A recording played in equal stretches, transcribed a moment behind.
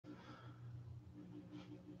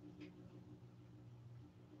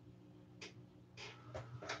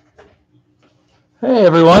Hey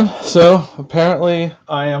everyone, so apparently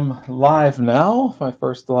I am live now, my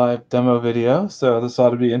first live demo video, so this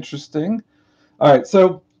ought to be interesting. Alright,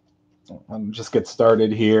 so I'll just get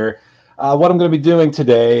started here. What I'm going to be doing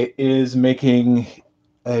today is making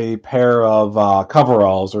a pair of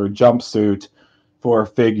coveralls or a jumpsuit for a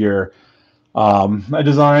figure. I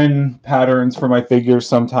design patterns for my figures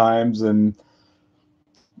sometimes and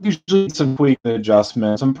usually some tweaks and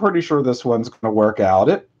adjustments. I'm pretty sure this one's going to work out.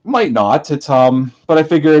 It might not. But I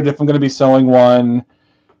figured if I'm going to be sewing one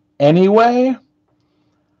anyway,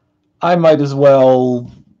 I might as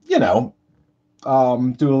well, do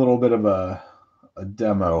a little bit of a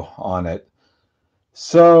demo on it.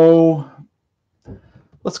 So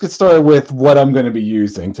let's get started with what I'm going to be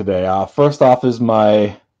using today. First off is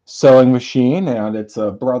my sewing machine, and it's a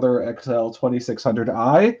Brother XL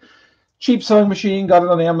 2600i. Cheap sewing machine, got it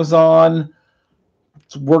on Amazon.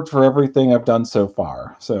 It's worked for everything I've done so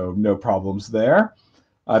far, so no problems there.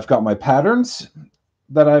 I've got my patterns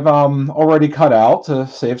that I've already cut out to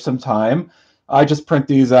save some time. I just print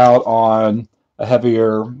these out on a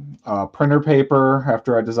heavier printer paper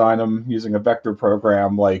after I design them using a vector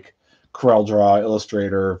program like CorelDRAW,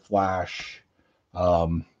 Illustrator, Flash,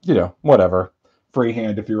 whatever.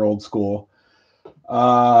 Freehand if you're old school.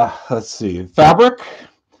 Let's see. Fabric.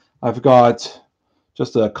 I've got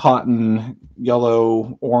just a cotton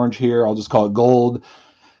yellow orange here. I'll just call it gold.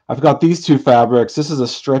 I've got these two fabrics. This is a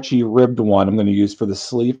stretchy ribbed one I'm going to use for the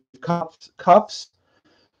sleeve cuffs.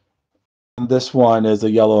 And this one is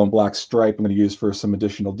a yellow and black stripe I'm going to use for some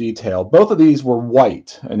additional detail. Both of these were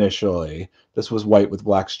white initially. This was white with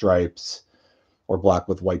black stripes, or black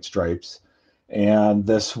with white stripes. And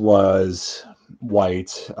this was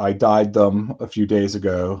white. I dyed them a few days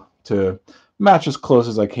ago to match as close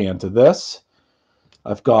as I can to this.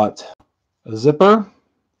 I've got a zipper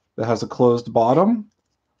that has a closed bottom.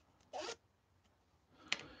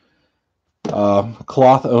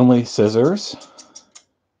 Cloth only scissors,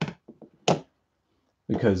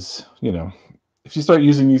 because if you start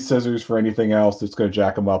using these scissors for anything else, it's going to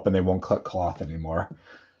jack them up and they won't cut cloth anymore.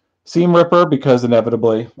 Seam ripper, because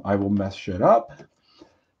inevitably I will mess shit up.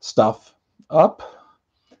 Stuff up.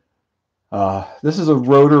 This is a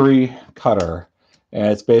rotary cutter, and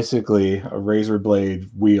it's basically a razor blade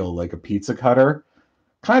wheel like a pizza cutter.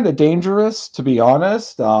 Kind of dangerous, to be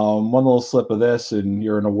honest. One little slip of this and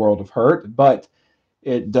you're in a world of hurt, but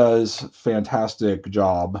it does fantastic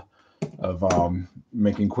job of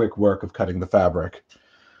making quick work of cutting the fabric.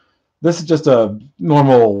 This is just a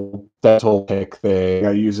normal dental pick thing.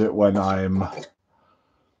 I use it when I'm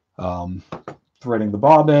threading the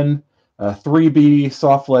bobbin. A 3B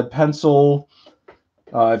soft lead pencil.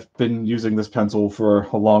 I've been using this pencil for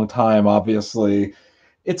a long time, obviously.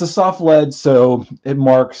 It's a soft lead, so it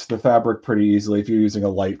marks the fabric pretty easily if you're using a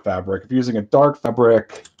light fabric. If you're using a dark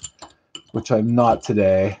fabric, which I'm not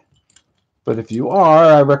today, but if you are,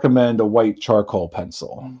 I recommend a white charcoal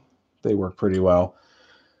pencil. They work pretty well.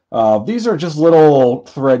 These are just little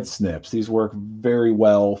thread snips. These work very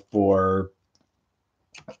well for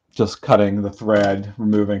just cutting the thread,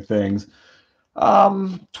 removing things.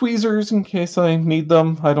 Tweezers in case I need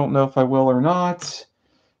them. I don't know if I will or not.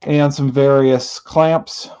 And some various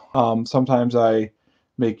clamps. Sometimes I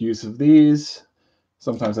make use of these.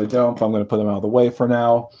 Sometimes I don't, but I'm going to put them out of the way for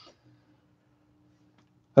now.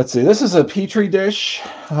 Let's see, this is a Petri dish.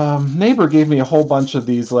 Neighbor gave me a whole bunch of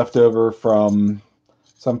these left over from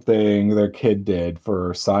something their kid did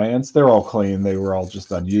for science. They're all clean. They were all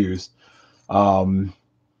just unused.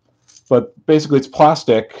 But basically it's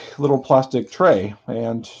plastic, little plastic tray,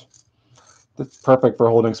 and it's perfect for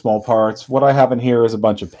holding small parts. What I have in here is a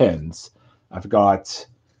bunch of pins. I've got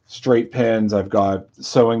straight pins. I've got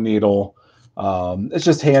sewing needle. It's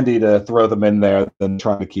just handy to throw them in there than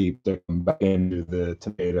trying to keep them back into the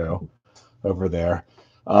tomato over there.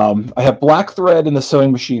 I have black thread in the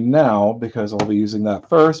sewing machine now because I'll be using that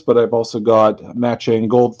first, but I've also got matching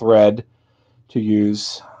gold thread to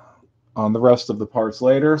use on the rest of the parts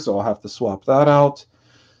later, so I'll have to swap that out.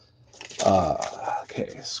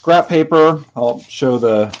 Okay, scrap paper. I'll show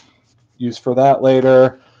the use for that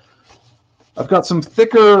later. I've got some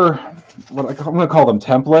thicker, I'm going to call them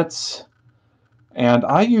templates, and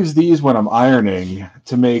I use these when I'm ironing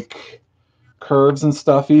to make curves and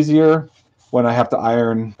stuff easier when I have to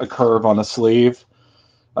iron a curve on a sleeve.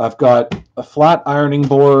 I've got a flat ironing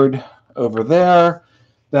board over there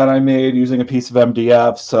that I made using a piece of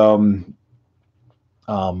MDF, some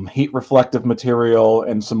heat reflective material,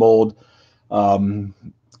 and some old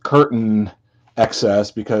curtain excess,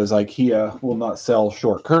 because IKEA will not sell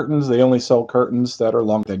short curtains. They only sell curtains that are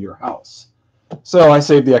longer than your house. So I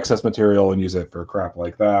save the excess material and use it for crap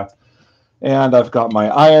like that. And I've got my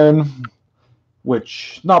iron,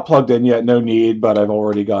 which not plugged in yet, no need, but I've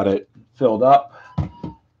already got it filled up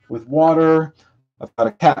with water. I've got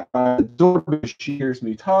a cat by the door because she hears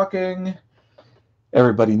me talking.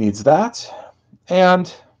 Everybody needs that. And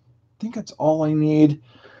I think that's all I need.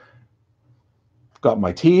 I've got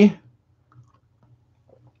my tea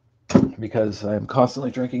because I'm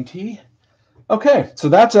constantly drinking tea. Okay, so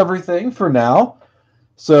that's everything for now.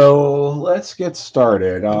 So let's get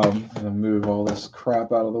started. I'm going to move all this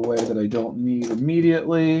crap out of the way that I don't need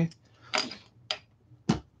immediately.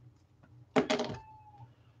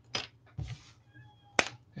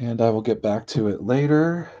 And I will get back to it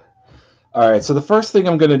later. All right, so the first thing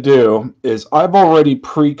I'm going to do is I've already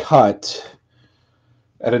pre-cut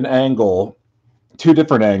at an angle, 2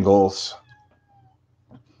 different angles,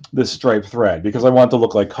 this stripe thread because I want it to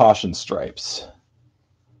look like caution stripes.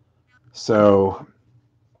 So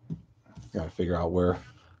got to figure out where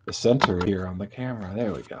the center is here on the camera.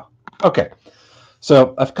 There we go. Okay,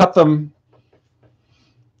 so I've cut them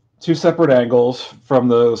 2 separate angles from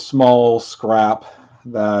the small scrap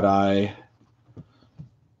that I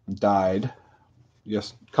dyed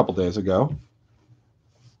just a couple days ago.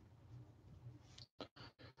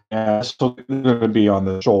 And this is going to be on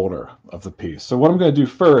the shoulder of the piece. So what I'm going to do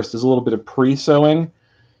first is a little bit of pre-sewing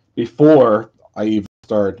before I even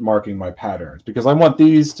start marking my patterns, because I want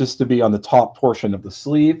these just to be on the top portion of the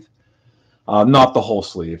sleeve, not the whole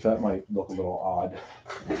sleeve. That might look a little odd.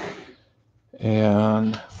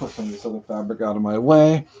 And put some of this other fabric out of my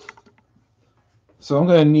way. So I'm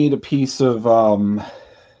going to need a piece of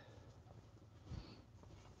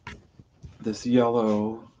this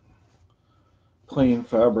yellow plain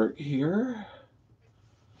fabric here.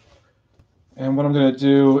 And what I'm going to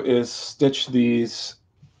do is stitch these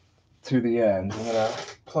to the end. I'm going to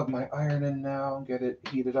plug my iron in now and get it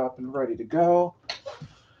heated up and ready to go.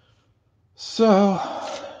 So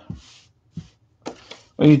what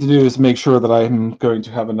I need to do is make sure that I'm going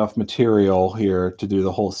to have enough material here to do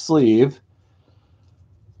the whole sleeve.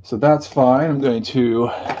 So that's fine. I'm going to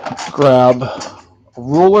grab a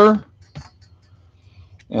ruler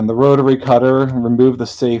and the rotary cutter and remove the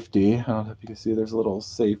safety. I don't know if you can see there's a little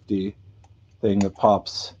safety thing that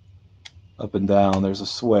pops up and down. There's a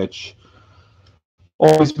switch.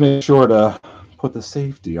 Always make sure to put the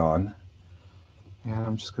safety on. And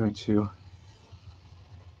I'm just going to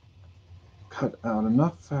cut out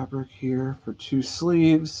enough fabric here for 2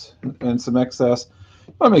 sleeves and some excess.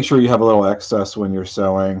 You want to make sure you have a little excess when you're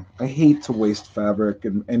sewing. I hate to waste fabric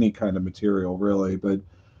and any kind of material, really, but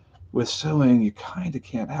with sewing, you kind of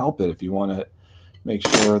can't help it if you want to make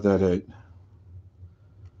sure that it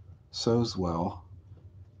sews well.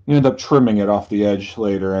 You end up trimming it off the edge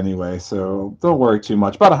later anyway, so don't worry too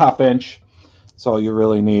much. About a 1/2 inch, that's all you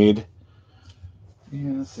really need.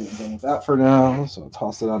 Yeah, let's see, I'm done with that for now, so I'll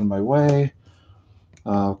toss it out of my way.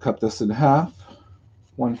 I'll cut this in half,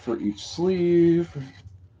 1 for each sleeve.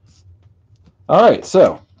 All right,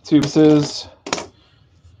 so 2 pieces.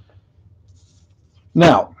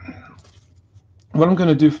 Now, what I'm going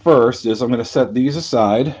to do first is I'm going to set these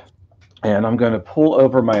aside, and I'm going to pull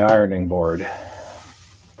over my ironing board.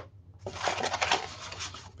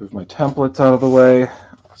 Move my templates out of the way.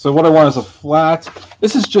 So what I want is a flat,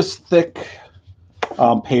 this is just thick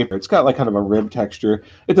paper. It's got like kind of a rib texture.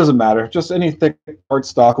 It doesn't matter. Just any thick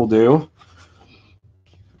cardstock will do.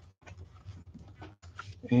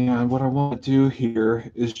 And what I want to do here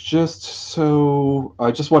is just so, I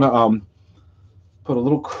just want to put a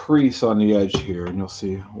little crease on the edge here, and you'll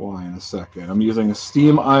see why in a second. I'm using a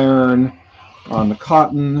steam iron on the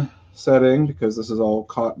cotton setting because this is all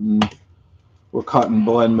cotton or cotton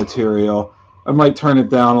blend material. I might turn it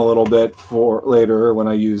down a little bit for later when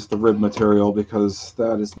I use the rib material because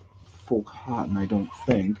that is full cotton, I don't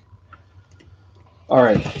think. All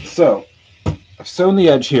right, so I've sewn the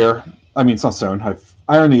edge here. I mean, it's not sewn, I've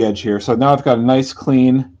ironed the edge here. So now I've got a nice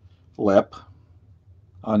clean lip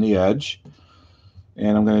on the edge.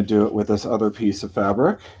 And I'm going to do it with this other piece of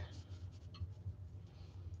fabric.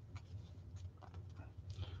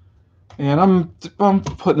 And I'm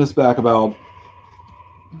putting this back about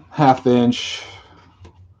 1/2 inch,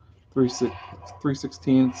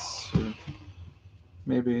 3/16,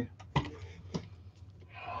 maybe. A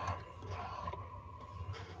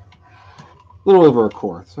little over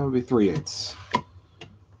 1/4, so it would be 3/8.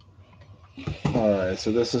 All right,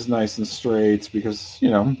 so this is nice and straight because, you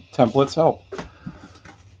know, templates help.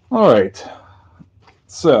 All right,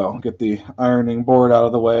 so get the ironing board out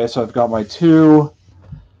of the way. So I've got my 2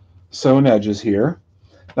 sewn edges here.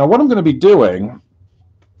 Now what I'm going to be doing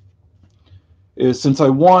is, since I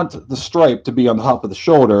want the stripe to be on the top of the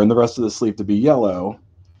shoulder and the rest of the sleeve to be yellow,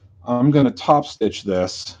 I'm going to top stitch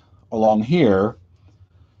this along here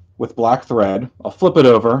with black thread. I'll flip it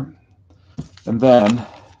over, and then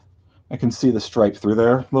I can see the stripe through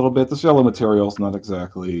there a little bit. This yellow material is not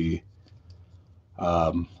exactly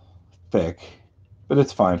thick, but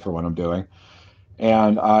it's fine for what I'm doing.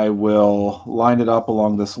 And I will line it up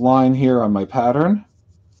along this line here on my pattern,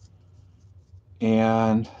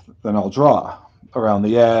 and then I'll draw around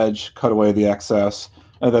the edge, cut away the excess,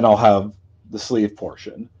 and then I'll have the sleeve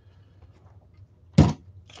portion.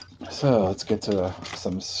 So let's get to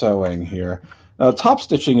some sewing here. Now, top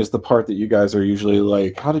stitching is the part that you guys are usually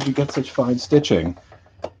like, how did you get such fine stitching?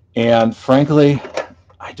 And frankly,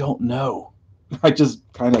 I don't know. I just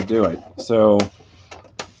kind of do it. So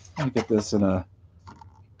let me get this in a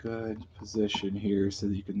good position here so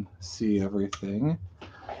that you can see everything.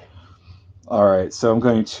 All right, so I'm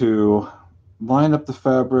going to line up the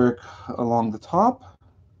fabric along the top,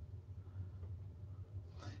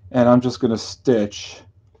 and I'm just going to stitch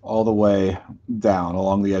all the way down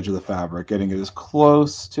along the edge of the fabric, getting it as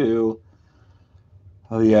close to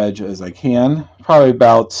the edge as I can, probably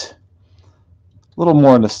about a little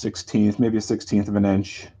more than a 16th, maybe a 16th of an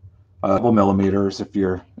inch, a couple millimeters if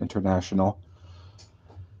you're international.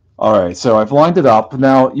 All right, so I've lined it up.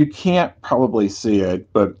 Now, you can't probably see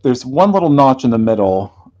it, but there's one little notch in the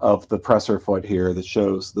middle of the presser foot here that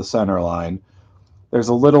shows the center line. There's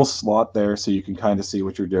a little slot there so you can kind of see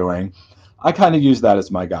what you're doing. I kind of use that as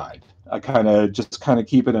my guide. I just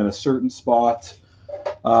keep it in a certain spot.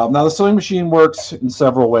 Now the sewing machine works in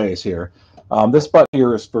several ways here. This button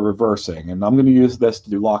here is for reversing, and I'm going to use this to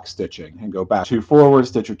do lock stitching and go back 2 forward,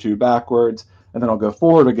 stitch or 2 backwards, and then I'll go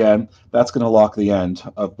forward again. That's going to lock the end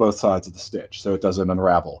of both sides of the stitch so it doesn't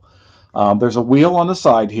unravel. There's a wheel on the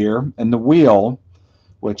side here, and the wheel,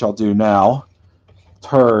 which I'll do now,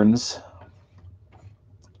 turns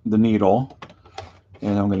the needle,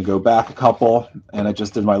 and I'm going to go back a couple, and I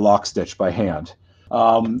just did my lock stitch by hand.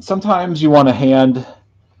 Sometimes you want to hand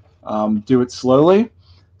do it slowly,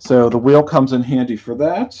 so the wheel comes in handy for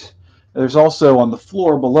that. There's also on the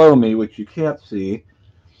floor below me, which you can't see,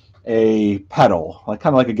 a pedal, kind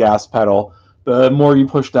of like a gas pedal. The more you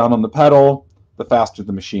push down on the pedal, the faster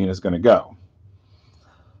the machine is going to go.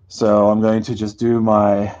 So I'm going to just do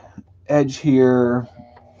my edge here.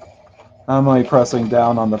 I'm only pressing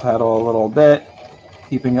down on the pedal a little bit,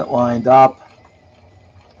 keeping it lined up.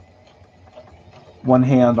 One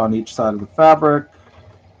hand on each side of the fabric.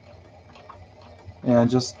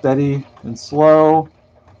 And just steady and slow.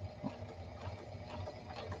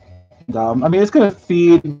 And, I mean, it's going to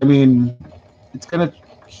feed, it's going to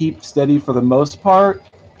keep steady for the most part,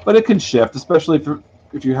 but it can shift, especially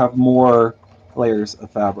if you have more layers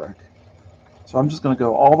of fabric. So I'm just going to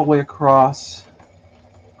go all the way across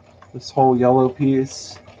this whole yellow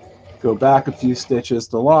piece, go back a few stitches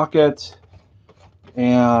to lock it,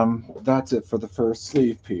 and that's it for the first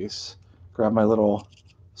sleeve piece. Grab my little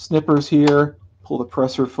snippers here, pull the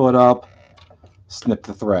presser foot up, snip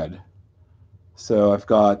the thread. So I've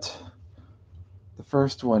got the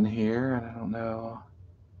first one here, and I don't know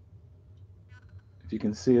if you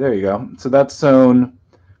can see, there you go. So that's sewn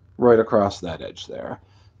right across that edge there.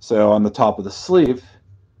 So on the top of the sleeve,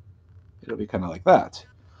 it'll be kind of like that.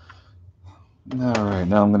 All right,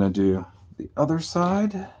 now I'm going to do the other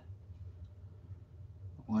side.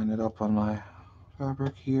 Line it up on my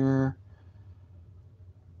fabric here.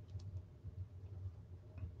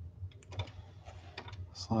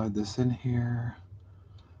 Slide this in here.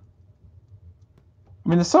 I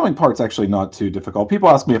mean, the sewing part's actually not too difficult. People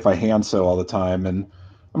ask me if I hand sew all the time, and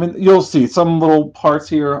I mean, you'll see some little parts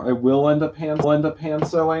here I will end up hand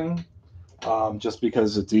sewing, just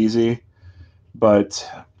because it's easy. But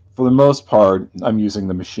for the most part, I'm using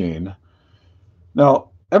the machine. Now,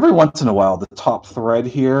 every once in a while, the top thread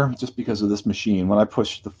here, just because of this machine, when I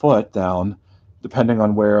push the foot down, depending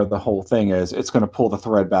on where the whole thing is, it's going to pull the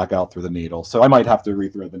thread back out through the needle. So I might have to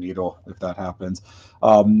rethread the needle if that happens.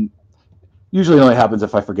 Usually it only happens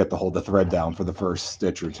if I forget to hold the thread down for the first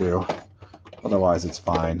stitch or two. Otherwise, it's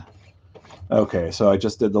fine. Okay, so I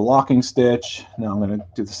just did the locking stitch. Now I'm going to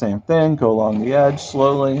do the same thing, go along the edge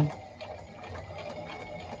slowly.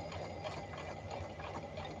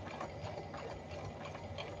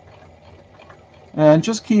 And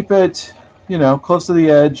just keep it, close to the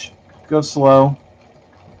edge. Go slow.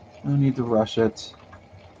 No need to rush it.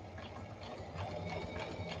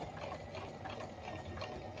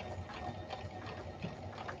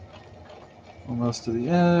 Almost to the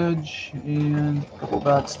edge, and a couple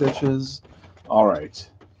back stitches. All right.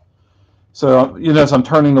 So, as I'm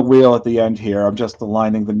turning the wheel at the end here, I'm just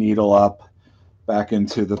aligning the needle up back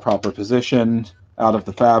into the proper position, out of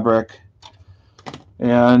the fabric.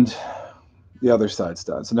 And the other side's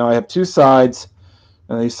done. So now I have two sides,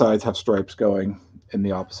 and these sides have stripes going in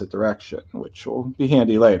the opposite direction, which will be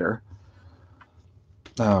handy later.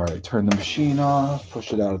 All right, turn the machine off,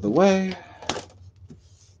 push it out of the way.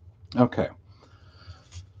 Okay.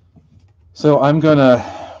 So I'm gonna,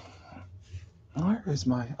 where is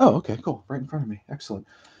my, oh, okay, cool, right in front of me, excellent.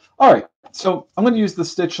 All right, so I'm gonna use the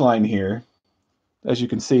stitch line here, as you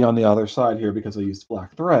can see on the other side here, because I used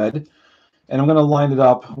black thread. And I'm gonna line it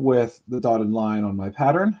up with the dotted line on my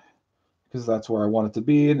pattern, because that's where I want it to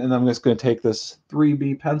be. And then I'm just gonna take this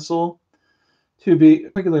 3B pencil,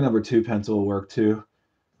 2B, regular number 2 pencil will work too.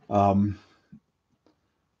 And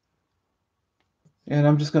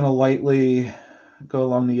I'm just gonna lightly go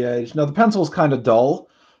along the edge. Now the pencil is kind of dull.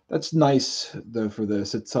 That's nice though for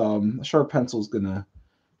this. It's a sharp pencil is gonna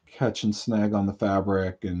catch and snag on the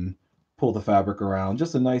fabric and pull the fabric around.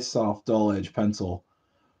 Just a nice soft dull edge pencil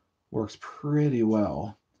works pretty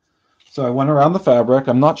well. So I went around the fabric.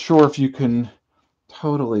 I'm not sure if you can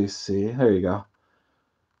totally see. There you go.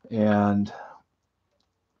 And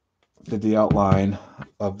did the outline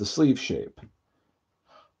of the sleeve shape.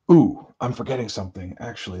 Ooh, I'm forgetting something.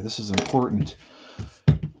 Actually, this is important.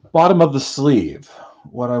 Bottom of the sleeve.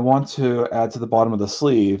 What I want to add to the bottom of the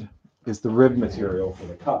sleeve is the ribbed material for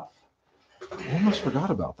the cuff. I almost forgot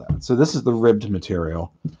about that. So this is the ribbed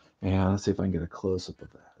material. And let's see if I can get a close-up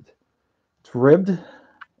of that. It's ribbed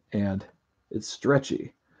and it's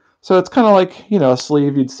stretchy. So it's kind of like, you know, a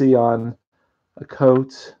sleeve you'd see on a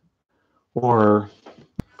coat or,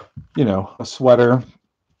 you know, a sweater.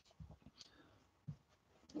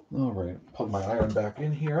 All right, plug my iron back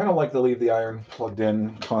in here. I don't like to leave the iron plugged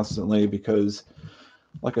in constantly because,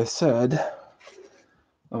 like I said,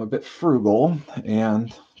 I'm a bit frugal,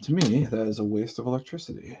 and to me, that is a waste of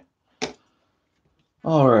electricity.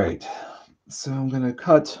 All right, so I'm going to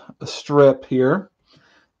cut a strip here.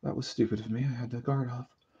 That was stupid of me. I had the guard off.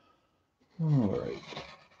 All right.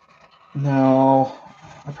 Now,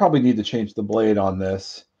 I probably need to change the blade on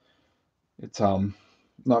this. It's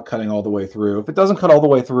not cutting all the way through. If it doesn't cut all the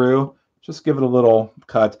way through, just give it a little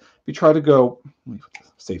cut. If you try to go, let me put the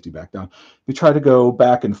safety back down. If you try to go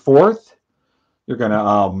back and forth, you're going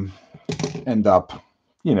to end up,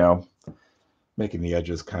 you know, making the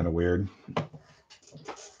edges kind of weird.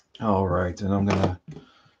 All right, and I'm going to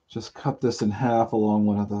just cut this in half along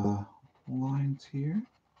one of the lines here.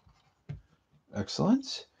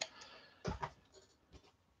 Excellent.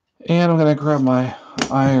 And I'm going to grab my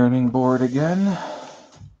ironing board again.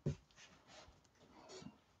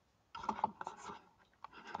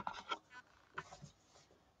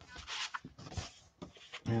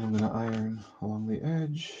 And I'm going to iron along the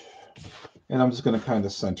edge. And I'm just going to kind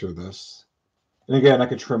of center this. And again, I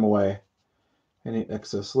could trim away any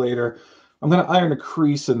excess later. I'm going to iron a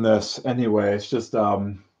crease in this anyway. It's just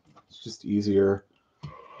easier.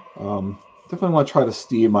 Definitely want to try to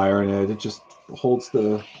steam iron it. It just holds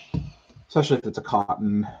the, especially if it's a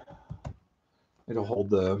cotton, it'll hold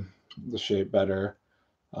the shape better.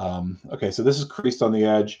 Okay, so this is creased on the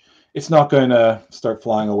edge. It's not going to start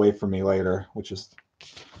flying away from me later, which is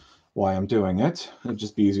why I'm doing it. It'll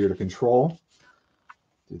just be easier to control.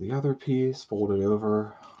 Do the other piece, fold it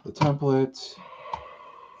over the template.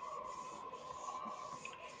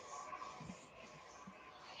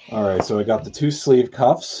 All right, so I got the 2 sleeve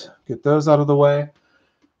cuffs. Get those out of the way.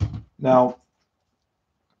 Now,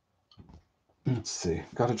 let's see.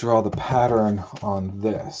 Got to draw the pattern on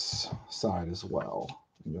this side as well.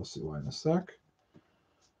 And you'll see why in a sec.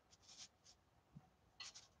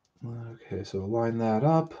 Okay, so line that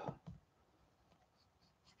up.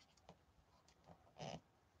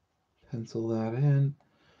 Pencil that in.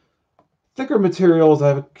 Thicker materials,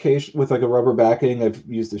 I've occasionally, with like a rubber backing, I've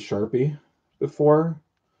used a Sharpie before.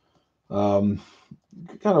 Kind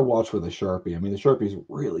of watch with a Sharpie. I mean, the Sharpie is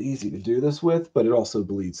really easy to do this with, but it also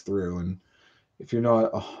bleeds through. And if you're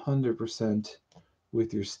not 100%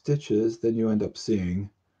 with your stitches, then you end up seeing,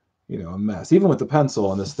 you know, a mess. Even with the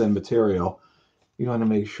pencil on this thin material, you want to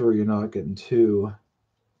make sure you're not getting too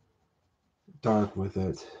dark with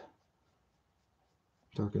it.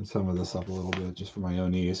 Darken some of this up a little bit just for my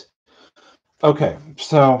own ease. Okay,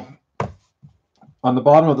 so on the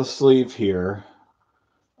bottom of the sleeve here,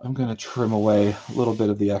 I'm going to trim away a little bit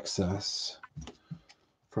of the excess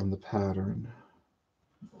from the pattern.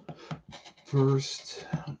 First,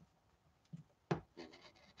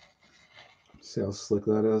 see how slick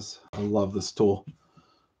that is? I love this tool.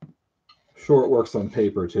 Sure, it works on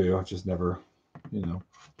paper too. I've just never, you know,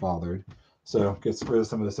 bothered. So get rid of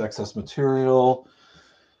some of this excess material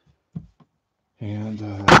and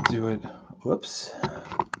do it. Whoops.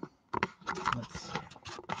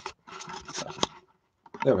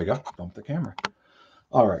 There we go. Bump the camera.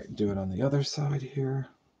 All right, do it on the other side here.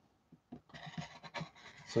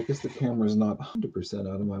 So I guess the camera's not 100%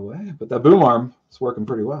 out of my way, but that boom arm is working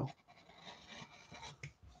pretty well.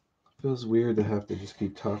 Feels weird to have to just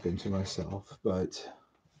keep talking to myself, but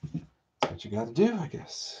that's what you got to do, I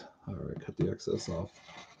guess. All right, cut the excess off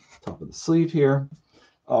top of the sleeve here.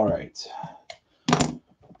 All right.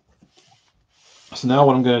 So now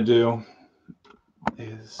what I'm going to do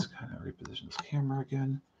is kind of reposition this camera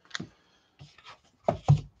again.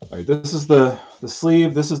 All right, this is the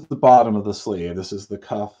sleeve. This is the bottom of the sleeve. This is the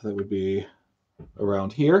cuff that would be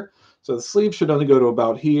around here. So the sleeve should only go to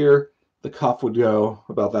about here. The cuff would go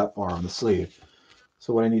about that far on the sleeve.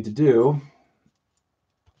 So what I need to do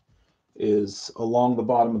is along the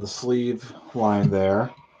bottom of the sleeve line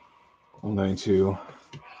there, I'm going to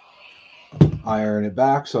iron it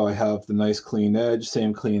back so I have the nice clean edge,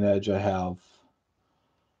 same clean edge I have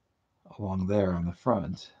along there on the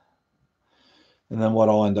front. And then what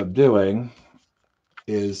I'll end up doing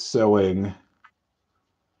is sewing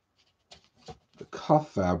the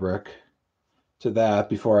cuff fabric to that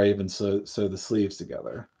before I even sew the sleeves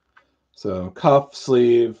together. So cuff,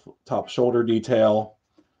 sleeve, top shoulder detail,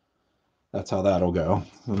 that's how that'll go.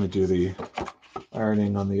 Let me do the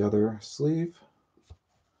ironing on the other sleeve.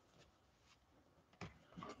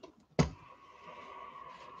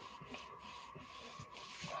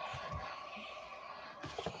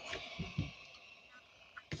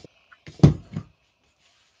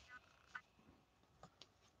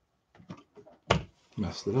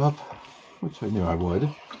 Messed it up, which I knew I would.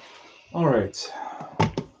 All right.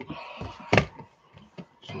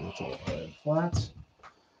 Sure that's all ironed flat.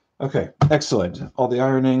 Okay, excellent. All the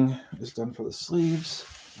ironing is done for the sleeves.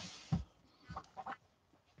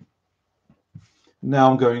 Now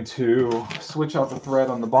I'm going to switch out the thread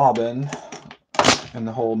on the bobbin and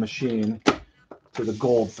the whole machine to the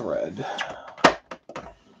gold thread.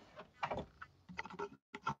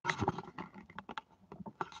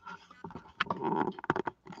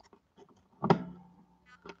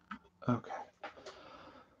 Okay.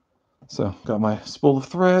 So got my spool of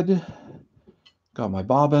thread, got my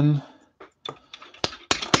bobbin.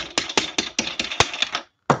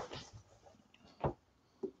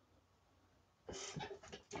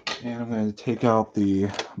 And I'm going to take out the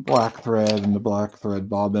black thread and the black thread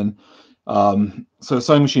bobbin. So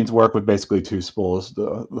sewing machines work with basically two spools.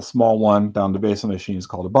 The small one down the base of the machine is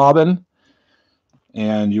called a bobbin,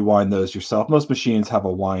 and you wind those yourself. Most machines have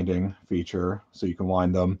a winding feature, so you can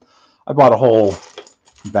wind them. I bought a whole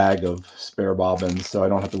bag of spare bobbins, so I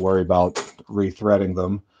don't have to worry about rethreading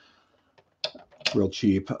them. Real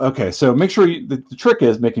cheap. Okay, so make sure the trick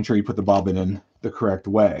is making sure you put the bobbin in the correct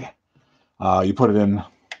way. You put it in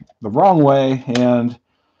the wrong way, and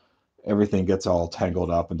everything gets all tangled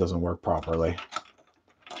up and doesn't work properly.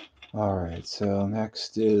 All right, so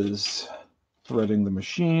next is threading the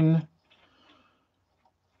machine.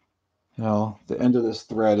 Now, the end of this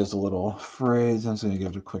thread is a little frayed, so I'm just going to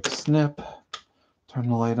give it a quick snip. Turn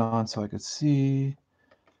the light on so I could see,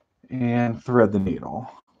 and thread the needle.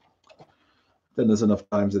 Then there's enough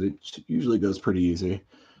times that it usually goes pretty easy.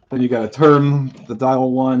 Then you got to turn the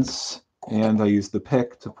dial once, and I use the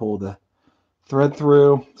pick to pull the thread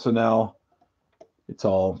through. So now it's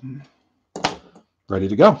all ready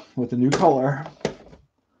to go with the new color.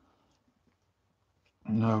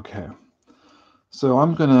 Okay, so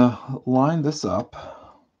I'm gonna line this up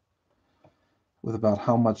with about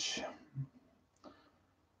how much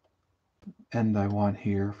end I want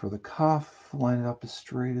here for the cuff. Line it up as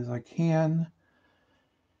straight as I can.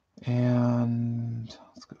 And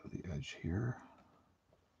let's go to the edge here.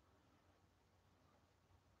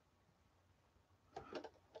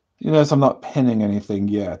 You notice I'm not pinning anything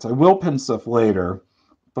yet. I will pin stuff later,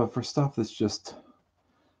 but for stuff that's just,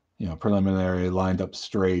 preliminary, lined up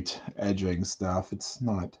straight, edging stuff, it's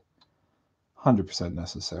not 100%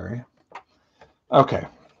 necessary. Okay,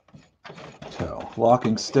 so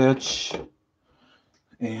locking stitch,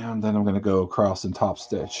 and then I'm going to go across and top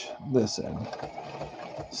stitch this in.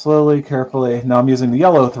 Slowly, carefully. Now I'm using the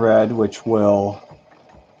yellow thread, which will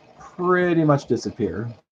pretty much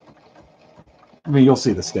disappear. I mean, you'll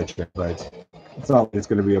see the stitching, but it's not like it's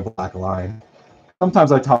going to be a black line.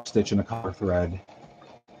 Sometimes I top stitch in a color thread.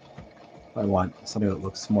 I want something that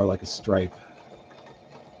looks more like a stripe,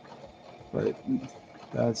 but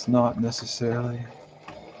that's not necessarily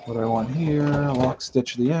what I want here. Lock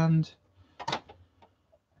stitch the end,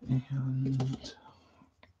 and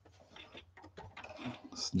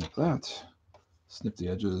snip that. Snip the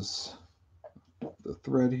edges of the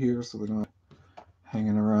thread here so they're not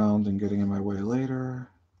hanging around and getting in my way later.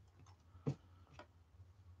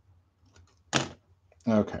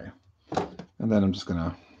 Okay, and then I'm just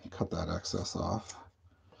gonna cut that excess off.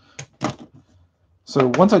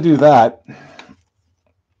 So once I do that,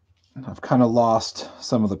 I've kind of lost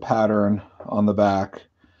some of the pattern on the back.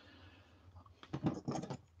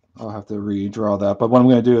 I'll have to redraw that, but what I'm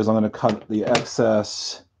going to do is I'm going to cut the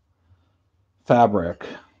excess fabric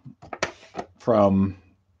from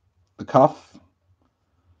the cuff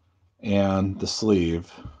and the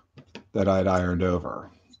sleeve that I'd ironed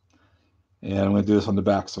over. And I'm going to do this on the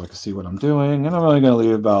back so I can see what I'm doing. And I'm only going to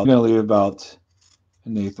leave about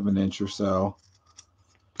 1/8 of an inch or so.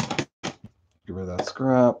 Get rid of that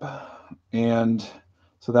scrap. And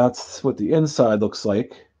so that's what the inside looks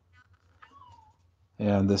like.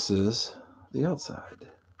 And this is the outside.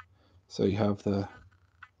 So you have the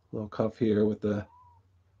little cuff here with the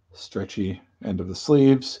stretchy end of the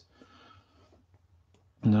sleeves.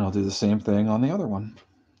 And then I'll do the same thing on the other one.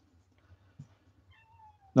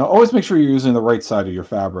 Now, always make sure you're using the right side of your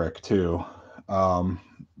fabric too.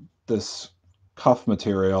 This cuff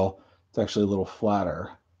material, it's actually a little flatter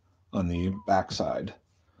on the back side.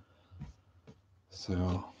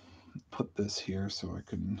 So put this here so I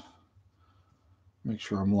can make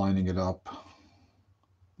sure I'm lining it up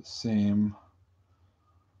the same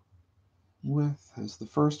width as the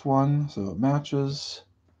first one so it matches.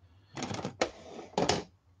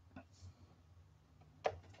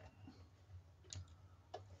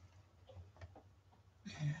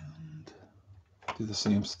 And do the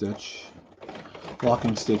same stitch.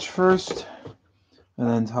 Locking stitch first, and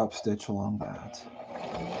then top stitch along that.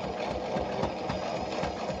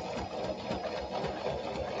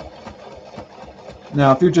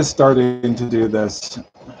 Now, if you're just starting to do this,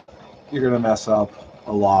 you're going to mess up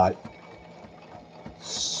a lot.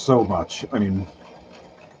 So much. I mean,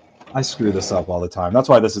 I screw this up all the time. That's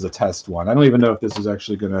why this is a test one. I don't even know if this is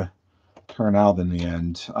actually going to turn out in the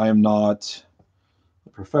end. I am not a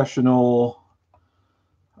professional.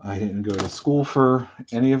 I didn't go to school for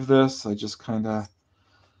any of this. I just kind of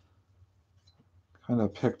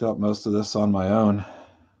picked up most of this on my own.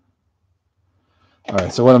 All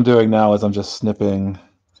right, so what I'm doing now is I'm just snipping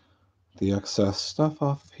the excess stuff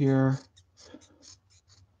off of here.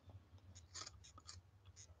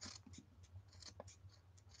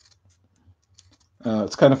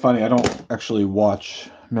 It's kind of funny. I don't actually watch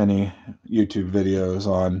many YouTube videos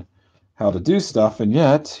on how to do stuff, and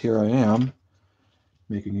yet here I am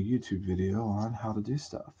making a YouTube video on how to do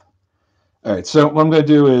stuff. All right, so what I'm going to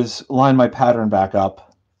do is line my pattern back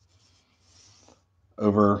up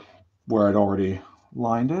over where I'd already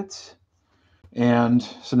lined it. And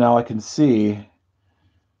so now I can see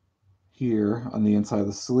here on the inside of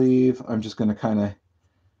the sleeve, I'm just going to kind of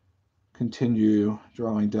continue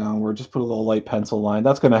drawing downward, just put a little light pencil line.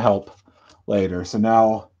 That's going to help later. So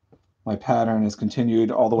now my pattern is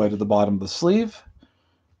continued all the way to the bottom of the sleeve.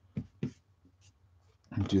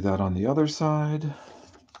 And do that on the other side.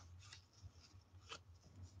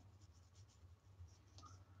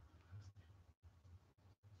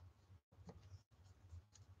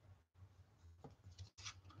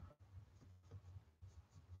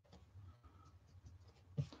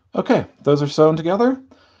 Okay, those are sewn together.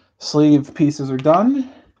 Sleeve pieces are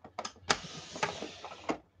done.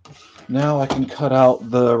 Now I can cut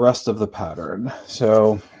out the rest of the pattern.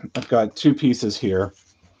 So I've got two pieces here,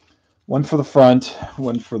 one for the front,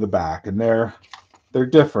 one for the back, and they're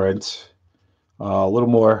different. A little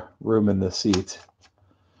more room in the seat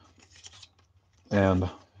and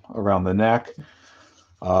around the neck.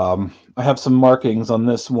 I have some markings on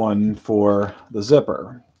this one for the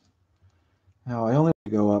zipper. Now I only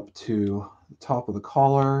go up to the top of the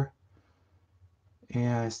collar,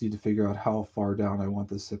 and I just need to figure out how far down I want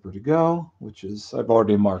the zipper to go, which is, I've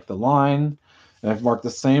already marked the line, and I've marked the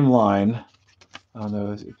same line. I don't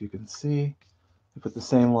know if you can see. I put the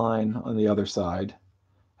same line on the other side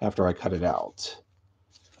after I cut it out.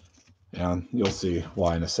 And you'll see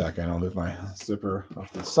why in a second. I'll move my zipper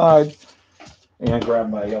off to the side and grab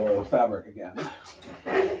my yellow fabric again.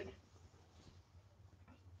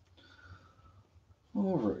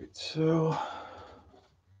 All right, so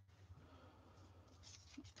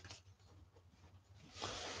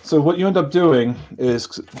what you end up doing is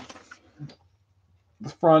the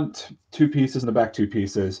front two pieces and the back two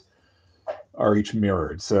pieces are each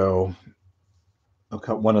mirrored. So I'll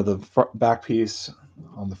cut one of the back piece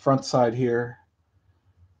on the front side here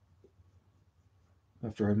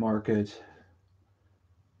after I mark it.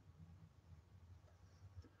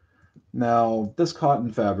 Now this cotton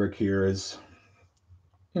fabric here is,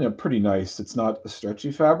 pretty nice. It's not a stretchy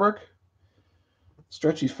fabric.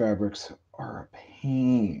 Stretchy fabrics are a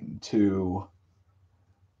pain to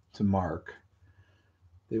mark.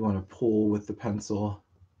 they want to pull with the pencil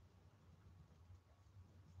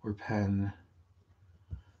or pen.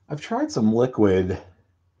 I've tried some liquid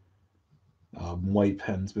white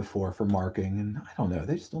pens before for marking, and I don't know,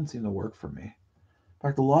 they just don't seem to work for me. In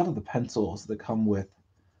fact, a lot of the pencils that come with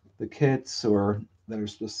the kits or that are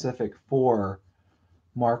specific for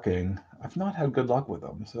marking, I've not had good luck with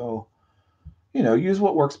them. So, use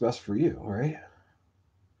what works best for you, right?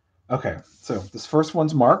 Okay, so this first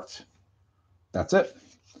one's marked. That's it.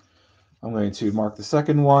 I'm going to mark the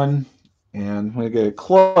second one, and I'm going to get it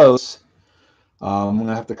close. I'm going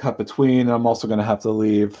to have to cut between, and I'm also going to have to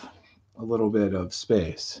leave a little bit of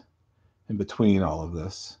space in between all of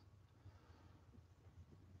this.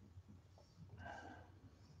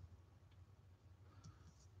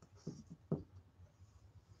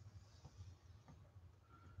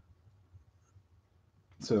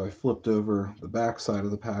 So I flipped over the back side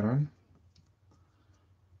of the pattern.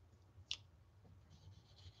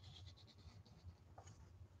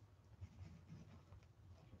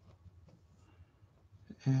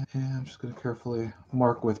 And I'm just going to carefully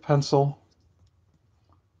mark with pencil.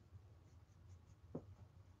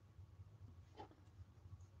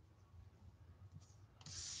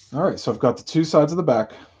 All right, so I've got the two sides of the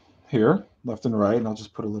back here, left and right, and I'll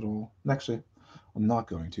just put a little, actually, I'm not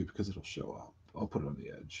going to because it'll show up. I'll put it on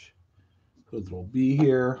the edge. Put a little B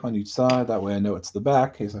here on each side. That way I know it's the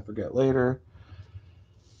back in case I forget later.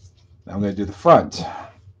 Now I'm going to do the front.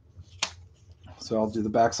 So I'll do the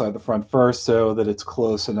back side of the front first so that it's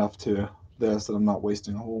close enough to this that I'm not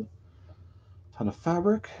wasting a whole ton of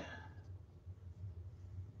fabric.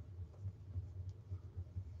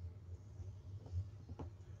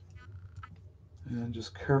 And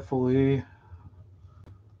just carefully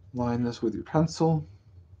line this with your pencil.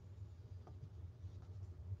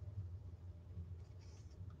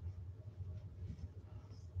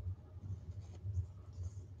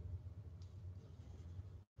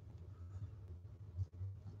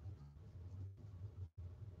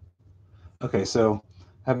 Okay, so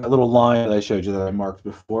I have that little line that I showed you that I marked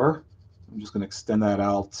before. I'm just going to extend that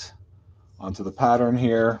out onto the pattern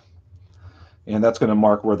here. And that's going to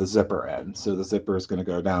mark where the zipper ends. So the zipper is going to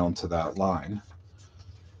go down to that line.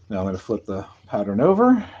 Now I'm going to flip the pattern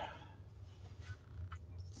over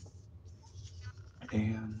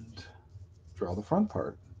and draw the front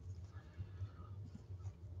part.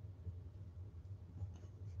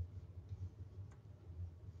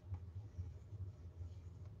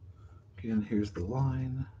 Again, here's the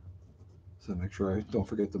line. So make sure I don't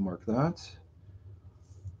forget to mark that.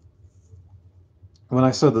 When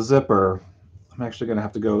I sew the zipper, I'm actually going to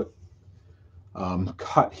have to go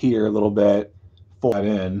cut here a little bit, fold that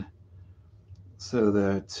in so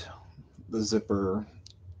that the zipper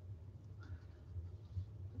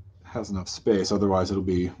has enough space. Otherwise, it'll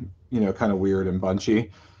be, kind of weird and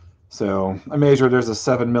bunchy. So I measured there's a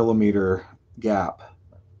 7mm gap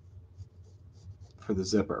for the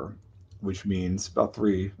zipper, which means about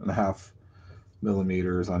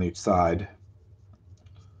 3.5mm on each side.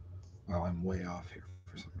 Well, I'm way off here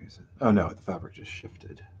for some reason. Oh no, the fabric just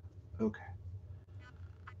shifted. Okay.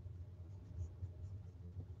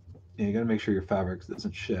 Yeah, you gotta make sure your fabric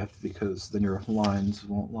doesn't shift because then your lines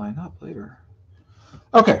won't line up later.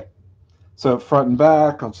 Okay, so front and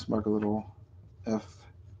back, I'll just mark a little F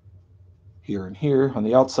here and here on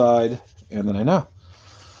the outside, and then I know.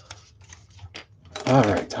 All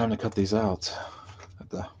right, time to cut these out. Got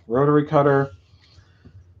the rotary cutter,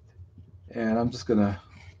 and I'm just gonna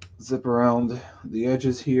zip around the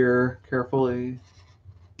edges here carefully.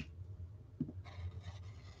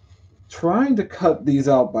 Trying to cut these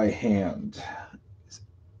out by hand is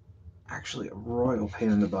actually a royal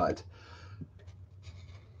pain in the butt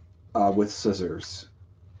with scissors.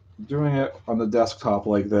 Doing it on the desktop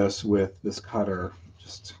like this with this cutter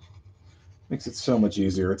just makes it so much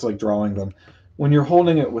easier. It's like drawing them. When you're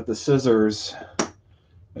holding it with the scissors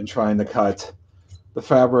and trying to cut, the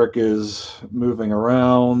fabric is moving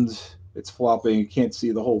around, it's flopping, you can't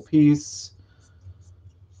see the whole piece.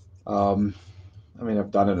 I mean,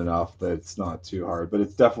 I've done it enough that it's not too hard, but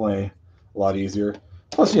it's definitely a lot easier.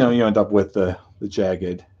 Plus, you end up with the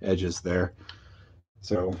jagged edges there.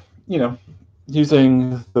 So,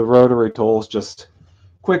 using the rotary tool is just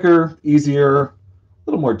quicker, easier, a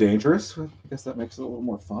little more dangerous. I guess that makes it a little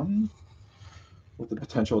more fun with the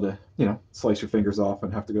potential to, slice your fingers off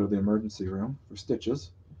and have to go to the emergency room for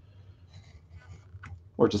stitches.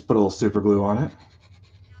 Or just put a little super glue on it.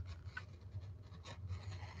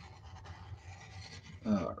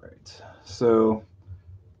 All right, so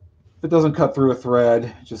if it doesn't cut through a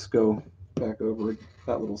thread, just go back over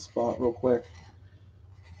that little spot real quick.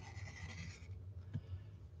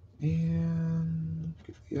 And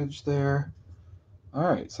the edge there. All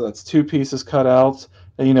right, so that's 2 pieces cut out.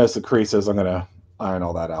 And you notice the creases. I'm going to iron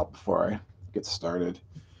all that out before I get started.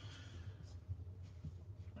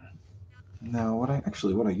 Now, what I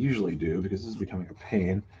usually do, because this is becoming a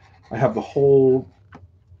pain, I have the whole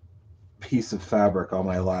piece of fabric on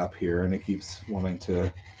my lap here, and it keeps wanting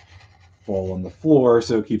to fall on the floor,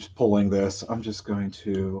 so it keeps pulling this. I'm just going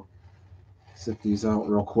to zip these out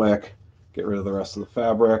real quick, get rid of the rest of the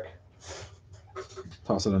fabric,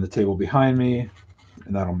 toss it on the table behind me,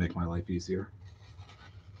 and that'll make my life easier.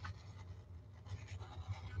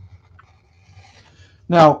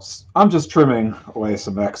 Now, I'm just trimming away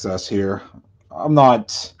some excess here.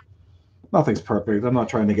 Nothing's perfect. I'm not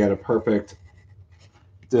trying to get a perfect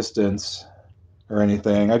distance or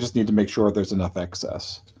anything. I just need to make sure there's enough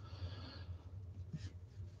excess.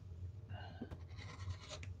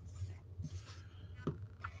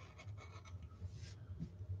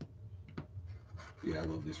 Yeah, I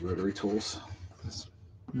love these rotary tools. This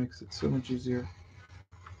makes it so much easier.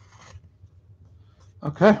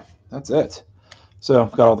 Okay, that's it. So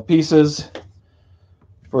I've got all the pieces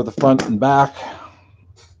for the front and back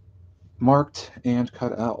marked and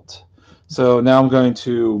cut out. So now I'm going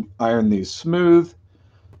to iron these smooth,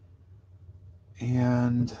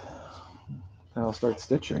 and then I'll start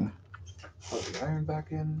stitching. Put the iron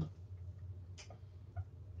back in.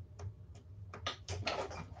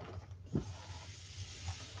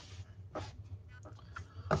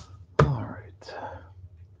 All right,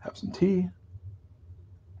 have some tea.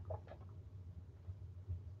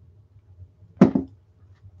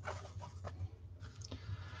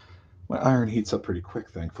 My iron heats up pretty quick,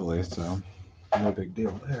 thankfully, so no big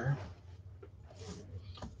deal there.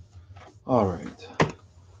 All right.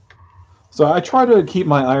 So I try to keep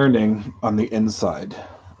my ironing on the inside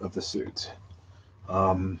of the suit.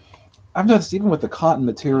 I've noticed even with the cotton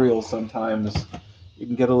material, sometimes you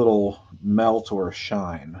can get a little melt or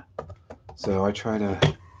shine. So I try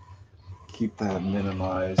to keep that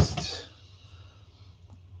minimized.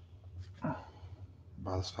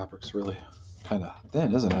 Wow, this fabric's really kind of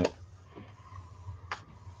thin, isn't it?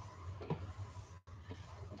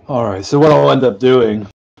 All right, so what I'll end up doing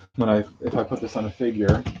if I put this on a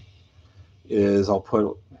figure is I'll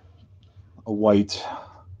put a white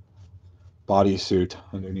bodysuit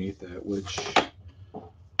underneath it, which, so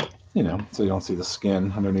you don't see the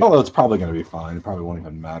skin underneath. Although it's probably going to be fine. It probably won't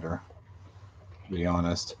even matter, to be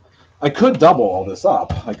honest. I could double all this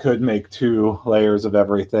up. I could make 2 layers of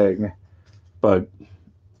everything, but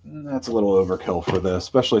that's a little overkill for this,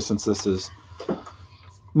 especially since this is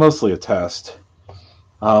mostly a test.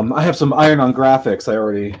 I have some iron-on graphics I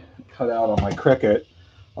already cut out on my Cricut.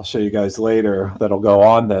 I'll show you guys later that'll go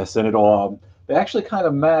on this, and they actually kind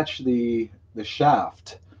of match the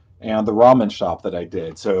shaft and the ramen shop that I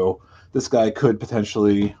did. So this could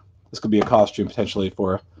be a costume potentially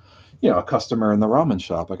for, a customer in the ramen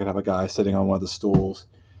shop. I could have a guy sitting on one of the stools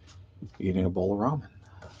eating a bowl of ramen.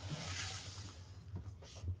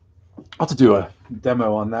 I'll have to do a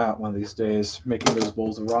demo on that one of these days, making those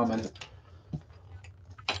bowls of ramen.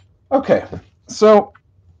 Okay, so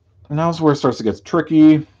now's where it starts to get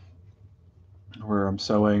tricky, where I'm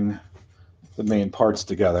sewing the main parts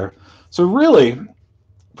together. So really,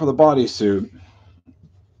 for the bodysuit,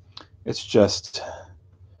 it's just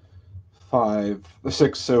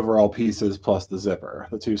 6 overall pieces plus the zipper,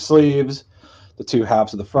 the 2 sleeves, the 2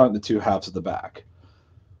 halves of the front, the 2 halves of the back.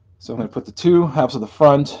 So I'm going to put the 2 halves of the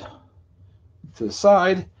front to the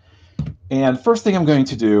side, and first thing I'm going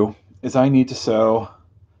to do is I need to sew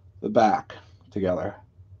the back together.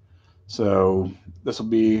 So this will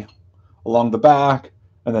be along the back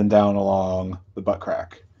and then down along the butt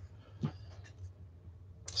crack.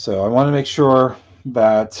 So I want to make sure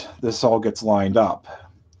that this all gets lined up.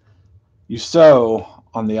 You sew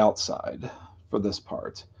on the outside for this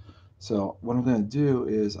part. So what I'm going to do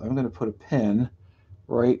is I'm going to put a pin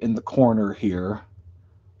right in the corner here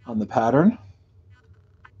on the pattern,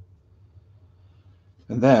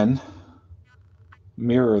 and then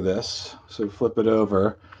mirror this. So flip it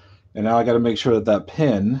over, and now I got to make sure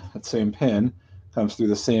that same pin comes through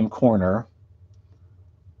the same corner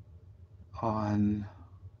on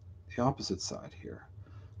the opposite side here.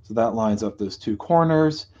 So that lines up those 2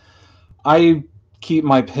 corners. I keep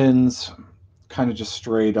my pins kind of just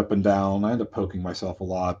straight up and down. I end up poking myself a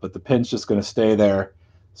lot, but the pin's just going to stay there,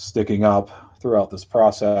 sticking up throughout this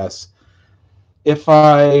process. If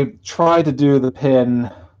I try to do the pin,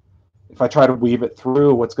 if I try to weave it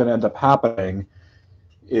through, what's going to end up happening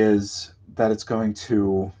is that it's going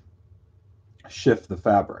to shift the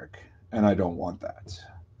fabric, and I don't want that.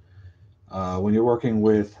 When you're working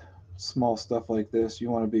with small stuff like this, you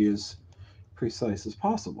want to be as precise as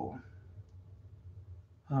possible.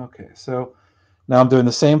 Okay, so now I'm doing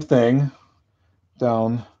the same thing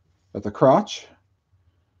down at the crotch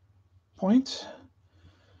point.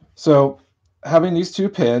 So having these two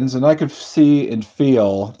pins, and I could see and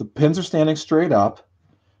feel the pins are standing straight up,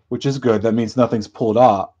 which is good. That means nothing's pulled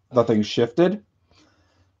off, nothing's shifted.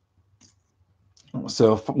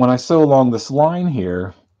 So when I sew along this line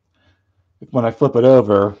here, when I flip it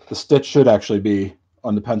over, the stitch should actually be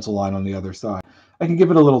on the pencil line on the other side. I can give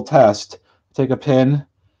it a little test. Take a pin,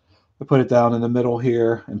 put it down in the middle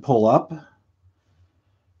here, and pull up.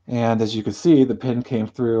 And as you can see, the pin came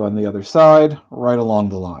through on the other side, right along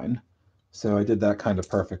the line. So I did that kind of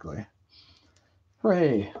perfectly.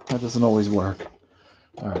 Hooray! That doesn't always work.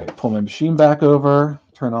 All right, pull my machine back over,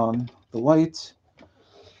 turn on the light,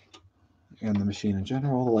 and the machine in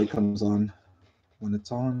general. The light comes on when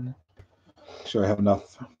it's on. Make sure I have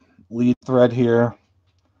enough lead thread here.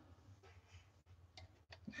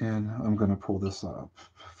 And I'm going to pull this up.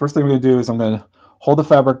 First thing I'm going to do is I'm going to hold the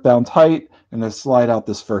fabric down tight and then slide out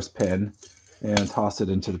this first pin and toss it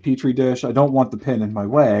into the Petri dish. I don't want the pin in my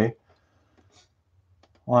way.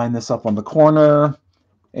 Line this up on the corner,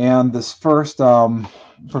 and this first time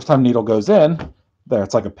needle goes in, there,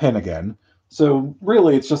 it's like a pin again. So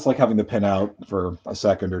really, it's just like having the pin out for a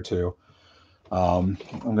second or two. I'm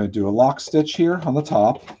going to do a lock stitch here on the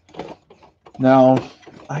top. Now,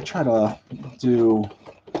 I try to do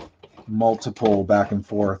multiple back and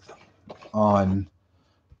forth on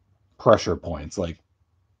pressure points, like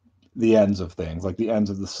the ends of things, like the ends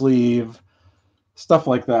of the sleeve, stuff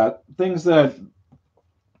like that. Things that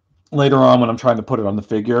later on when I'm trying to put it on the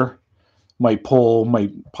figure might pull,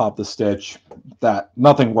 might pop the stitch. That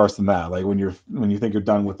nothing worse than that. Like when you think you're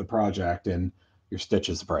done with the project and your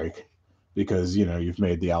stitches break because you've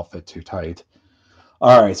made the outfit too tight.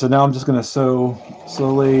 All right, so now I'm just going to sew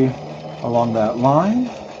slowly along that line.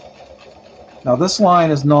 Now this line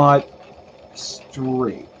is not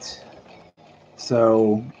straight,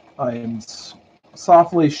 so I'm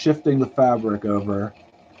softly shifting the fabric over.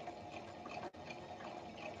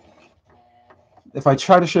 If I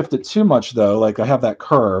try to shift it too much, though, like I have that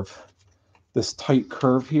curve, this tight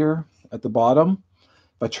curve here at the bottom,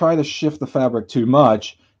 if I try to shift the fabric too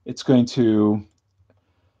much, it's going to,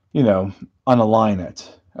 unalign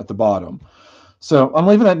it at the bottom. So I'm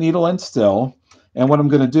leaving that needle end still, and what I'm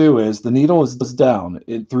going to do is the needle is down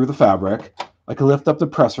through the fabric. I can lift up the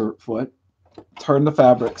presser foot, turn the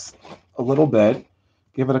fabrics a little bit,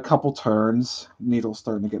 give it a couple turns. Needle's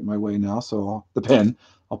starting to get in my way now, so the pin,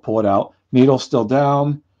 I'll pull it out. Needle still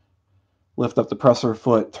down, lift up the presser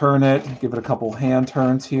foot, turn it, give it a couple hand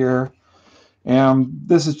turns here. And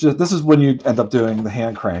this is when you end up doing the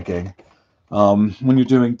hand cranking. When you're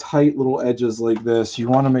doing tight little edges like this, you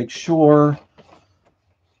want to make sure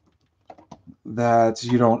that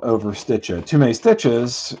you don't overstitch it. Too many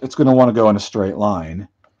stitches, it's going to want to go in a straight line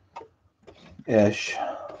ish.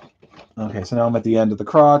 Okay, so now I'm at the end of the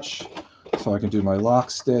crotch, so I can do my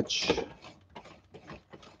lock stitch.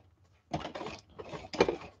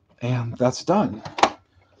 And that's done.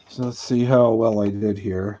 So let's see how well I did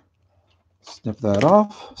here. Snip that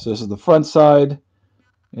off. So this is the front side,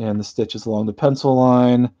 and the stitches along the pencil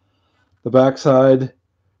line. The back side,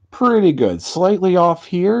 pretty good. Slightly off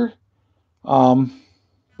here, but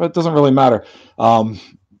it doesn't really matter.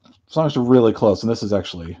 As long as you're really close, and this is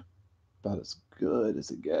actually about as good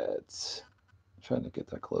as it gets. I'm trying to get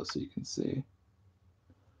that close so you can see.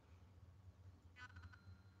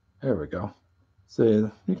 There we go.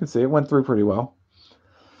 So you can see it went through pretty well.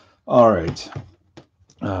 All right.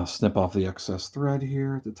 Snip off the excess thread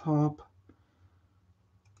here at the top.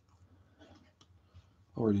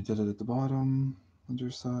 Already did it at the bottom,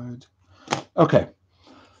 underside. Okay.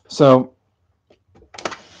 So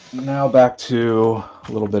now back to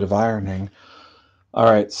a little bit of ironing. All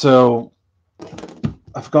right. So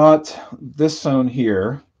I've got this sewn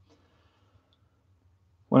here.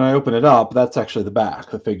 When I open it up, that's actually the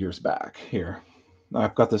back, the figure's back here.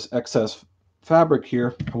 I've got this excess fabric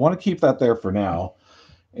here. I want to keep that there for now.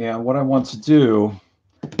 And what I want to do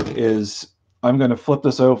is I'm going to flip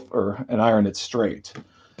this over and iron it straight.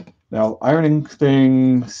 Now, ironing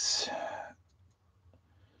things,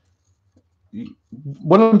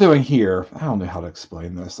 what I'm doing here, I don't know how to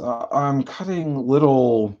explain this. I'm cutting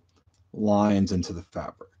little lines into the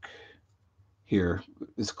fabric here,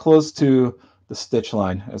 as close to the stitch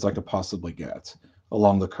line as I could possibly get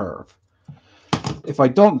along the curve. If I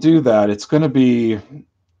don't do that, it's going to be,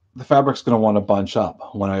 the fabric's going to want to bunch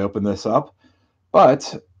up when I open this up,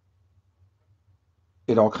 but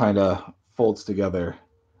it all kind of folds together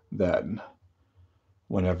then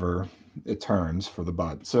whenever it turns for the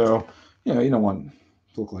butt. So You don't want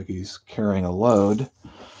to look like he's carrying a load.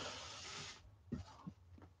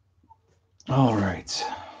 All right.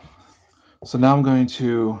 So now I'm going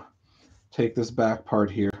to take this back part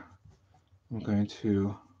here. I'm going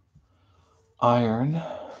to iron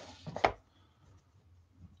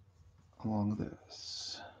along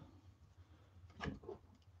this.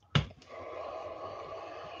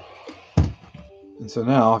 And so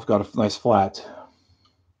now I've got a nice flat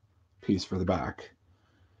piece for the back.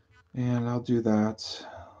 And I'll do that.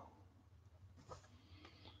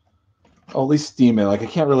 I'll at least steam it. Like, I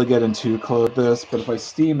can't really get into close this, but if I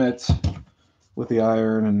steam it with the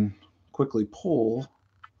iron and quickly pull,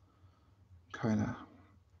 kind of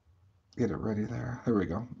get it ready there. There we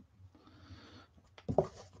go.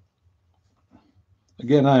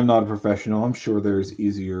 Again, I am not a professional. I'm sure there's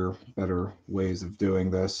easier, better ways of doing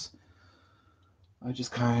this. I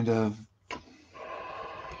just kind of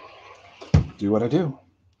do what I do.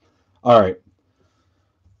 All right.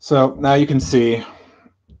 So now you can see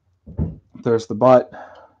there's the butt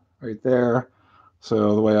right there.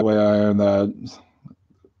 So the way I iron that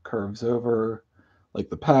curves over like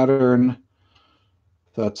the pattern.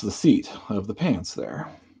 That's the seat of the pants there.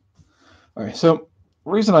 All right, so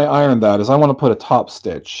the reason I ironed that is I want to put a top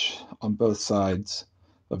stitch on both sides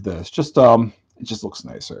of this. Just it just looks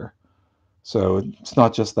nicer. So it's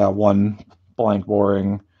not just that one blank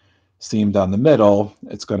boring seam down the middle.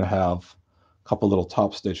 It's going to have a couple little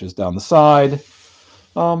top stitches down the side.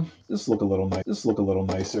 Just look a little nice. Just look a little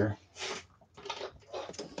nicer.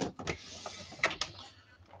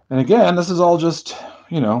 And again, this is all just,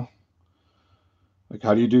 like,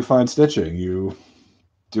 how do you do fine stitching? You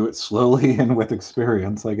do it slowly and with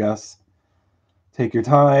experience, I guess. Take your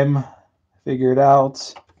time, figure it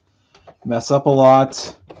out, mess up a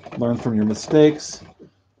lot, learn from your mistakes.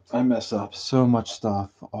 I mess up so much stuff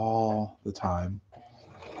all the time.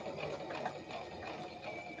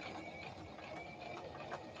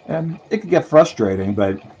 And it can get frustrating,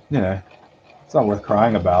 but, it's not worth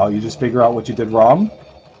crying about. You just figure out what you did wrong,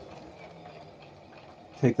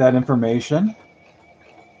 take that information,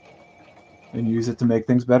 and use it to make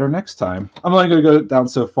things better next time. I'm only going to go down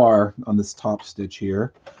so far on this top stitch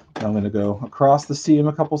here. Now I'm going to go across the seam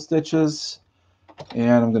a couple stitches,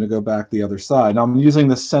 and I'm going to go back the other side. Now I'm using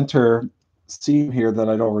the center seam here that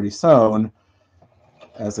I'd already sewn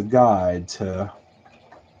as a guide to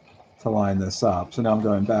line this up. So now I'm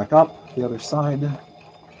going back up the other side. And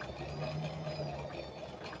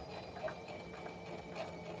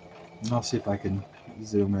I'll see if I can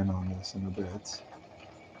zoom in on this in a bit.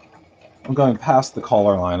 I'm going past the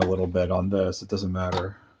collar line a little bit on this. It doesn't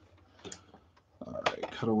matter. All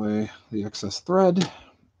right, cut away the excess thread.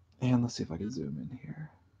 And let's see if I can zoom in here.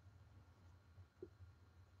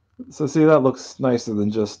 So see, that looks nicer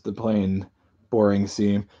than just the plain boring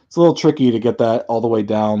seam. It's a little tricky to get that all the way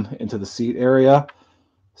down into the seat area.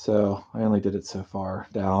 So I only did it so far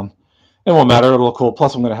down. It won't matter, it'll look cool.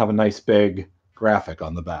 Plus I'm going to have a nice big graphic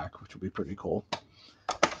on the back, which will be pretty cool.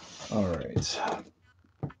 All right.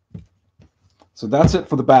 So that's it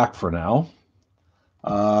for the back for now.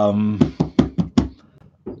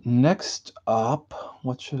 Next up,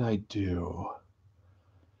 what should I do?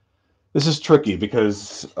 This is tricky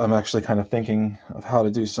because I'm actually kind of thinking of how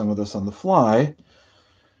to do some of this on the fly.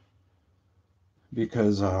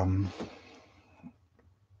 Because I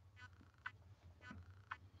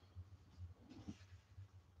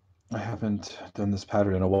haven't done this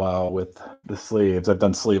pattern in a while with the sleeves. I've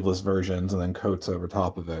done sleeveless versions and then coats over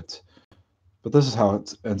top of it. But this is how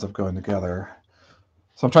it ends up going together.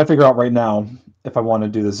 So I'm trying to figure out right now if I want to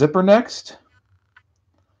do the zipper next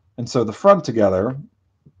and sew the front together,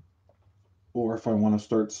 or if I want to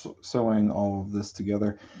start sewing all of this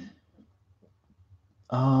together.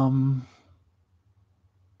 You know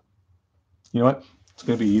what? It's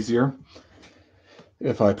going to be easier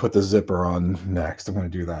if I put the zipper on next. I'm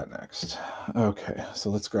going to do that next. Okay, so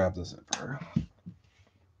let's grab the zipper.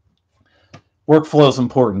 Workflow is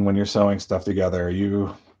important when you're sewing stuff together.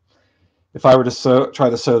 If I were to try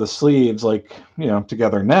to sew the sleeves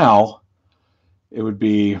together now, it would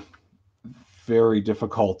be very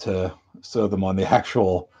difficult to sew them on the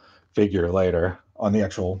actual figure later, on the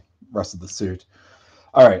actual rest of the suit.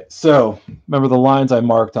 All right, so remember the lines I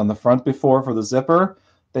marked on the front before for the zipper?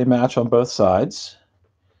 They match on both sides.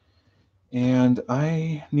 And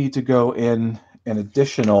I need to go in an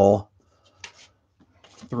additional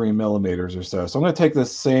 3 millimeters or so. So I'm going to take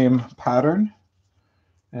this same pattern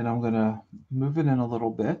and I'm going to move it in a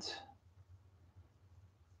little bit.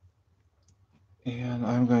 And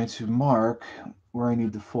I'm going to mark where I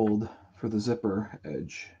need to fold for the zipper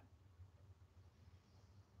edge.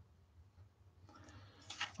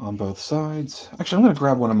 on both sides. Actually, I'm going to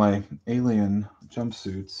grab one of my alien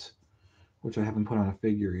jumpsuits, which I haven't put on a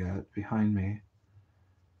figure yet, behind me,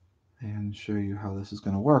 and show you how this is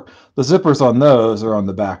going to work. The zippers on those are on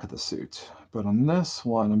the back of the suit, but on this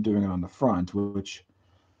one, I'm doing it on the front, which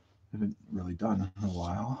I haven't really done in a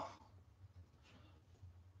while.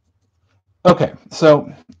 Okay,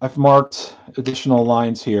 so I've marked additional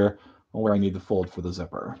lines here on where I need to fold for the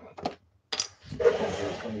zipper.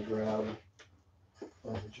 Let me grab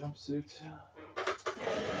the jumpsuit.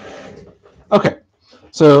 Okay,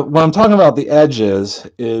 so when I'm talking about the edges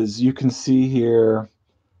is you can see here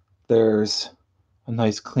there's a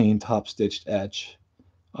nice clean top stitched edge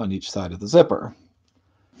on each side of the zipper.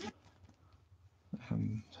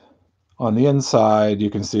 And on the inside, you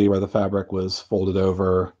can see where the fabric was folded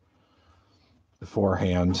over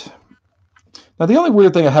beforehand. Now, the only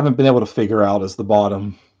weird thing I haven't been able to figure out is the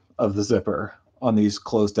bottom of the zipper on these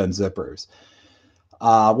closed-end zippers.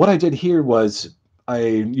 What I did here was I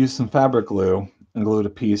used some fabric glue and glued a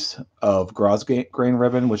piece of gauze grain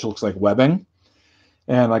ribbon, which looks like webbing,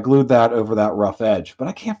 and I glued that over that rough edge. But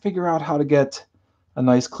I can't figure out how to get a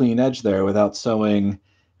nice clean edge there without sewing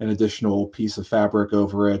an additional piece of fabric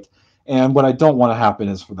over it. And what I don't want to happen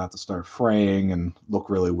is for that to start fraying and look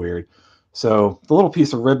really weird. So the little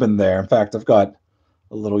piece of ribbon there, in fact, I've got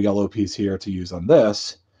a little yellow piece here to use on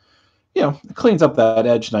this, it cleans up that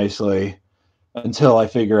edge nicely until I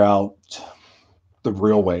figure out the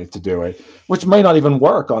real way to do it, which might not even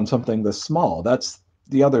work on something this small. That's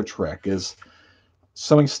the other trick, is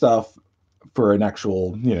sewing stuff for an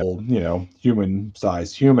actual,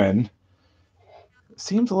 human-sized human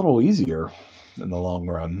seems a little easier in the long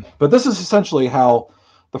run. But this is essentially how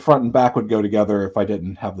the front and back would go together if I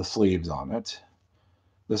didn't have the sleeves on it.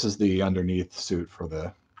 This is the underneath suit for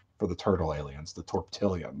the turtle aliens, the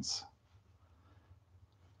torptillions.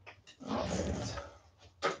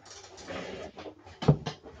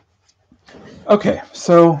 Okay,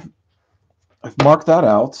 so I've marked that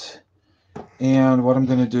out, and what I'm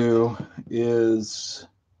going to do is,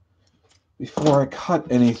 before I cut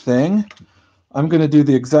anything, I'm going to do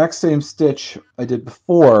the exact same stitch I did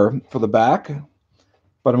before for the back,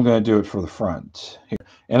 but I'm going to do it for the front here.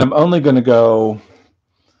 And I'm only going to go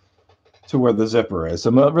to where the zipper is.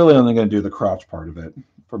 I'm really only going to do the crotch part of it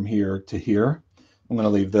from here to here. I'm going to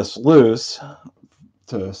leave this loose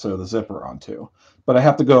to sew the zipper onto. But I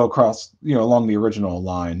have to go across, along the original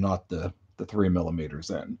line, not the 3 millimeters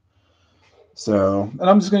in. So, and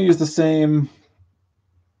I'm just going to use the same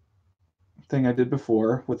thing I did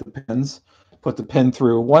before with the pins. Put the pin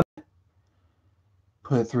through one,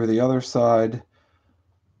 put it through the other side,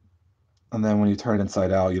 and then when you turn it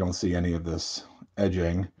inside out, you don't see any of this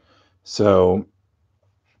edging. So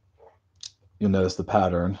you'll notice the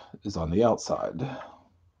pattern is on the outside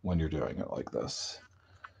when you're doing it like this.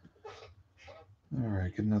 All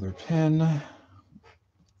right, get another pin.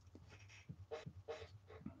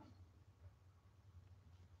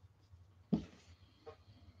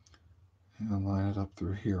 And line it up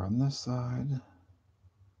through here on this side.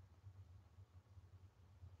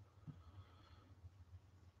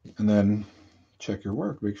 And then check your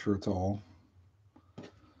work, make sure it's all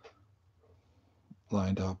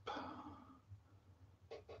lined up.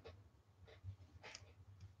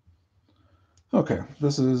 Okay,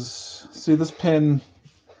 see this pin,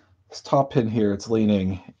 this top pin here, it's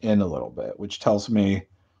leaning in a little bit, which tells me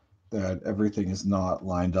that everything is not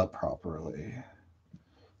lined up properly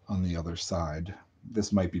on the other side.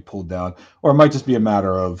 This might be pulled down, or it might just be a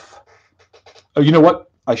matter of, oh, you know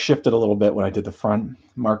what? I shifted a little bit when I did the front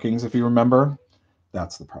markings, if you remember.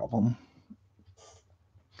 That's the problem.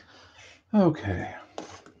 Okay.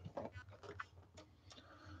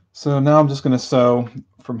 So now I'm just going to sew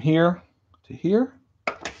from here to here.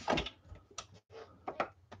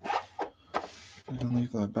 And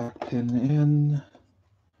leave that back pin in.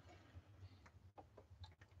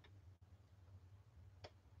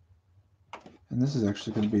 And this is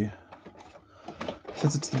actually going to be,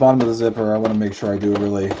 since it's the bottom of the zipper, I want to make sure I do a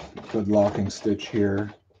really good locking stitch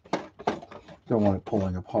here. Don't want it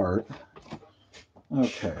pulling apart.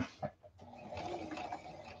 Okay.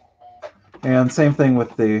 And same thing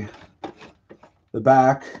with the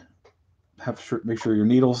back. Make sure your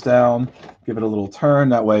needle's down. Give it a little turn.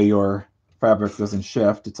 That way your fabric doesn't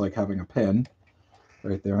shift. It's like having a pin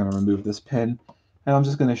right there. I'm going to remove this pin. And I'm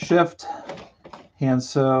just going to shift, hand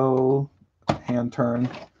sew, hand turn,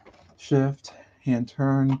 shift, hand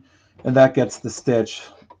turn. And that gets the stitch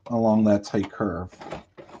along that tight curve.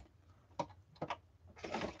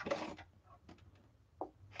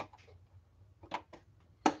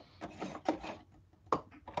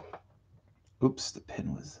 Oops, the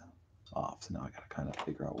pin was off. So now I got to kind of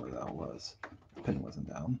figure out where that was. The pin wasn't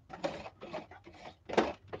down.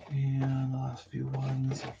 And the last few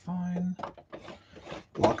ones are fine.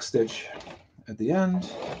 Lock stitch at the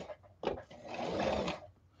end.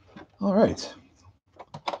 All right.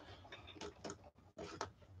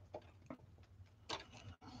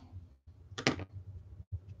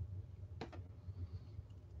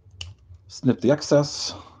 Snip the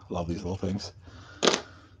excess. Love these little things.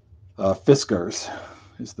 Fiskars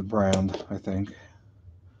is the brand, I think.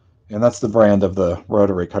 And that's the brand of the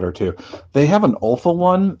rotary cutter too. They have an Olfa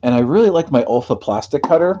one, and I really like my Olfa plastic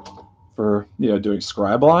cutter for doing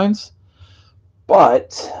scribe lines. But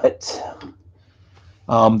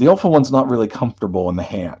the Olfa one's not really comfortable in the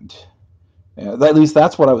hand. At least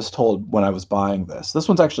that's what I was told when I was buying this. This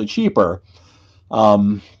one's actually cheaper.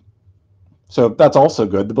 So that's also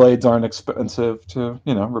good. The blades aren't expensive to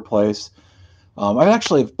replace. I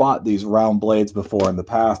actually have bought these round blades before in the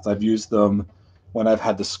past. I've used them when I've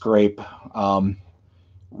had to scrape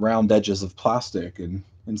round edges of plastic and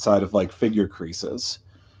inside of like figure creases.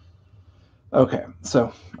 Okay,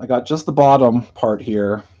 so I got just the bottom part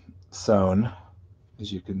here sewn,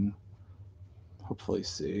 as you can hopefully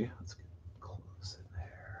see. Let's get close in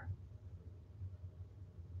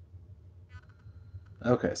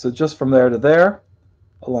there. Okay, so just from there to there,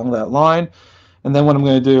 along that line. And then what I'm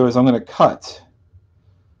going to do is I'm going to cut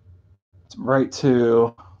right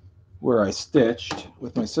to where I stitched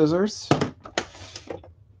with my scissors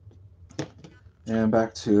and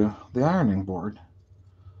back to the ironing board.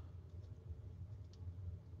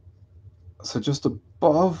 So just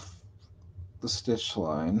above the stitch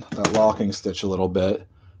line, that locking stitch a little bit.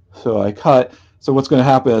 So I cut. So what's going to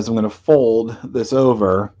happen is I'm going to fold this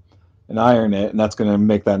over and iron it, and that's going to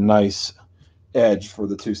make that nice edge for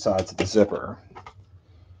the two sides of the zipper.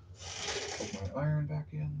 Put my iron back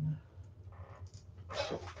in.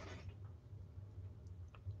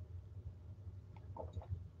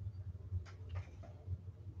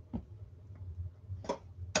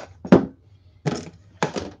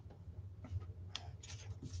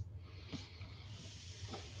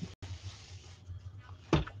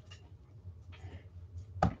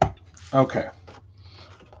 Okay.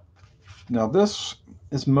 Now this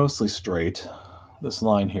is mostly straight. This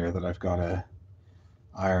line here that I've got to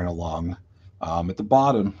iron along. At the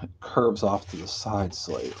bottom, it curves off to the side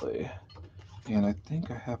slightly. And I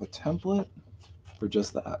think I have a template for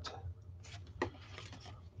just that.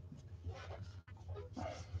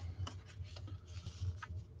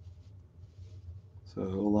 So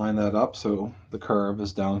line that up so the curve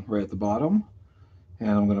is down right at the bottom. And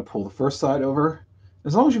I'm going to pull the first side over.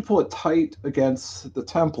 As long as you pull it tight against the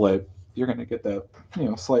template, you're going to get that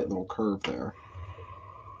slight little curve there.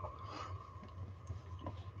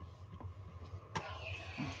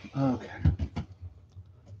 Okay.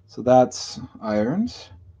 So that's ironed.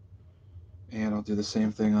 And I'll do the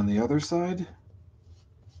same thing on the other side.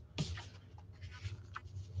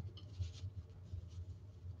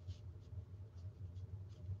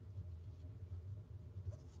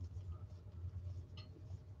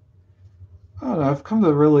 I don't know, I've come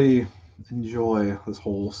to really enjoy this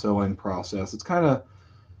whole sewing process. It's kind of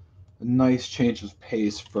a nice change of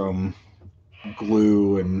pace from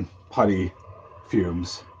glue and putty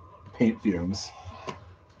fumes, paint fumes.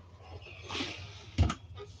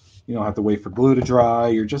 You don't have to wait for glue to dry.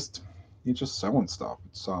 You're just sewing stuff.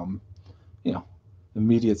 It's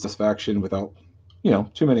immediate satisfaction without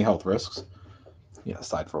too many health risks.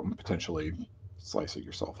 Aside from potentially slicing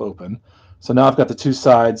yourself open. So now I've got the two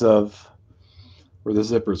sides of where the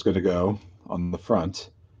zipper is going to go on the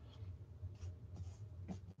front.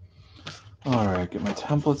 All right, get my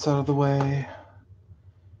templates out of the way.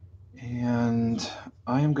 And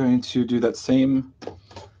I am going to do that same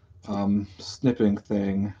snipping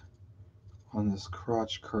thing on this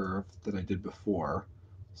crotch curve that I did before.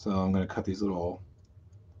 So I'm going to cut these little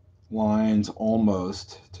lines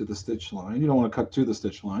almost to the stitch line. You don't want to cut to the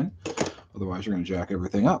stitch line, otherwise you're going to jack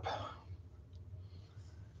everything up.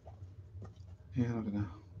 And I'm going to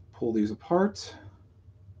pull these apart.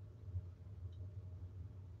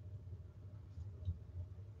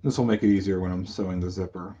 This will make it easier when I'm sewing the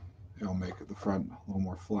zipper. It'll make the front a little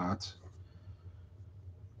more flat.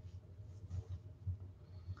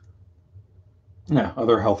 Yeah,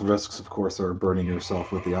 other health risks, of course, are burning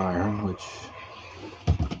yourself with the iron, which,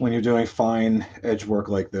 when you're doing fine edge work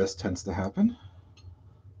like this, tends to happen.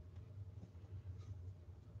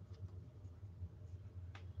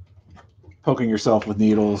 Poking yourself with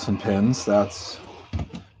needles and pins, that's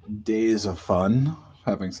days of fun,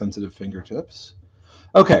 having sensitive fingertips.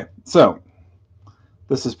 Okay, so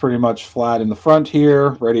this is pretty much flat in the front here,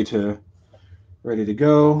 ready to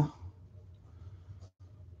go.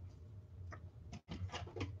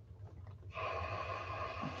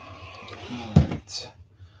 right.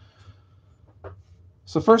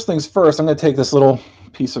 So first things first, I'm going to take this little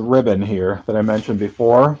piece of ribbon here that I mentioned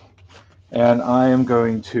before, and I am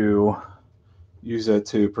going to use it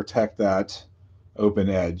to protect that open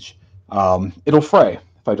edge. It'll fray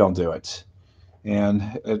if I don't do it,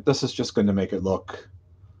 and this is just going to make it look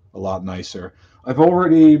a lot nicer.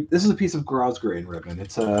 This is a piece of grouse grain ribbon.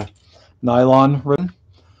 It's a nylon ribbon,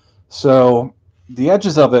 so the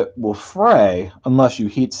edges of it will fray unless you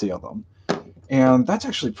heat seal them. And that's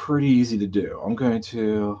actually pretty easy to do. I'm going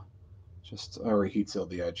to I already heat sealed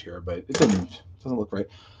the edge here, but it doesn't look right.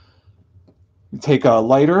 You take a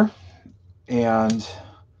lighter and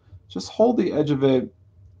just hold the edge of it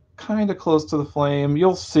kind of close to the flame.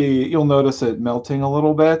 You'll notice it melting a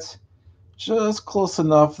little bit, just close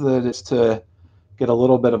enough that it's to get a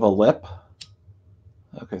little bit of a lip.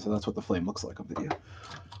 Okay, so that's what the flame looks like on video.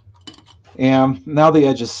 And now the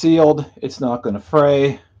edge is sealed. It's not going to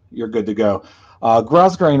fray. You're good to go.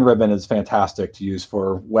 Grouse grain ribbon is fantastic to use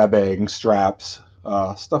for webbing, straps,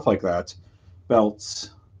 stuff like that, belts.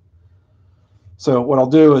 So what I'll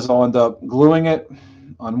do is I'll end up gluing it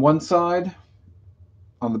on one side,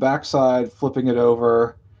 on the back side, flipping it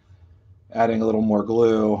over, adding a little more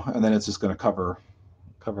glue, and then it's just going to cover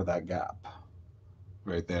that gap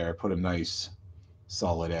right there. Put a nice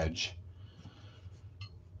solid edge.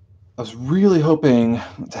 I was really hoping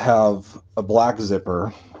to have a black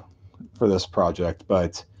zipper for this project,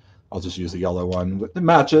 but I'll just use a yellow one. It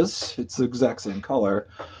matches. It's the exact same color,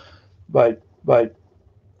 but I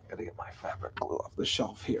gotta get my fabric glue off the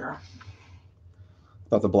shelf here.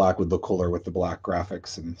 Thought the black would look cooler with the black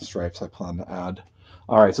graphics and stripes I plan to add.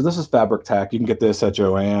 All right, so this is Fabric Tack. You can get this at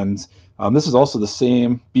Joann's. This is also the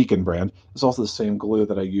same Beacon brand. It's also the same glue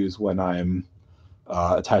that I use when I'm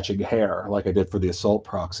attaching hair, like I did for the assault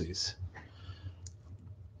proxies.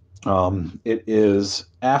 It is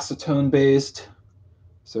acetone based,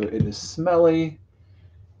 so it is smelly.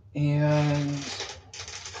 And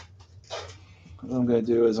what I'm going to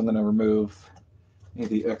do is I'm going to remove any of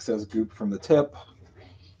the excess goop from the tip.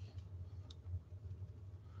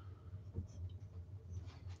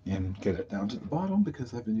 And get it down to the bottom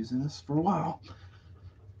because I've been using this for a while.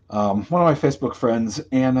 One of my Facebook friends,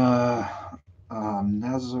 Anna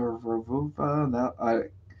Nazarova,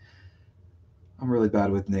 I'm really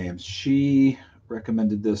bad with names. She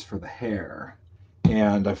recommended this for the hair,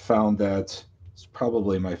 and I found that it's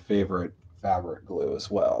probably my favorite fabric glue as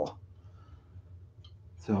well.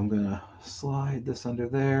 So I'm going to slide this under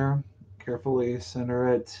there, carefully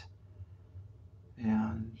center it,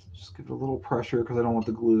 and just give it a little pressure because I don't want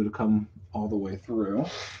the glue to come all the way through.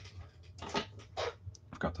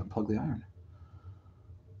 Forgot to unplug the iron.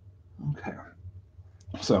 Okay,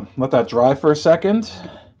 so let that dry for a second,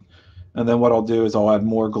 and then what I'll do is I'll add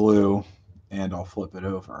more glue and I'll flip it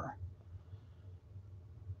over.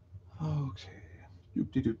 Okay,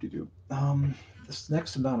 doop-de-doop-de-doop. This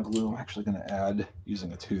next amount of glue I'm actually going to add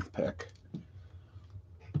using a toothpick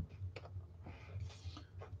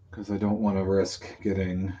because I don't want to risk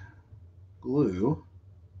getting glue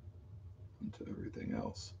into everything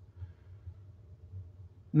else.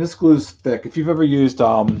 And this glue is thick. If you've ever used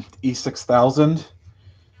E6000,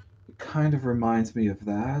 it kind of reminds me of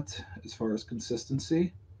that as far as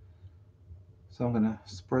consistency. So I'm going to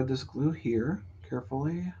spread this glue here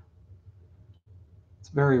carefully. It's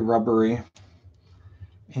very rubbery.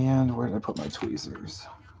 And where did I put my tweezers?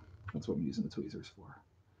 That's what I'm using the tweezers for.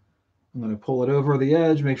 I'm going to pull it over the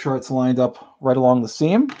edge, make sure it's lined up right along the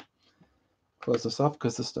seam. Close this up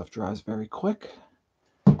because this stuff dries very quick.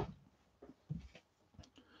 And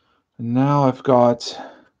now I've got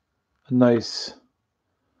a nice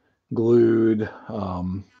glued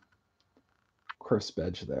crisp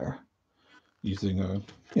edge there using a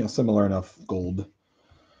similar enough gold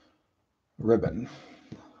ribbon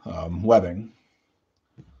webbing.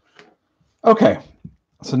 Okay,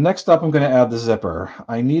 so next up I'm going to add the zipper.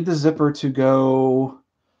 I need the zipper to go,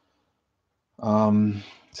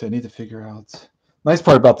 so I need to figure out, nice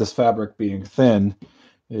part about this fabric being thin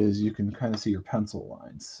is you can kind of see your pencil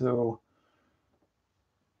lines. So,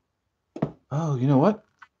 oh, you know what?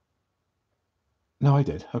 No, I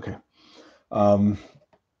did. Okay.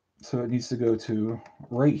 So it needs to go to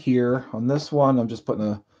right here on this one. I'm just putting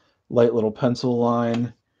a light little pencil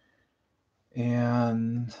line,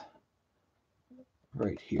 and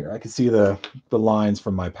right here I can see the lines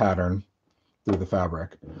from my pattern through the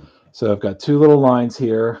fabric. So I've got two little lines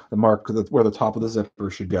here, the mark where the top of the zipper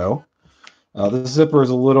should go. The zipper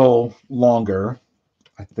is a little longer,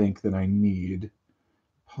 I think, than I need,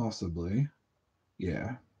 possibly.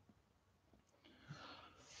 Yeah.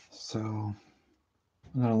 So I'm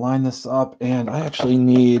going to line this up, and I actually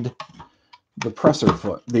need the presser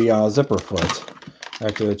foot, the zipper foot. I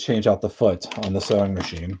have to change out the foot on the sewing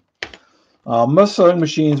machine. Most sewing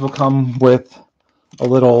machines will come with a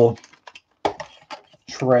little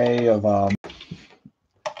tray of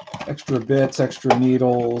extra bits, extra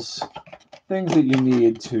needles, things that you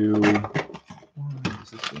need to.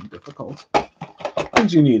 This is being difficult.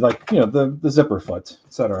 Things you need, like the zipper foot,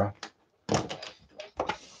 etc.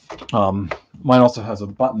 Mine also has a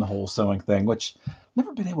buttonhole sewing thing, which I've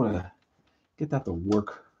never been able to get that to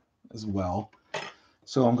work as well.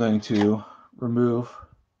 So I'm going to remove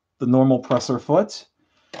the normal presser foot,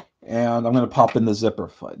 and I'm going to pop in the zipper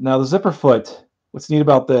foot. Now the zipper foot, what's neat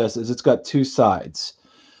about this is it's got two sides.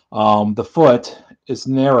 The foot is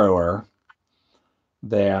narrower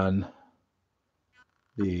than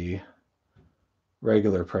the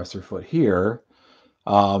regular presser foot here.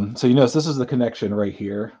 So you notice this is the connection right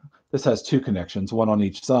here. This has two connections, one on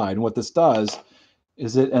each side. And what this does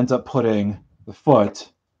is it ends up putting the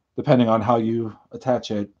foot, depending on how you attach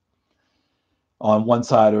it, on one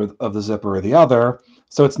side of the zipper or the other.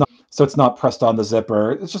 So it's not pressed on the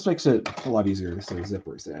zipper. It just makes it a lot easier to sew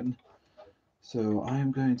zippers in. So I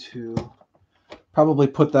am going to probably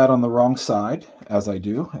put that on the wrong side, as I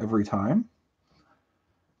do every time.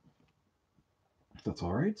 If that's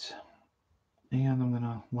all right. And I'm going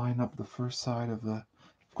to line up the first side of the...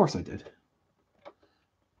 Of course I did.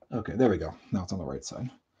 Okay, there we go. Now it's on the right side.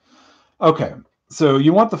 Okay, so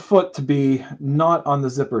you want the foot to be not on the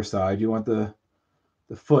zipper side. You want the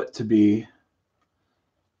foot to be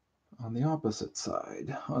on the opposite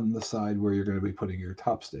side, on the side where you're going to be putting your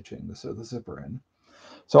top stitching to sew the zipper in.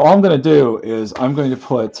 So all I'm going to do is I'm going to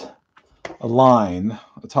put a line,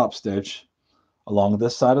 a top stitch, along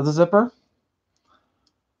this side of the zipper.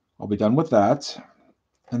 I'll be done with that.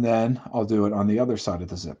 And then I'll do it on the other side of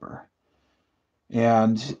the zipper.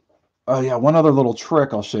 And oh yeah, one other little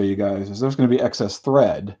trick I'll show you guys is there's going to be excess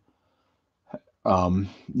thread.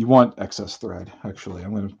 You want excess thread, actually.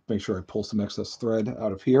 I'm going to make sure I pull some excess thread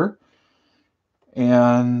out of here.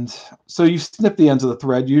 And so you snip the ends of the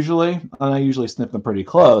thread usually, and I usually snip them pretty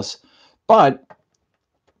close, but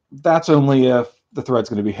that's only if the thread's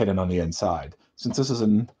going to be hidden on the inside. Since this is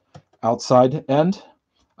an outside end,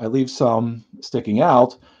 I leave some sticking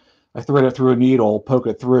out. I thread it through a needle, poke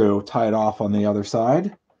it through, tie it off on the other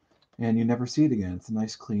side, and you never see it again. It's a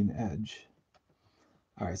nice clean edge.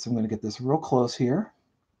 All right, so I'm going to get this real close here,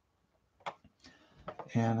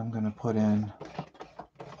 and I'm going to put in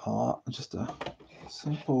just a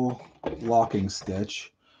simple locking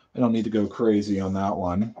stitch. I don't need to go crazy on that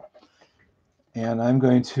one. And I'm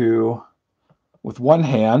going to, with one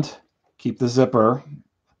hand, keep the zipper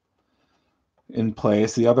in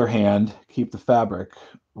place. The other hand, keep the fabric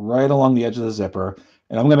right along the edge of the zipper.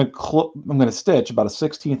 And I'm going to stitch about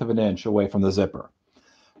 1/16 of an inch away from the zipper.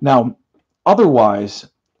 Now, otherwise,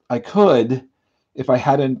 I could, if I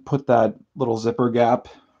hadn't put that little zipper gap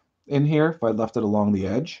in here, if I left it along the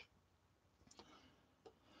edge,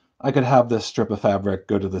 I could have this strip of fabric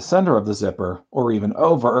go to the center of the zipper or even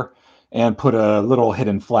over and put a little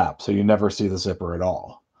hidden flap so you never see the zipper at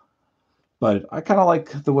all. But I kind of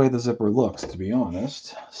like the way the zipper looks, to be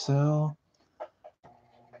honest. So,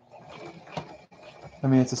 I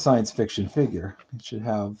mean, it's a science fiction figure. It should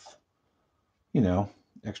have, you know,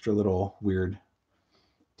 extra little weird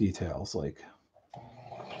details like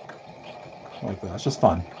that. It's just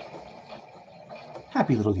fun.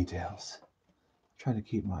 Happy little details. Trying to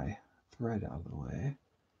keep my thread out of the way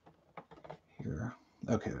here.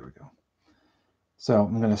 Okay, there we go. So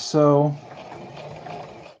I'm going to sew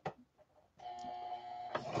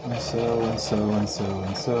and sew and sew and sew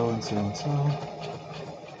and sew and sew and sew.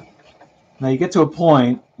 Now you get to a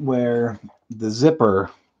point where the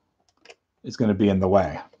zipper is going to be in the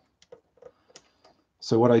way.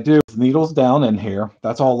 So what I do, the needle's down in here.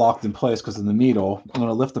 That's all locked in place because of the needle. I'm going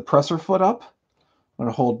to lift the presser foot up. I'm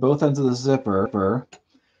going to hold both ends of the zipper.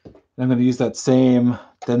 And I'm going to use that same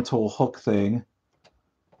dental hook thing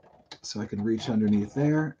so I can reach underneath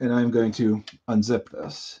there. And I'm going to unzip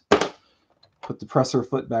this. Put the presser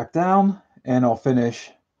foot back down, and I'll finish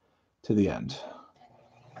to the end.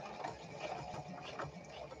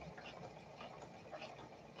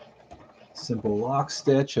 Simple lock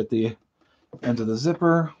stitch at the end of the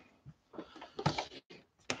zipper.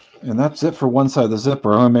 And that's it for one side of the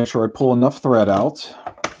zipper. I'm going to make sure I pull enough thread out,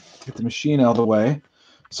 get the machine out of the way.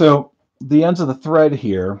 So the ends of the thread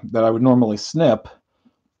here that I would normally snip,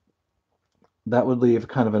 that would leave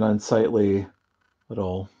kind of an unsightly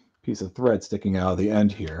little piece of thread sticking out of the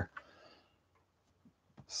end here.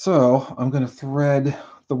 So I'm going to thread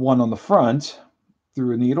the one on the front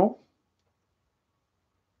through a needle.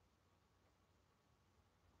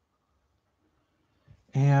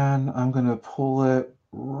 And I'm going to pull it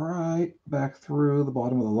right back through the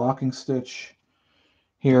bottom of the locking stitch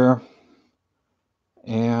here.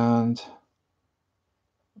 And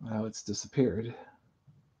now it's disappeared.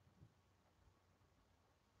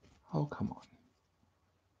 Oh, come on.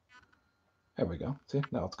 There we go. See,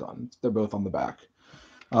 now it's gone. They're both on the back.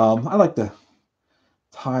 I like to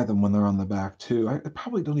tie them when they're on the back too. I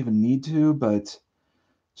probably don't even need to, but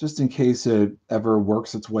just in case it ever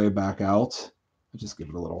works its way back out, I just give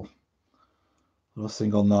it a little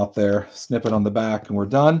single knot there, snip it on the back, and we're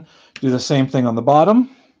done. Do the same thing on the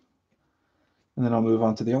bottom, and then I'll move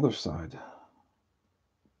on to the other side.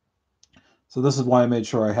 So this is why I made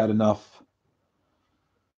sure I had enough.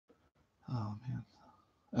 Oh man.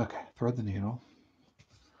 Okay, thread the needle.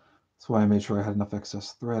 That's why I made sure I had enough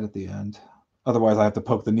excess thread at the end. Otherwise, I have to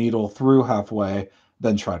poke the needle through halfway,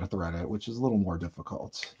 then try to thread it, which is a little more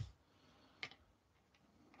difficult.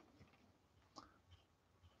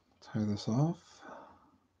 Tie this off.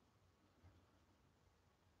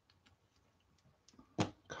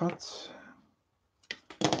 Cut.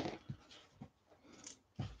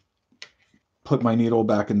 Put my needle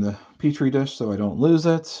back in the Petri dish so I don't lose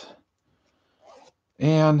it.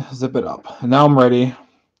 And zip it up. And now I'm ready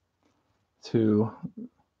to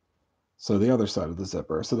sew the other side of the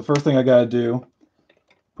zipper. So the first thing I got to do,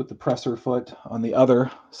 put the presser foot on the other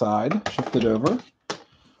side, shift it over,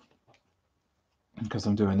 because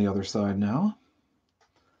I'm doing the other side now.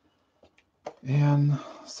 And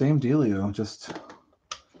same dealio, just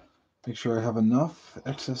make sure I have enough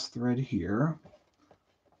excess thread here,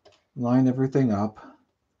 line everything up,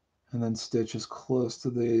 and then stitch as close to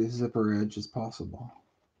the zipper edge as possible.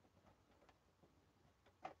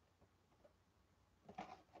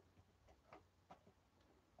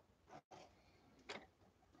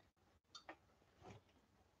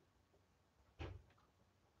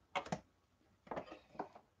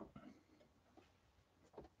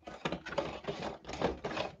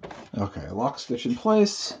 Okay, lock stitch in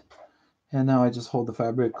place, and now I just hold the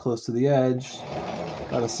fabric close to the edge,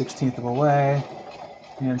 about a 1/16 of a way,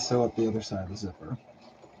 and sew up the other side of the zipper.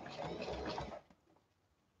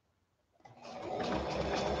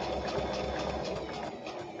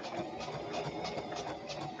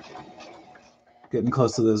 Getting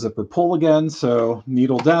close to the zipper pull again, so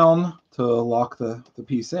needle down to lock the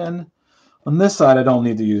piece in. On this side, I don't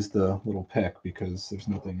need to use the little pick because there's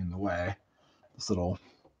nothing in the way. This little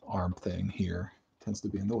arm thing here tends to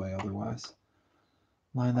be in the way otherwise.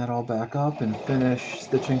 Line that all back up and finish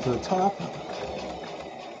stitching to the top.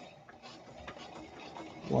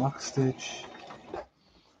 Lock stitch.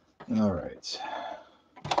 All right.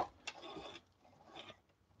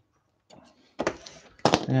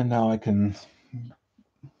 And now I can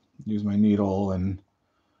use my needle and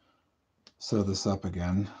sew this up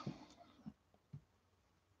again.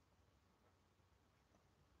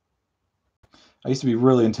 I used to be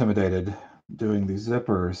really intimidated doing these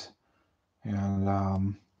zippers,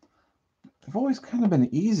 and they've always kind of been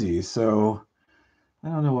easy, so I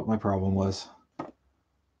don't know what my problem was.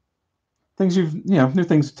 New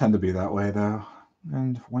things tend to be that way though.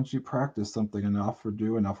 And once you practice something enough or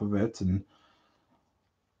do enough of it, and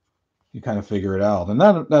you kind of figure it out. And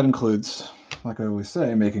that includes, like I always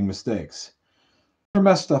say, making mistakes. If you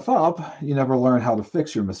mess stuff up, you never learn how to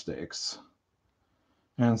fix your mistakes.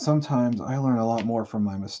 And sometimes I learn a lot more from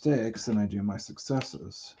my mistakes than I do my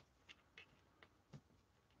successes.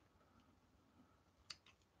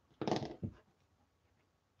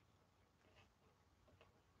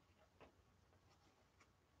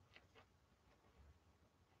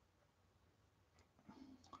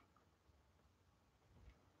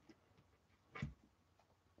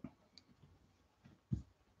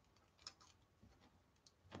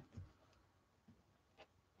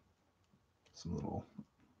 Some little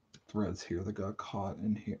threads here that got caught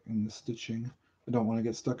in here in the stitching. I don't want to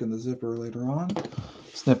get stuck in the zipper later on.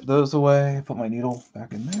 Snip those away, put my needle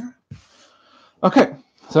back in there. Okay,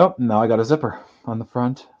 so now I got a zipper on the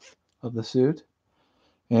front of the suit.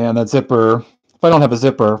 And that zipper, if I don't have a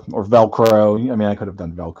zipper or Velcro, I mean, I could have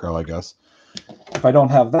done Velcro, I guess. If I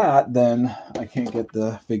don't have that, then I can't get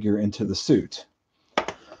the figure into the suit.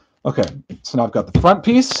 Okay, so now I've got the front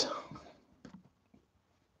piece.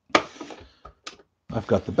 I've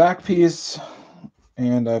got the back piece,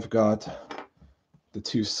 and I've got the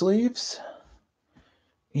two sleeves.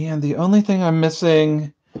 And the only thing I'm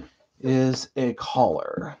missing is a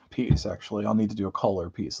collar piece, actually. I'll need to do a collar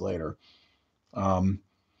piece later. I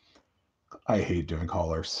hate doing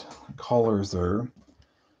collars. Collars are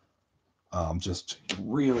just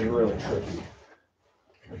really, really tricky.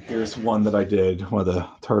 Here's one that I did, one of the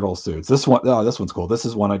turtle suits. This one, oh, this one's cool. This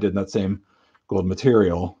is one I did in that same gold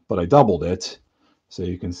material, but I doubled it. So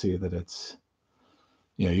you can see that it's,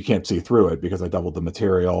 you can't see through it because I doubled the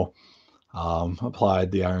material.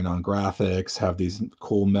 Applied the iron-on graphics, have these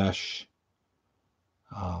cool mesh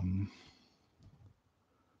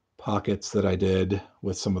pockets that I did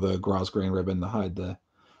with some of the grosgrain ribbon to hide the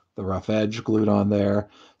rough edge glued on there.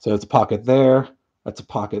 So it's a pocket there, that's a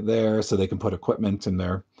pocket there, so they can put equipment in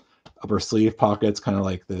their upper sleeve pockets, kind of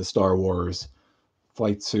like the Star Wars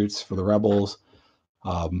flight suits for the Rebels.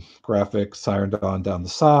 Graphics ironed on down the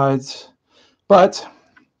sides, but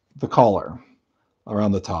the collar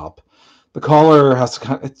around the top. The collar has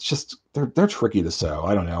to it's just, they're tricky to sew.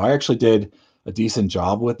 I don't know. I actually did a decent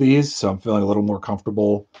job with these, so I'm feeling a little more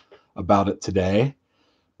comfortable about it today.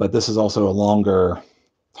 But this is also a longer,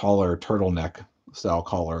 taller turtleneck style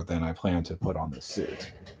collar than I plan to put on this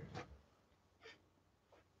suit.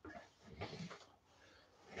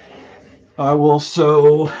 I will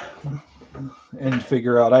sew and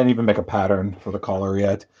figure out, I didn't even make a pattern for the collar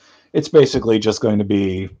yet. It's basically just going to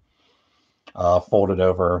be folded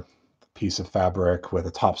over a piece of fabric with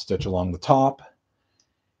a top stitch along the top.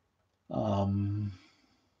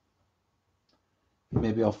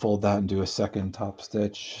 Maybe I'll fold that and do a second top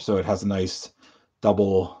stitch so it has a nice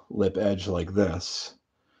double lip edge like this.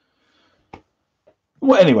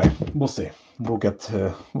 Well, anyway, we'll see. We'll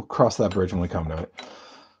cross that bridge when we come to it.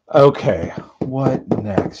 Okay, what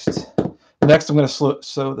next? Next, I'm going to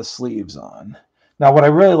sew the sleeves on. Now, what I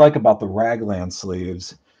really like about the raglan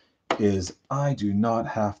sleeves is I do not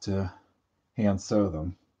have to hand sew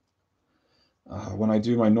them. When I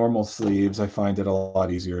do my normal sleeves, I find it a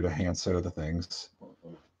lot easier to hand sew the things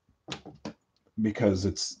because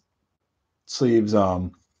it's sleeves.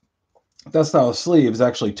 That style of sleeve is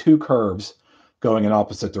actually two curves going in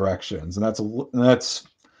opposite directions, and that's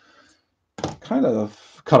kind of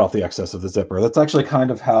cut off the excess of the zipper. That's actually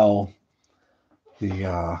kind of how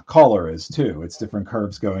the collar is too. It's different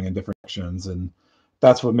curves going in different directions, and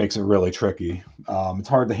that's what makes it really tricky. It's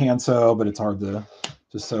hard to hand sew, but it's hard to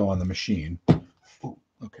sew on the machine. Oh,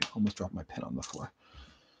 okay, almost dropped my pen on the floor.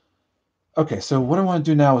 Okay, so what I want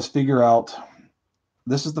to do now is figure out,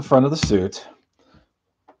 this is the front of the suit,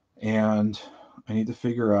 and I need to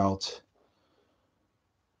figure out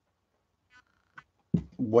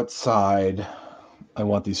what side I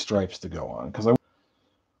want these stripes to go on, because I want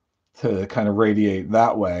to kind of radiate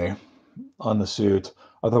that way on the suit.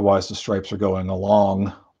 Otherwise, the stripes are going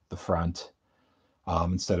along the front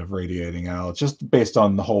instead of radiating out, just based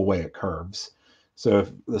on the whole way it curves. So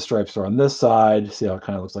if the stripes are on this side, see how it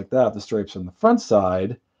kind of looks like that. If the stripes are on the front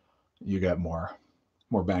side, you get more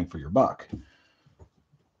bang for your buck.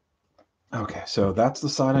 Okay, so that's the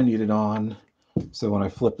side I need it on. So when I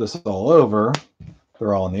flip this all over,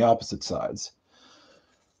 they're all on the opposite sides.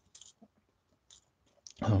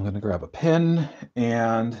 I'm going to grab a pin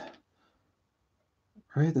and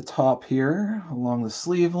right at the top here along the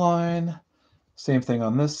sleeve line, same thing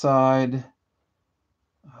on this side.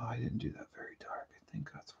 Oh, I didn't do that very dark. I think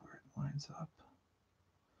that's where it lines up.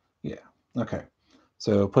 Yeah, okay.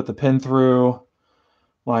 So put the pin through,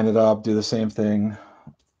 line it up, do the same thing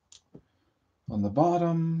on the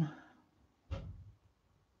bottom.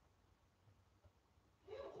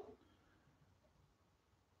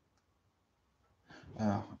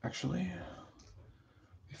 Now, actually,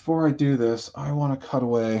 before I do this, I want to cut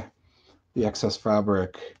away the excess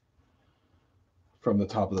fabric from the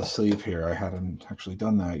top of the sleeve here. I hadn't actually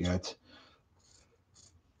done that yet.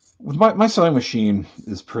 My sewing machine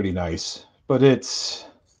is pretty nice, but it's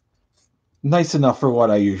nice enough for what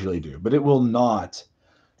I usually do, but it will not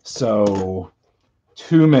sew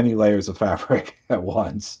too many layers of fabric at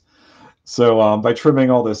once. So by trimming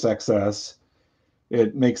all this excess,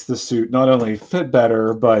 it makes the suit not only fit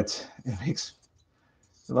better, but it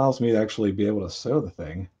allows me to actually be able to sew the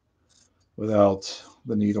thing without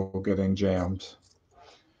the needle getting jammed.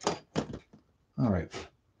 All right.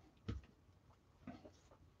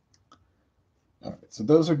 All right, so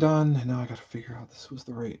those are done, and now I got to figure out this was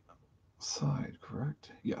the right side,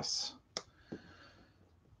 correct? Yes.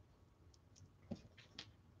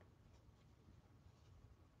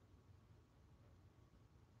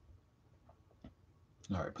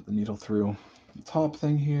 All right, put the needle through the top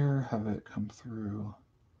thing here, have it come through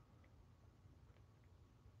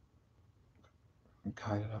and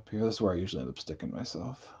guide it up here. This is where I usually end up sticking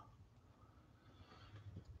myself.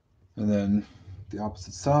 And then the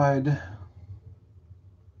opposite side.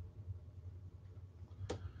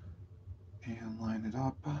 And line it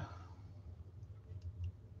up.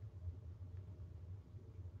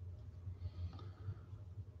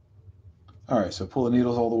 All right, so pull the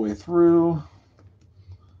needles all the way through,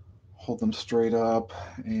 hold them straight up,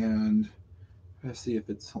 and Let's see if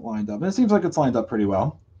it's lined up. And it seems like it's lined up pretty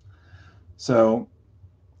well. So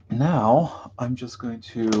now I'm just going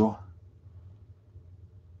to,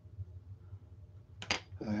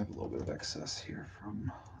 I have a little bit of excess here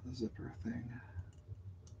from the zipper thing.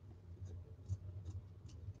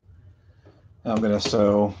 Now I'm going to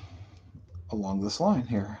sew along this line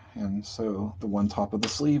here and sew the one top of the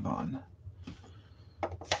sleeve on.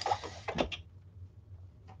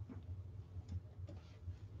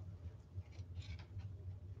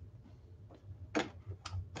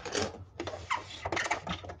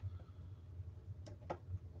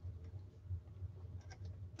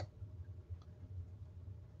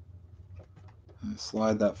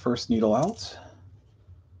 Slide that first needle out.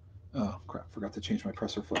 Oh crap, forgot to change my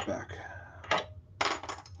presser foot back.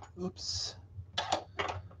 Oops.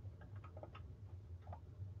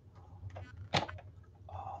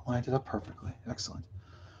 Oh, lined it up perfectly. Excellent.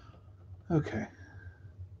 Okay.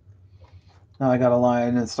 Now I got a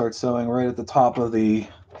line and start sewing right at the top of the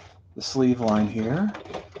sleeve line here.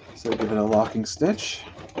 So give it a locking stitch.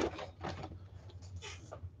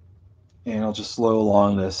 And I'll just sew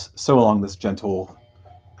along this gentle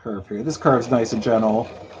curve here. This curve is nice and gentle,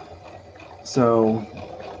 so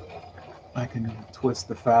I can twist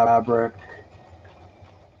the fabric,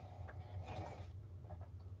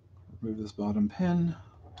 remove this bottom pin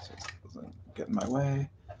so it doesn't get in my way,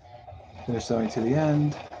 finish sewing to the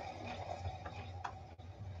end.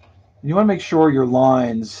 And you want to make sure your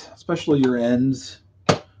lines, especially your ends,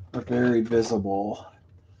 are very visible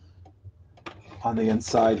on the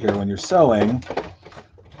inside here when you're sewing.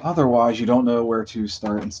 Otherwise, you don't know where to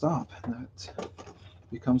start and stop, and that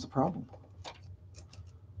becomes a problem.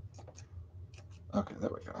 Okay, there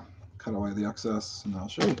we go. Cut away the excess, and I'll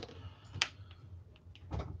show you.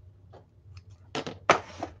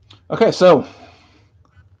 Okay, so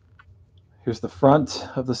here's the front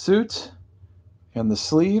of the suit and the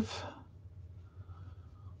sleeve,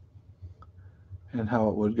 and how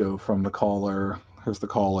it would go from the collar. Here's the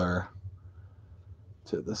collar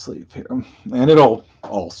to the sleeve here, and it'll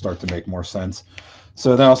all start to make more sense.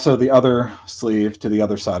 So then I'll sew the other sleeve to the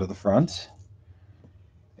other side of the front,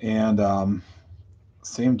 and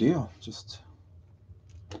same deal, just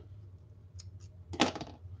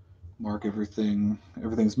mark everything.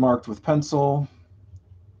 Everything's marked with pencil.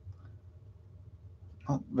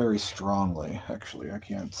 Not very strongly, actually. I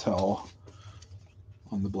can't tell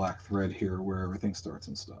on the black thread here where everything starts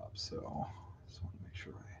and stops. So I just want to make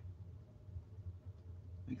sure I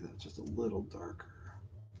make that just a little darker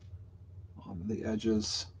on the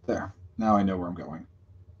edges. There. Now I know where I'm going.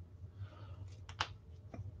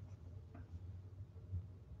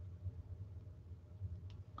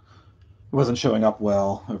 It wasn't showing up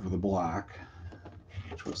well over the black,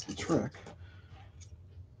 which was the trick.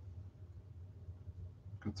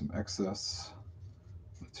 Got some excess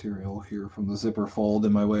material here from the zipper fold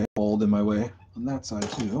in my way on that side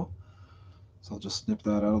too. So I'll just snip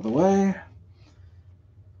that out of the way.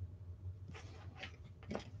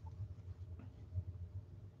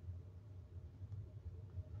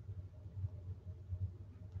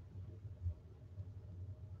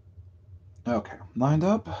 Okay, lined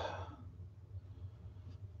up.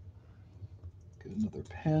 Get another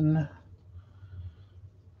pin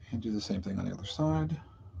and do the same thing on the other side.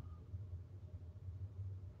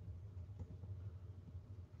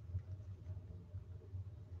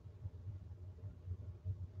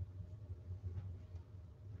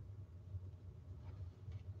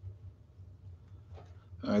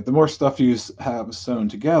 All right, the more stuff you have sewn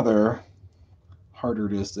together, harder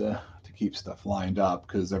it is to keep stuff lined up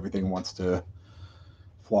because everything wants to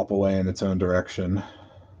flop away in its own direction.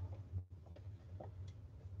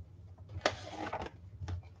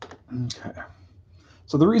 Okay.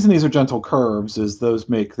 So the reason these are gentle curves is those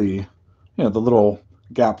make the the little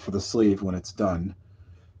gap for the sleeve when it's done,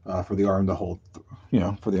 for the arm to hold,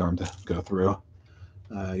 for the arm to go through.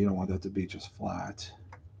 You don't want that to be just flat.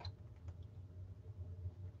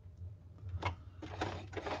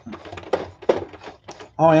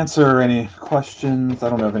 I'll answer any questions. I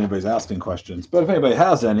don't know if anybody's asking questions, but if anybody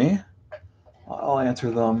has any, I'll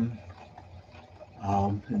answer them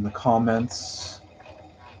in the comments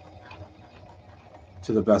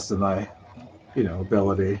to the best of my,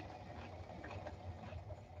 ability.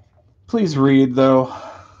 Please read, though.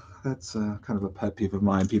 That's kind of a pet peeve of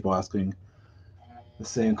mine. People asking the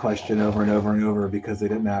same question over and over and over because they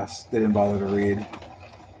didn't bother to read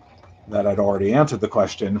that I'd already answered the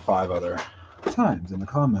question 5 other times in the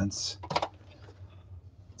comments.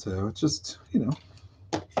 So it's just,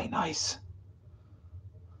 be nice.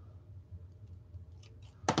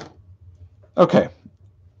 Okay,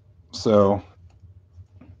 so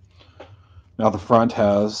Now the front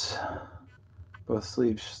has both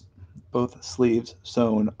sleeves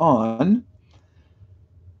sewn on.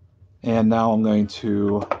 And now I'm going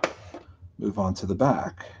to move on to the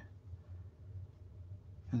back.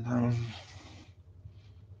 And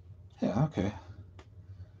yeah, okay.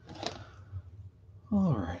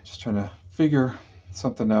 All right, just trying to figure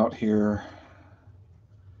something out here.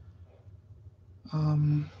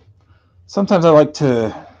 Sometimes I like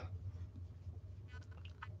to,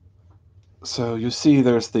 so you see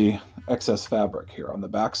there's the excess fabric here on the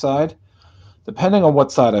back side. Depending on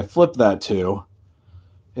what side I flip that to,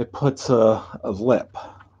 it puts a lip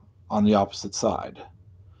on the opposite side.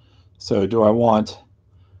 So do I want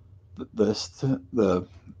that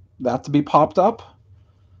to be popped up,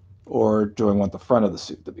 or do I want the front of the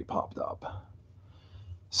suit to be popped up?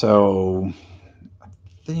 So I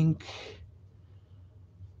think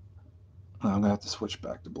I'm gonna have to switch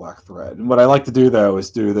back to black thread. And what I like to do though is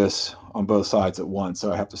do this on both sides at once.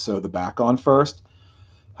 So I have to sew the back on first.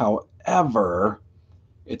 However,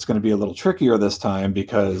 it's going to be a little trickier this time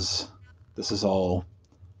because this is all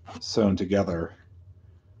sewn together.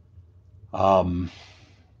 I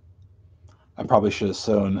probably should have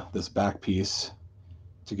sewn this back piece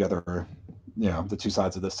together, the two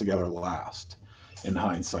sides of this together last. In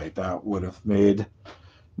hindsight, that would have made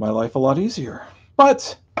my life a lot easier.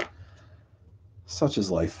 But such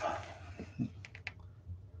is life.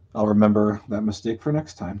 I'll remember that mistake for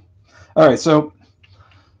next time. All right, so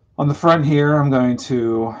on the front here, I'm going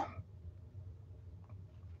to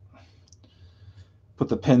put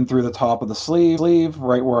the pin through the top of the sleeve,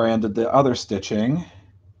 right where I ended the other stitching,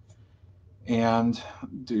 and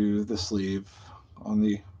do the sleeve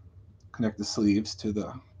connect the sleeves to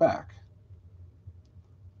the back.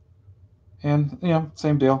 And,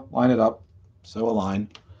 same deal, line it up, sew a line.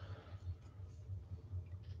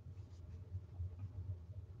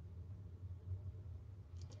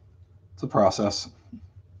 It's a process.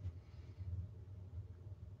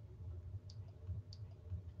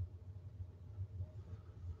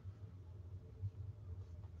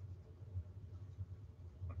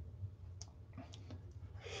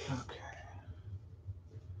 Okay.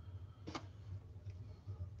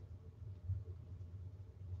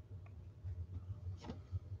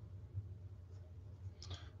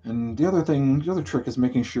 And the other trick is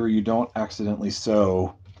making sure you don't accidentally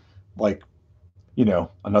sew, like,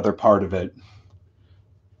 another part of it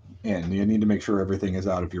in. You need to make sure everything is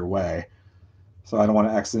out of your way. So I don't want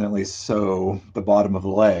to accidentally sew the bottom of the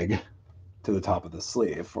leg to the top of the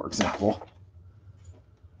sleeve, for example.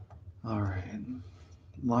 All right,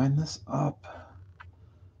 line this up,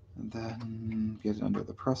 and then get it under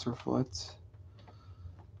the presser foot.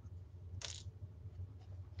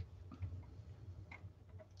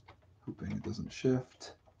 Hoping it doesn't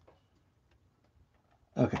shift.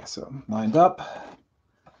 Okay, so lined up.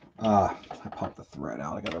 I popped the thread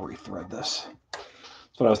out. I gotta rethread this.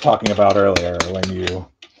 That's what I was talking about earlier. When you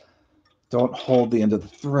don't hold the end of the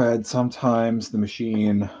thread, sometimes the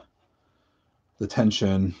machine, the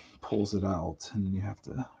tension pulls it out, and you have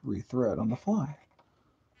to rethread on the fly.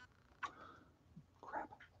 Crap.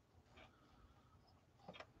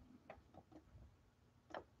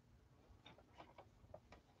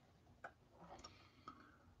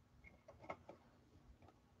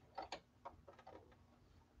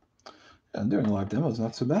 And doing live demos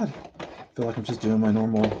not so bad. I feel like I'm just doing my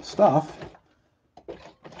normal stuff,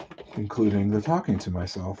 including the talking to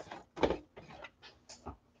myself.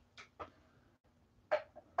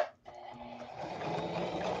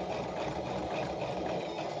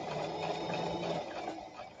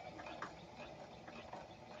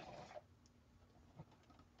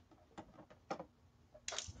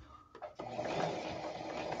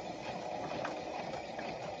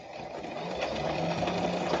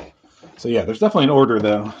 So yeah, there's definitely an order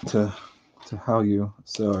though to how you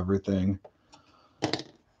sew everything.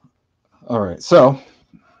 All right, so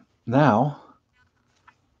now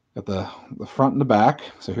got the front and the back.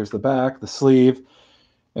 So here's the back, the sleeve,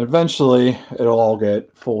 and eventually it'll all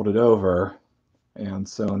get folded over and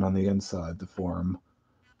sewn on the inside to form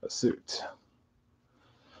a suit.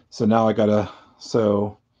 So now I gotta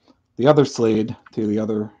sew the other sleeve to the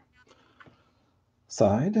other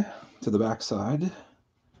side, to the back side,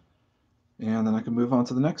 and then I can move on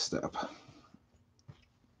to the next step.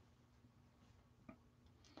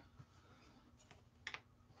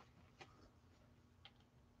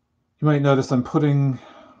 You might notice I'm putting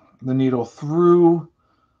the needle through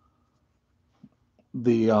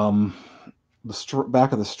the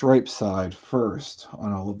back of the stripe side first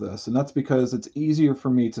on all of this, and that's because it's easier for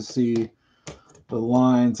me to see the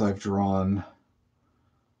lines I've drawn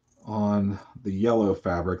on the yellow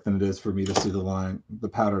fabric than it is for me to see the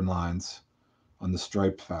pattern lines on the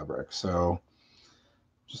striped fabric. So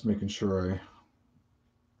just making sure I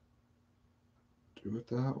do it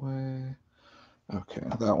that way. Okay,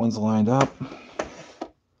 that one's lined up.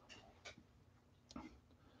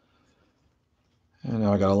 And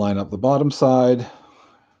now I got to line up the bottom side.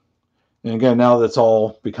 And again, now that's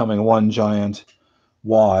all becoming one giant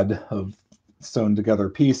wad of sewn together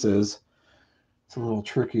pieces, it's a little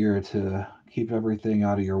trickier to keep everything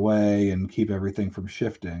out of your way and keep everything from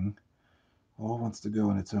shifting. All wants to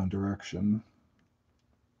go in its own direction.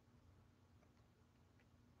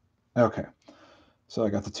 Okay, so I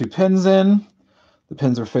got the 2 pins in. The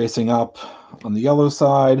pins are facing up on the yellow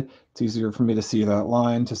side. It's easier for me to see that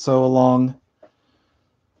line to sew along.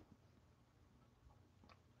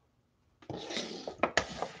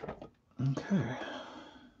 Okay.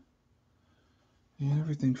 And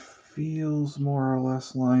everything feels more or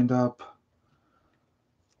less lined up.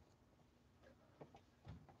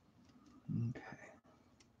 Okay.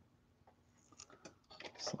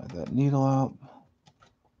 Slide that needle out.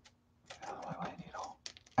 My needle.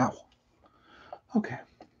 Ow. Okay.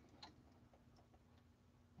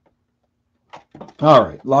 All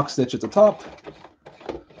right, lock stitch at the top.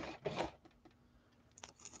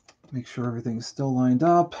 Make sure everything's still lined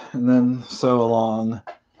up, and then sew along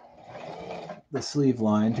the sleeve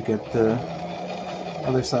line to get the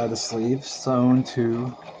other side of the sleeve sewn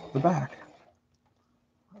to the back.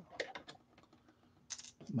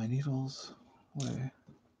 My needle's away.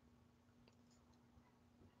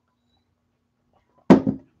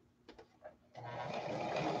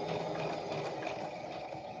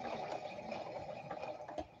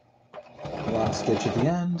 Lock stitch at the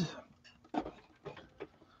end.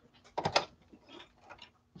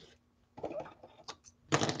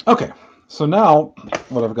 Okay, so now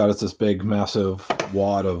what I've got is this big, massive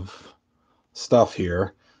wad of stuff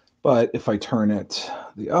here. But if I turn it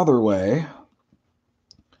the other way,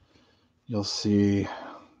 you'll see,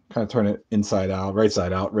 kind of turn it inside out, right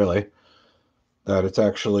side out, really, that it's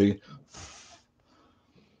actually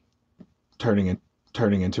turning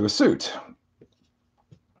into a suit.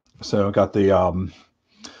 So I got the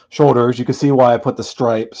shoulders. You can see why I put the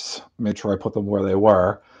stripes, made sure I put them where they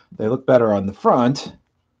were. They look better on the front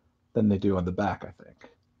than they do on the back, I think.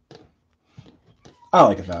 I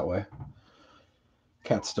like it that way.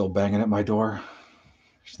 Cat's still banging at my door.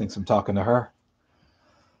 She thinks I'm talking to her.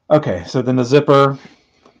 Okay, so then the zipper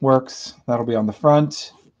works. That'll be on the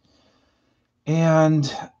front.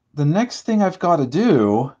 And the next thing I've got to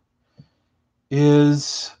do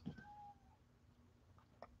is,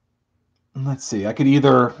 let's see, I could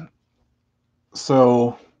either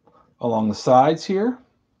sew along the sides here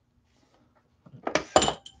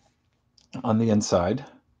on the inside,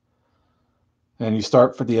 and you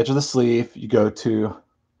start for the edge of the sleeve, you go to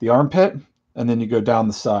the armpit, and then you go down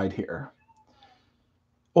the side here.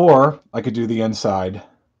 Or I could do the inside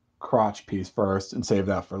crotch piece first and save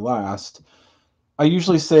that for last. I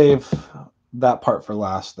usually save that part for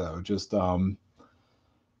last, though. Just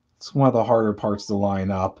it's one of the harder parts to line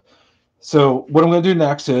up. So what I'm going to do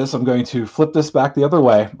next is I'm going to flip this back the other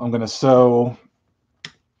way. I'm going to sew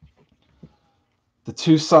the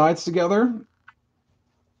 2 sides together,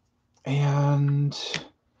 and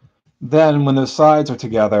then when those sides are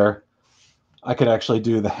together, I could actually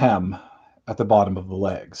do the hem at the bottom of the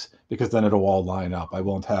legs, because then it'll all line up. I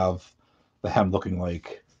won't have the hem looking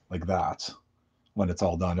like that when it's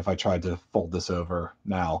all done if I tried to fold this over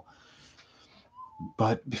now.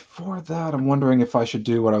 But before that, I'm wondering if I should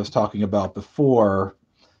do what I was talking about before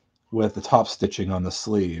with the top stitching on the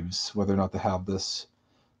sleeves, whether or not to have this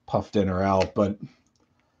puffed in or out. But,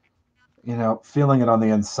 you know, feeling it on the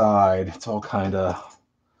inside, it's all kind of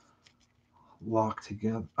locked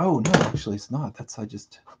together. Oh, no, actually it's not.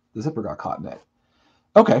 The zipper got caught in it.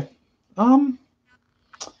 Okay.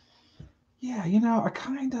 Yeah, you know, I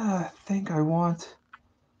kind of think I want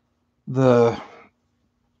the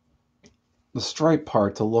stripe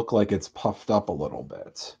part to look like it's puffed up a little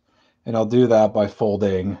bit. And I'll do that by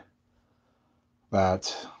folding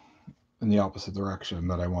that in the opposite direction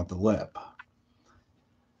that I want the lip.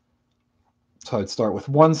 So I'd start with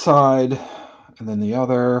one side and then the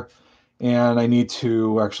other. And I need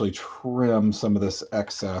to actually trim some of this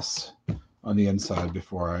excess on the inside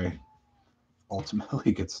before I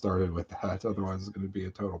ultimately get started with that. Otherwise, it's going to be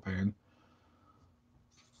a total pain.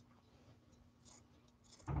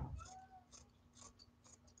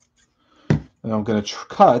 And I'm going to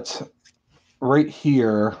cut right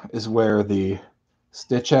here is where the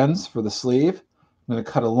stitch ends for the sleeve. I'm going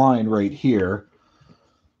to cut a line right here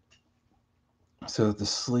so that the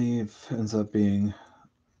sleeve ends up being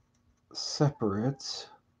separate.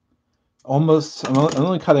 Almost, I'm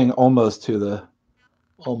only cutting almost to the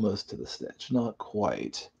stitch, not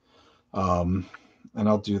quite. And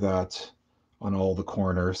I'll do that on all the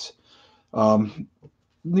corners.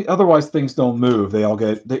 Otherwise, things don't move.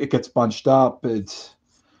 It gets bunched up. It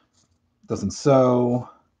doesn't sew.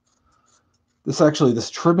 This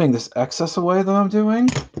trimming, this excess away that I'm doing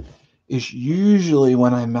is usually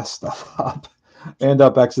when I mess stuff up. I end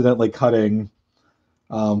up accidentally cutting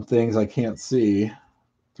things I can't see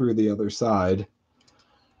through the other side,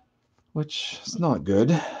 which is not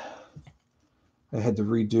good. I had to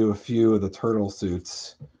redo a few of the turtle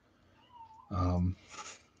suits.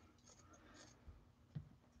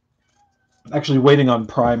 Actually waiting on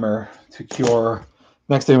primer to cure.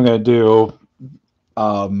 Next thing I'm going to do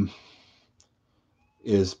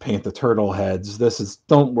is paint the turtle heads.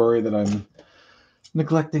 Don't worry that I'm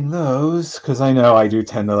neglecting those, because I know I do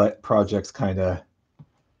tend to let projects kind of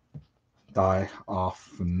die off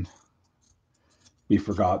and be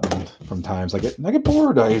forgotten from times. I get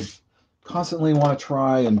bored. I constantly want to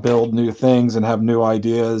try and build new things and have new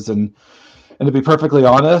ideas. And to be perfectly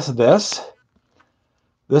honest, this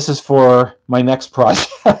is for my next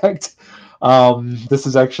project. This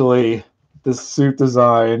is actually, this suit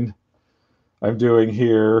design I'm doing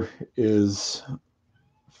here is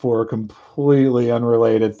for a completely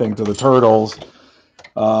unrelated thing to the turtles.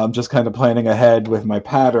 I'm just kind of planning ahead with my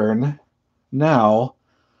pattern now.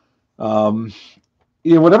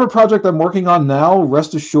 Whatever project I'm working on now,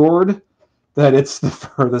 rest assured that it's the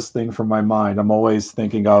furthest thing from my mind. I'm always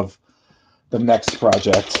thinking of the next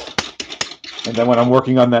project. And then when I'm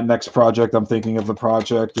working on that next project, I'm thinking of the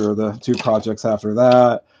project or the two projects after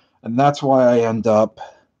that. And that's why I end up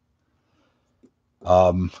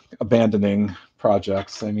abandoning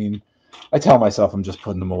projects. I mean, I tell myself I'm just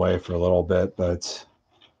putting them away for a little bit,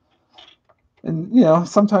 and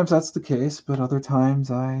sometimes that's the case, but other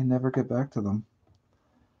times I never get back to them.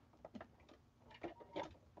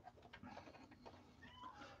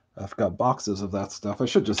 I've got boxes of that stuff. I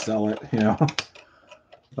should just sell it,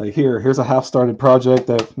 Like here's a half-started project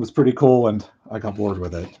that was pretty cool, and I got bored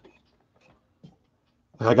with it.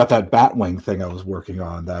 I got that bat wing thing I was working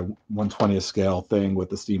on, that 1/20th scale thing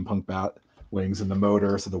with the steampunk bat wings and the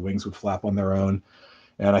motor, so the wings would flap on their own.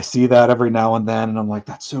 And I see that every now and then, and I'm like,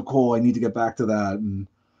 that's so cool. I need to get back to that, and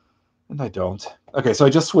I don't. Okay, so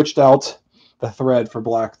I just switched out the thread for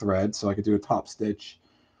black thread, so I could do a top stitch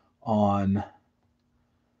on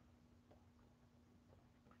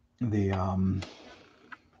the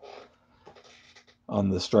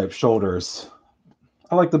striped shoulders.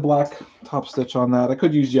 I like the black top stitch on that. I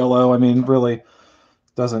could use yellow. I mean, really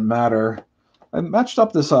doesn't matter. I matched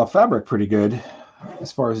up this fabric pretty good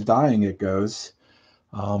as far as dyeing it goes.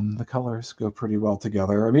 The colors go pretty well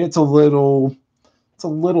together. I mean, it's a little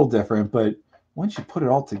different, but once you put it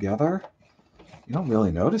all together, you don't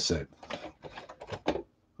really notice it.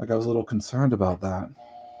 Like, I was a little concerned about that.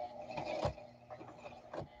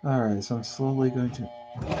 All right, so I'm slowly going to...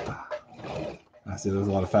 I see there's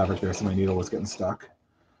a lot of fabric there, so my needle was getting stuck.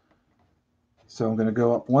 So I'm going to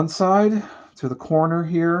go up one side to the corner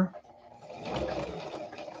here.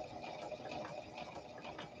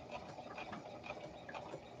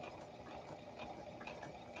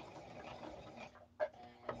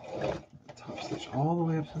 Top stitch all the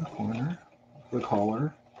way up to the corner, the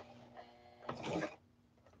collar.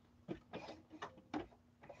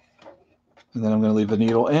 And then I'm going to leave the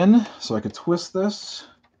needle in so I could twist this.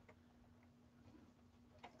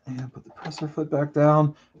 And put the presser foot back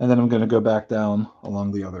down. And then I'm going to go back down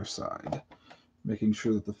along the other side, making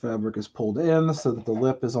sure that the fabric is pulled in so that the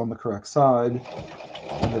lip is on the correct side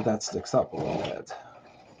and that sticks up a little bit.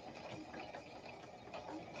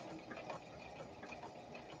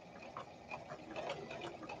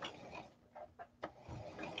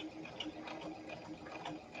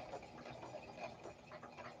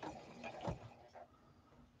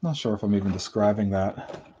 Not sure if I'm even describing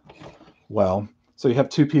that well. So you have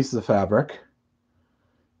two pieces of fabric,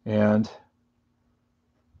 and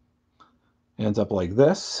it ends up like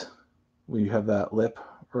this, where you have that lip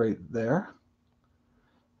right there.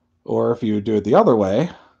 Or if you do it the other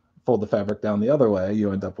way, fold the fabric down the other way,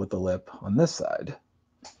 you end up with the lip on this side.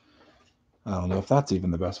 I don't know if that's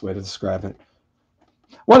even the best way to describe it.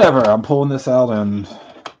 Whatever, I'm pulling this out and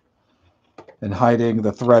hiding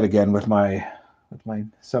the thread again with my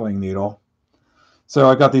sewing needle. So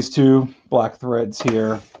I got these two black threads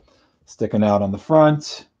here sticking out on the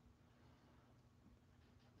front.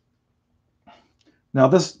 Now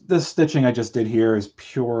this stitching I just did here is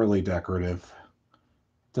purely decorative. It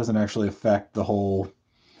doesn't actually affect the whole,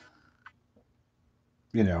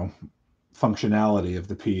 functionality of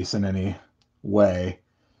the piece in any way.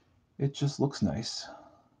 It just looks nice.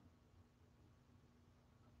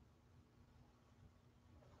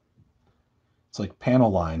 It's like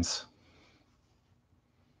panel lines.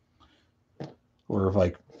 Or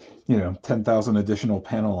like, 10,000 additional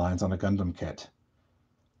panel lines on a Gundam kit.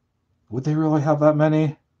 Would they really have that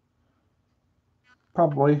many?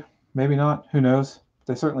 Probably. Maybe not. Who knows?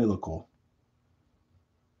 They certainly look cool.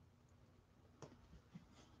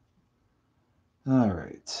 All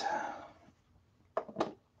right.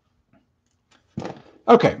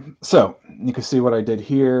 Okay, so you can see what I did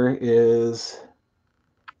here is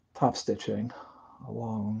top stitching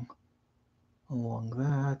along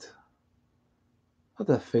that. I have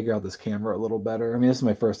to figure out this camera a little better. I mean, this is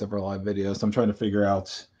my first ever live video, so I'm trying to figure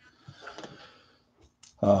out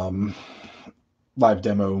live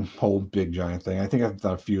demo whole big giant thing. I think I've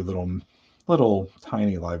done a few little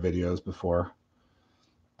tiny live videos before,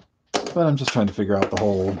 but I'm just trying to figure out the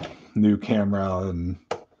whole new camera and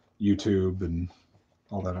YouTube and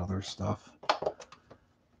all that other stuff.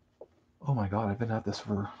 Oh my god, I've been at this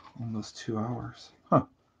for almost 2 hours. Huh.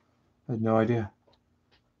 I had no idea.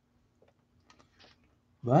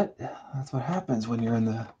 But that's what happens when you're in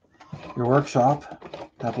your workshop,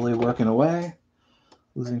 happily working away,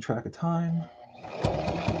 losing track of time,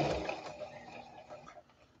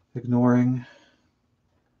 ignoring,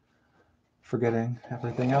 forgetting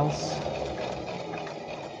everything else.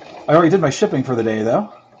 I already did my shipping for the day,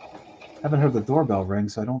 though. I haven't heard the doorbell ring,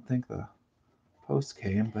 so I don't think the post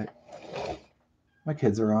came, but my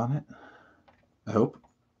kids are on it. I hope.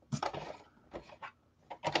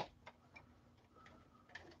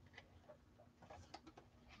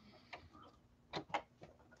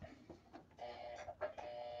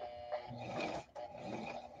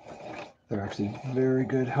 They're actually very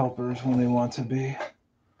good helpers when they want to be.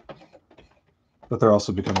 But they're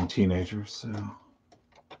also becoming teenagers, so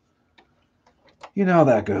you know how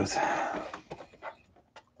that goes.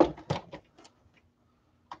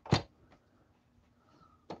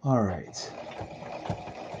 All right.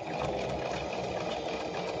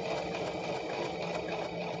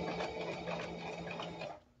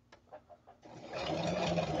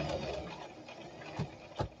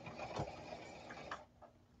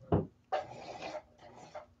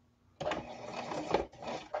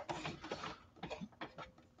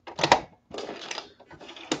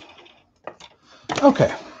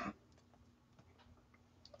 Okay.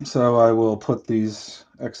 So I will put these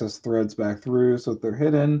excess threads back through so that they're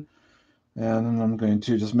hidden. And I'm going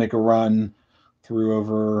to just make a run through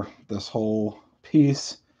over this whole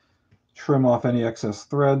piece, trim off any excess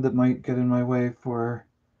thread that might get in my way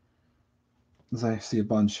as I see a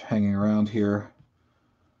bunch hanging around here.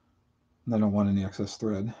 And I don't want any excess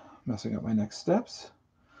thread messing up my next steps.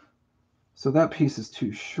 So that piece is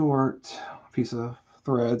too short, piece of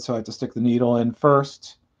thread, so I have to stick the needle in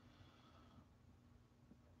first.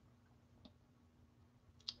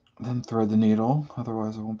 Then thread the needle,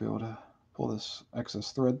 otherwise I won't be able to pull this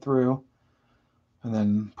excess thread through. And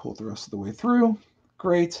then pull it the rest of the way through.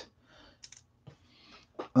 Great.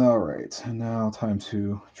 All right, and now time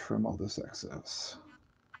to trim all this excess.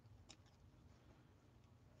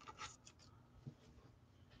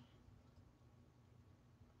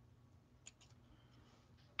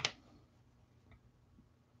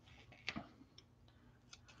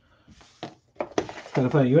 Kind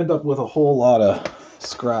of funny, you end up with a whole lot of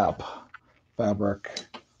scrap fabric,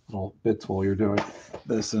 little bits while you're doing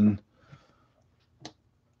this, and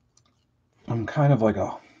I'm kind of like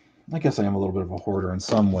I guess I am a little bit of a hoarder in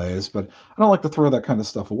some ways, but I don't like to throw that kind of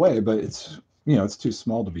stuff away, but it's, it's too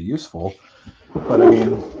small to be useful. But I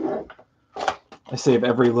mean, I save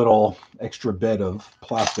every little extra bit of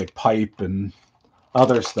plastic pipe and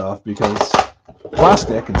other stuff because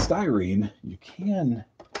plastic and styrene, you can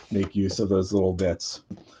make use of those little bits.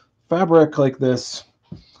 Fabric like this,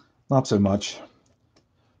 not so much.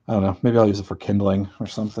 I don't know, maybe I'll use it for kindling or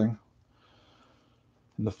something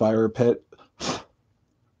in the fire pit.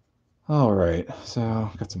 All right,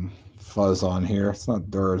 so got some fuzz on here. It's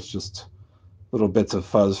not dirt, it's just little bits of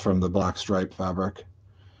fuzz from the black stripe fabric.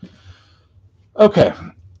 Okay,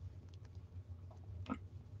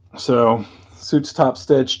 so suit's top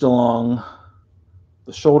stitched along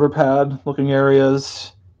the shoulder pad looking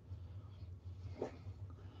areas.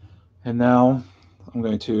 And now I'm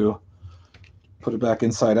going to put it back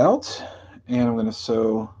inside out, and I'm going to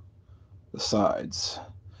sew the sides.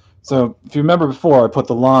 So if you remember before, I put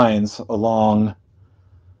the lines along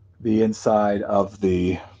the inside of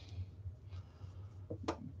the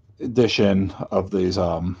addition of these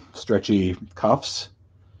stretchy cuffs,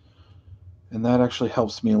 and that actually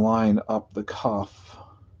helps me line up the cuff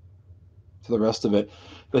the rest of it.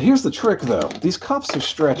 But here's the trick, though. These cuffs are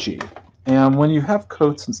stretchy. And when you have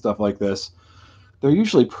coats and stuff like this, they're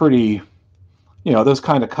usually pretty, you know, those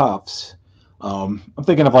kind of cuffs. I'm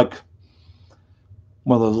thinking of like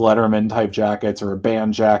one of those Letterman type jackets or a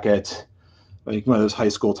band jacket. Like one of those high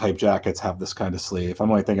school type jackets have this kind of sleeve.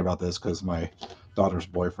 I'm only thinking about this because my daughter's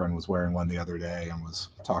boyfriend was wearing one the other day and was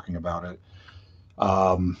talking about it.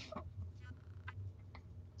 I'm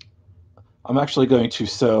actually going to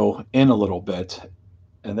sew in a little bit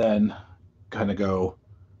and then kind of go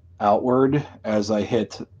outward as I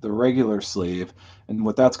hit the regular sleeve. And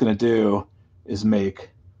what that's going to do is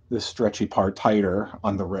make this stretchy part tighter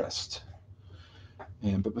on the wrist.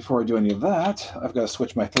 But before I do any of that, I've got to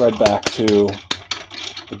switch my thread back to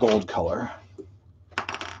the gold color.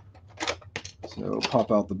 So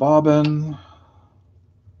pop out the bobbin.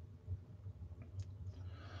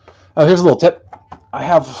 Oh, here's a little tip. I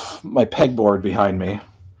have my pegboard behind me,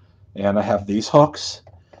 and I have these hooks.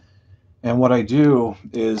 And what I do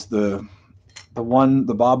is the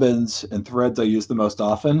bobbins and threads I use the most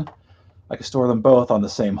often, I can store them both on the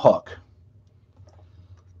same hook.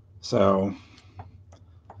 So,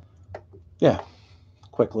 yeah,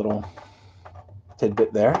 quick little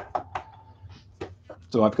tidbit there.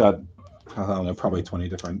 So I've got, I don't know, probably 20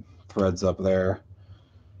 different threads up there.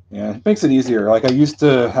 And it makes it easier. Like I used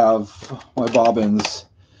to have my bobbins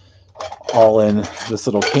all in this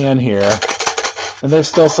little can here, and there's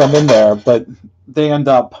still some in there, but they end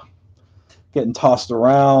up getting tossed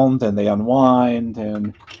around and they unwind,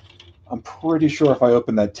 and I'm pretty sure if I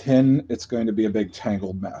open that tin, it's going to be a big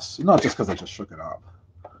tangled mess. Not just because I just shook it up.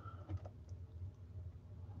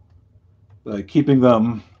 But keeping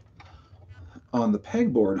them on the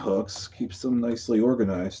pegboard hooks keeps them nicely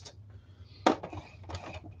organized.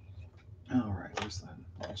 All right, there's that.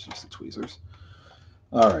 That's just the tweezers.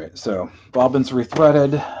 All right, so bobbin's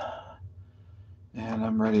rethreaded, and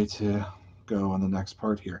I'm ready to go on the next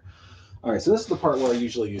part here. All right, so this is the part where I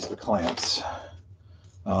usually use the clamps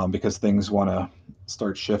because things want to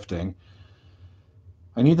start shifting.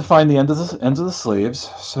 I need to find the ends of the sleeves,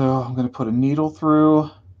 so I'm going to put a needle through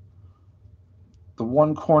the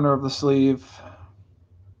one corner of the sleeve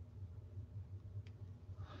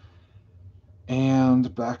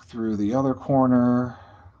and back through the other corner.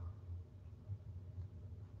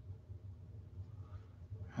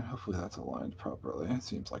 And hopefully that's aligned properly. It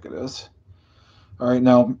seems like it is. All right,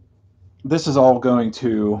 now this is all going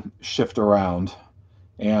to shift around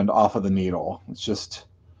and off of the needle. It's just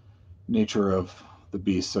nature of the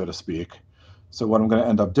beast, so to speak. So what I'm going to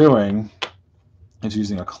end up doing is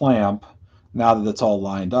using a clamp now that it's all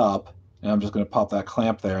lined up, and I'm just going to pop that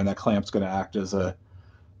clamp there, and that clamp's going to act as a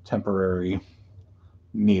temporary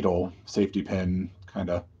needle safety pin kind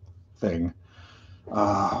of thing.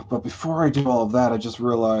 But before I do all of that, I just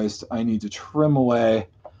realized I need to trim away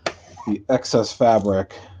the excess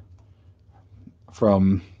fabric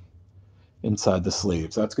from inside the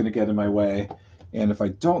sleeves. That's going to get in my way, and if I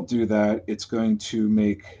don't do that, it's going to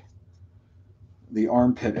make the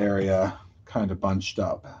armpit area kind of bunched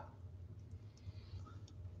up.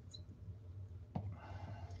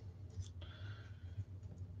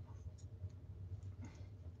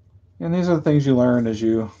 And these are the things you learn as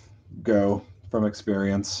you go from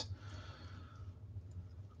experience.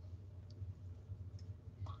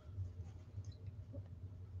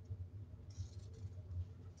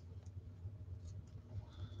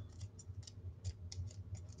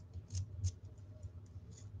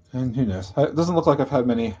 And who knows? It doesn't look like I've had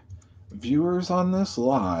many viewers on this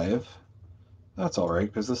live. That's all right,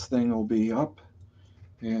 because this thing will be up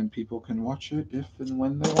and people can watch it if and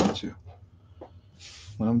when they want to,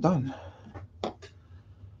 when I'm done.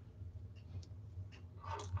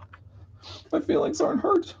 My feelings aren't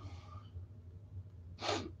hurt.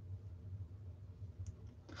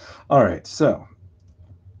 All right, so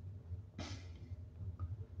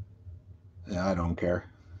yeah, I don't care.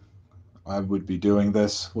 I would be doing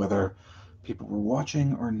this whether people were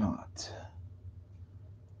watching or not.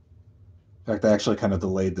 In fact, I actually kind of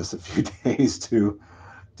delayed this a few days to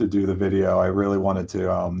do the video. I really wanted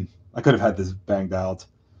to. I could have had this banged out.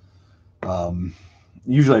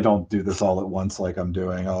 Usually I don't do this all at once like I'm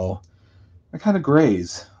doing. I kind of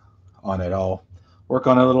graze on it. I'll work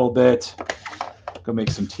on it a little bit, go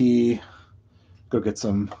make some tea, go get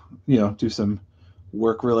some, do some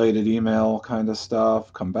work-related email kind of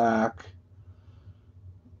stuff, come back.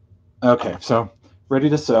 Okay, so ready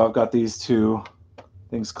to sew. I've got these two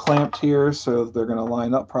things clamped here so they're going to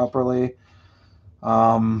line up properly.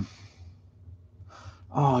 Oh,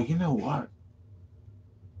 you know what?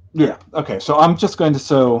 Yeah, okay, so I'm just going to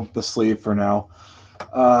sew the sleeve for now.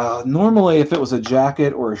 Normally, if it was a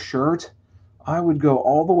jacket or a shirt, I would go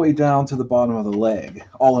all the way down to the bottom of the leg,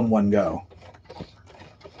 all in one go.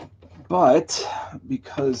 But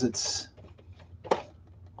because it's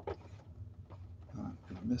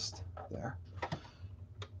missed there,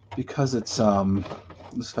 because it's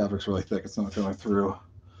this fabric's really thick, it's not going through.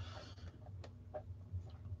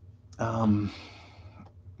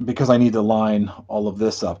 Because I need to line all of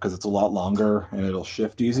this up because it's a lot longer and it'll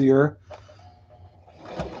shift easier,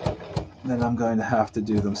 then I'm going to have to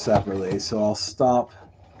do them separately. So I'll stop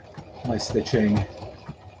my stitching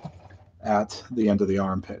at the end of the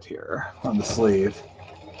armpit here on the sleeve.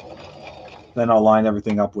 Then I'll line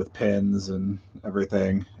everything up with pins and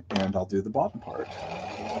everything, and I'll do the bottom part.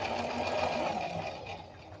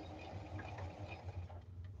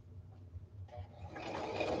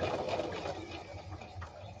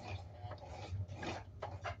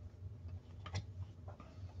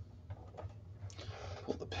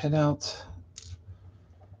 Pull the pin out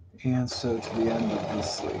and sew to the end of the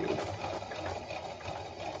sleeve.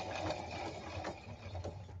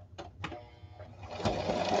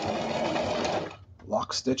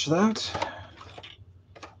 Lock stitch that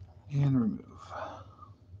and remove.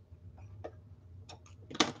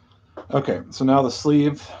 Okay, so now the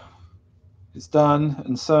sleeve is done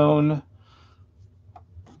and sewn.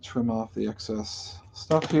 Trim off the excess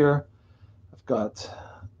stuff here. I've got,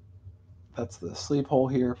 that's the sleeve hole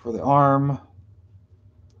here for the arm.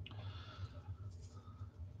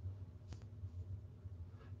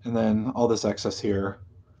 And then all this excess here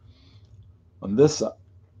on this side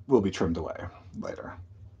will be trimmed away later.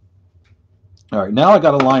 All right, now I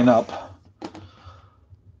got to line up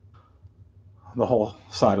the whole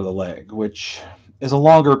side of the leg, which is a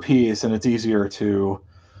longer piece and it's easier to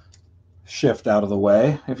shift out of the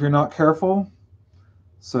way if you're not careful.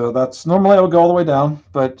 So that's normally I would go all the way down,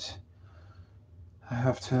 but I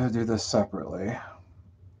have to do this separately.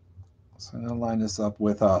 So I'm going to line this up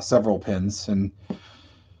with several pins. In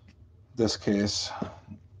this case,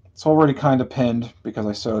 it's already kind of pinned because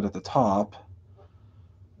I sewed at the top.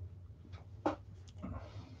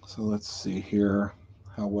 So let's see here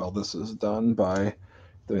how well this is done by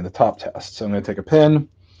doing the top test. So I'm going to take a pin and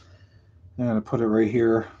I'm going to put it right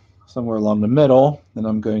here somewhere along the middle, and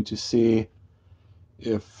I'm going to see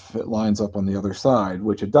if it lines up on the other side,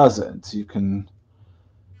 which it doesn't. You can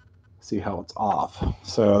see how it's off.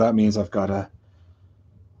 So that means I've got to,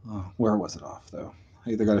 where was it off though? I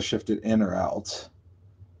either got to shift it in or out.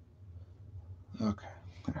 Okay,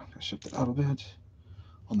 I'm going to shift it out a bit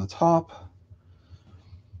on the top.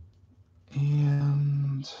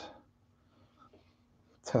 And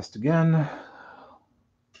test again.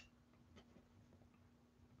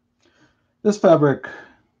 This fabric,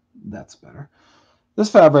 that's better. This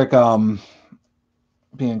fabric,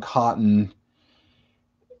 being cotton,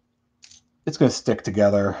 it's going to stick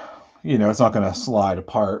together. You know, it's not going to slide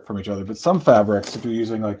apart from each other. But some fabrics, if you're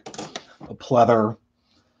using like a pleather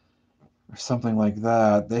or something like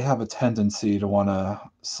that, they have a tendency to want to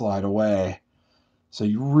slide away. So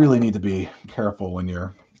you really need to be careful when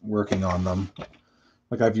you're working on them.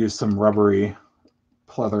 Like I've used some rubbery,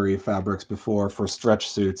 pleathery fabrics before for stretch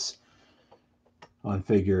suits on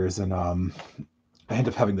figures, and I end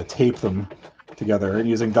up having to tape them together and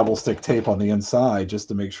using double stick tape on the inside just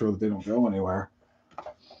to make sure that they don't go anywhere.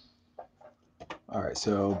 All right,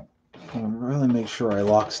 so I'm gonna really make sure I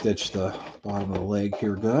lock stitch the bottom of the leg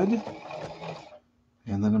here good.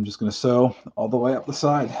 And then I'm just gonna sew all the way up the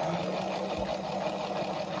side.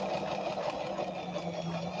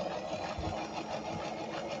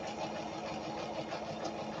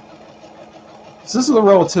 So this is a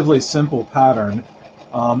relatively simple pattern.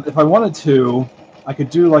 If I wanted to, I could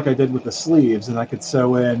do like I did with the sleeves, and I could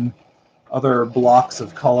sew in other blocks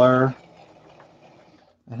of color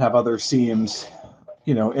and have other seams,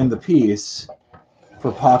 you know, in the piece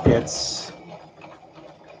for pockets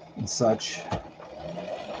and such.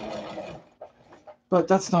 But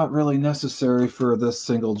that's not really necessary for this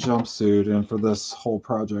single jumpsuit and for this whole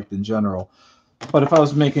project in general. But if I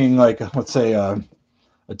was making, like, let's say a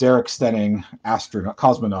Derek Stenning astronaut,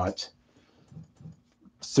 cosmonaut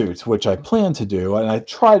suit, which I plan to do, and I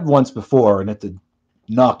tried once before and it did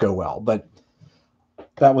not go well, but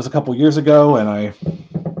that was a couple years ago, and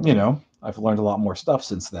I've learned a lot more stuff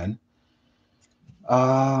since then.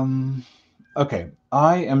 Okay,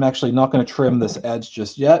 I am actually not going to trim this edge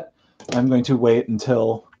just yet. I'm going to wait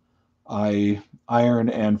until I iron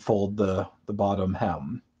and fold the bottom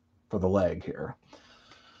hem for the leg here.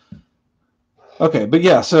 Okay, but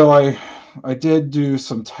yeah, so I did do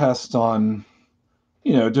some tests on,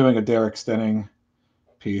 doing a Derek Stenning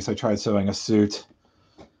piece. I tried sewing a suit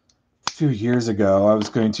a few years ago. I was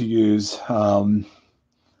going to use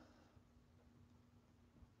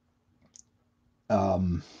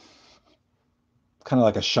kind of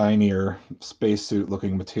like a shinier spacesuit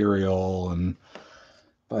looking material,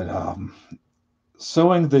 but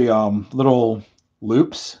sewing the little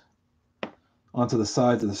loops onto the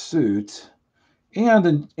sides of the suit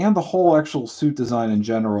and the whole actual suit design in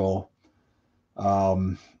general,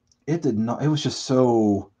 it did not. It was just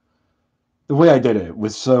so. The way I did it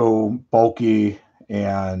was so bulky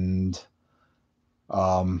and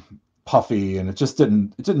puffy, and it just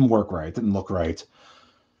didn't work right. It didn't look right.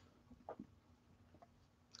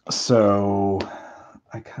 So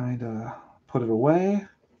I kind of put it away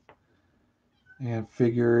and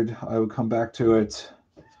figured I would come back to it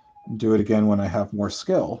and do it again when I have more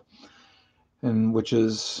skill. And which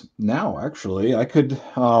is now, actually, I could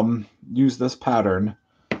use this pattern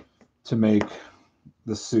to make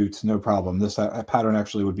the suit, no problem. This pattern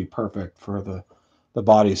actually would be perfect for the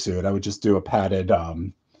bodysuit. I would just do a padded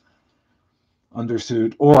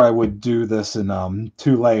undersuit, or I would do this in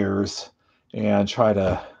 2 layers and try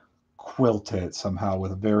to quilt it somehow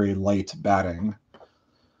with very light batting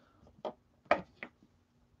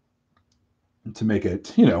to make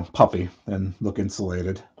it, puffy and look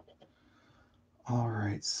insulated. All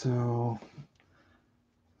right, so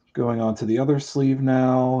going on to the other sleeve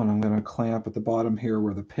now, and I'm going to clamp at the bottom here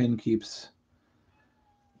where the pin keeps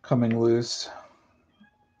coming loose.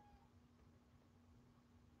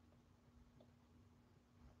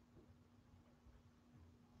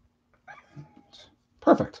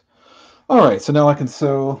 Perfect. All right, so now I can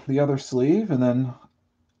sew the other sleeve, and then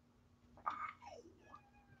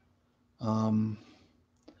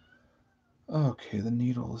okay, the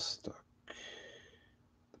needle is stuck.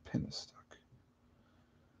 The pin is stuck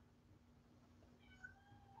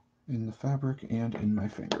in the fabric and in my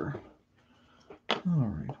finger. All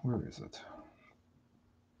right, where is it?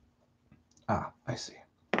 Ah, I see.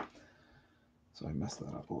 So I messed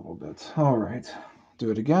that up a little bit. All right,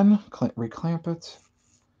 do it again, reclamp it.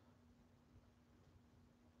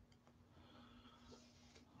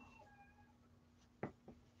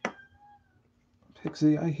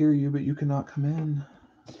 Pixie, I hear you, but you cannot come in.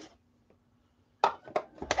 I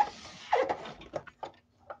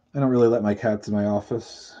don't really let my cats in my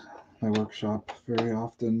office, my workshop, very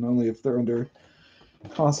often, only if they're under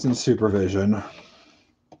constant supervision.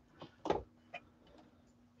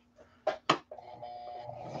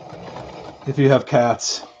 If you have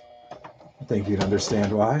cats, I think you'd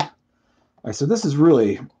understand why. All right, so this is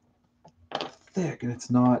really thick and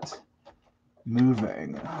it's not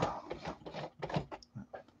moving.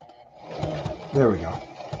 There we go.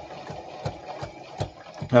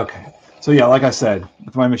 Okay. So yeah, like I said,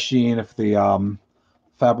 with my machine, if the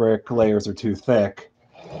fabric layers are too thick,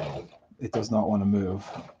 it does not want to move.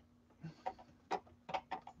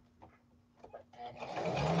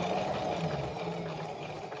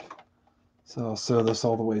 So I'll sew this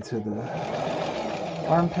all the way to the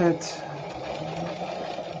armpit.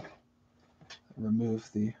 Remove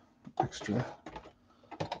the extra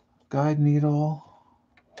guide needle.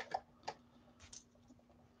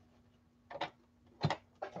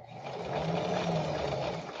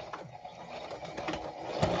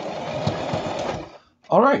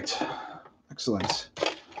 All right, excellent.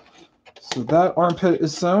 So that armpit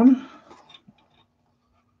is sewn.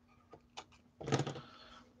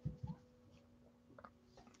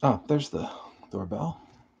 Oh, there's the doorbell.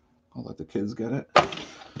 I'll let the kids get it.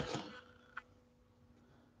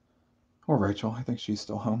 Or Rachel, I think she's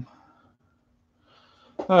still home.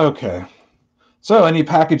 Okay. So any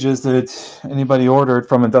packages that anybody ordered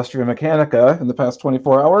from Industria Mechanica in the past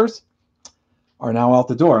 24 hours are now out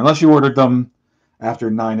the door, unless you ordered them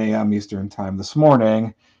after 9 a.m. Eastern time this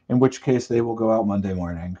morning, in which case they will go out Monday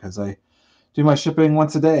morning, because I do my shipping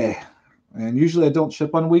once a day. And usually I don't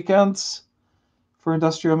ship on weekends for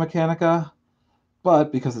Industria Mechanica,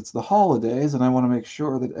 but because it's the holidays and I want to make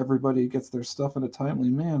sure that everybody gets their stuff in a timely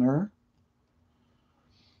manner,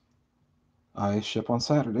 I ship on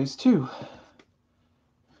Saturdays too.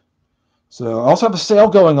 So I also have a sale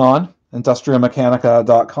going on,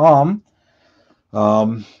 industriamechanica.com.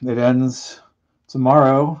 It ends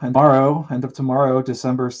tomorrow, end of tomorrow,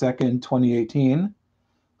 December 2nd, 2018.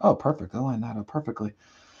 Oh, perfect. I lined that up perfectly.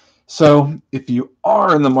 So if you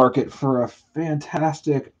are in the market for a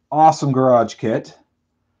fantastic, awesome garage kit,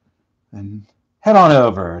 then head on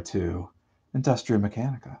over to Industria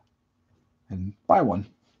Mechanica and buy one.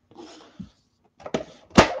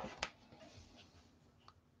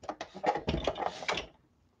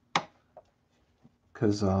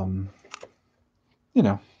 Because,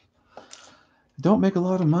 don't make a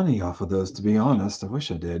lot of money off of those, to be honest. I wish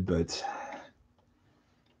I did, but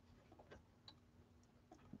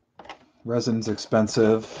Resin's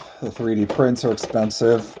expensive. The 3D prints are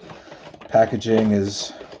expensive. Packaging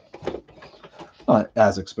is not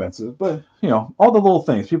as expensive, but you know, all the little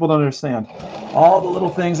things people don't understand. All the little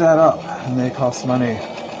things add up, and they cost money,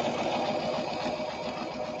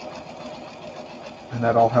 and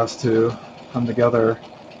that all has to come together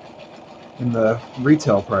in the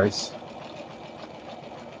retail price.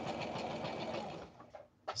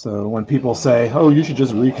 So when people say, "Oh, you should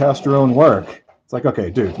just recast your own work," it's like, okay,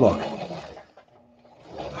 dude, look.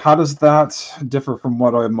 How does that differ from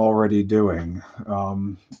what I'm already doing?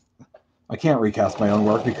 I can't recast my own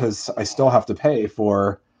work because I still have to pay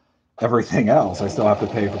for everything else. I still have to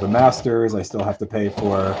pay for the masters. I still have to pay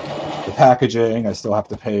for the packaging. I still have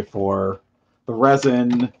to pay for the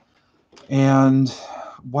resin. And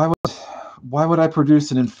why would I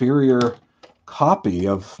produce an inferior copy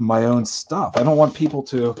of my own stuff? I don't want people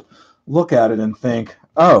to look at it and think,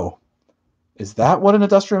 oh, is that what an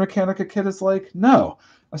Industrial Mechanica kit is like? No.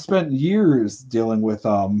 I spent years dealing with,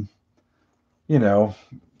 you know,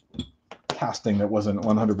 casting that wasn't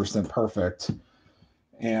 100% perfect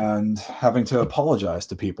and having to apologize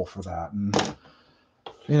to people for that. And,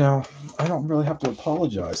 you know, I don't really have to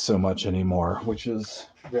apologize so much anymore, which is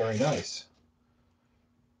very nice.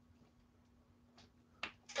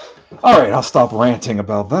 All right, I'll stop ranting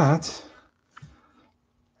about that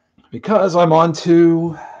because I'm on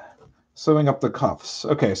to sewing up the cuffs.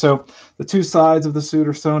 Okay, so the two sides of the suit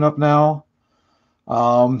are sewn up now.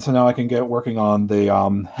 So now I can get working on the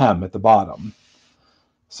hem at the bottom.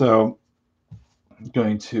 So I'm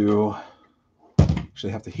going to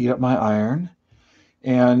actually have to heat up my iron.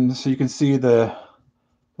 And so you can see the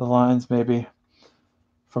lines maybe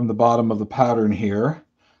from the bottom of the pattern here.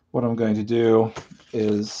 What I'm going to do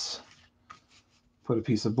is put a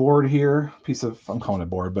piece of board here, I'm calling it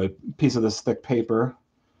board, but a piece of this thick paper,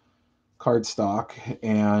 cardstock,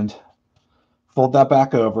 and fold that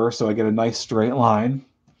back over so I get a nice straight line.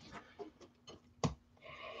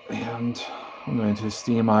 And I'm going to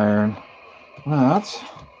steam iron that,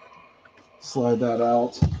 slide that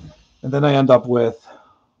out, and then I end up with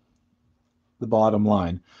the bottom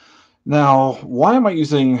line. Now, why am I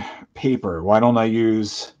using paper? Why don't I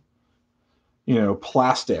use, you know,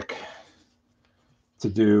 plastic to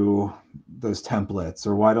do those templates?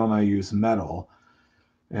 Or why don't I use metal?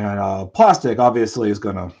 And plastic obviously is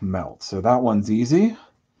going to melt, so that one's easy.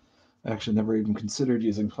 I actually never even considered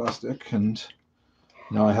using plastic, and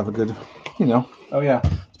now I have a good, you know, oh yeah,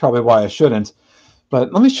 it's probably why I shouldn't.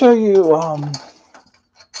 But let me show you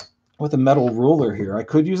with a metal ruler here. I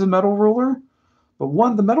could use a metal ruler,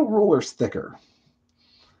 but the metal ruler's thicker.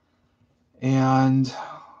 And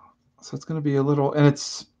so it's going to be a little, and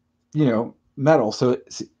it's, you know, metal, so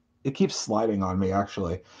it keeps sliding on me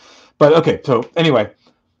actually. But okay, so anyway,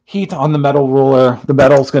 heat on the metal ruler. The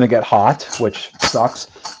metal's going to get hot, which sucks.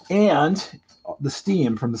 And the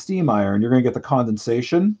steam from the steam iron, you're going to get the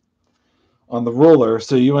condensation on the ruler.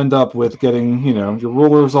 So you end up with getting, you know, your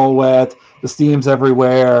ruler's all wet, the steam's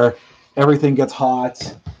everywhere, everything gets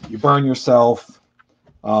hot, you burn yourself.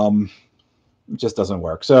 It just doesn't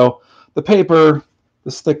work. So the paper,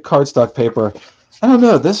 this thick cardstock paper, I don't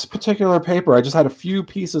know, this particular paper, I just had a few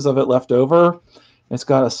pieces of it left over. It's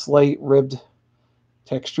got a slight ribbed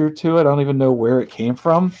texture to it. I don't even know where it came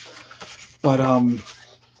from. But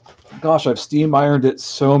gosh, I've steam ironed it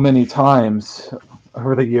so many times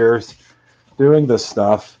over the years doing this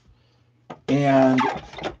stuff, and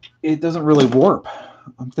it doesn't really warp.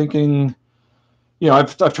 I'm thinking, you know,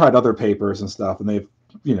 I've tried other papers and stuff, and they've,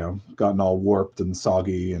 you know, gotten all warped and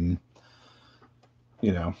soggy, and,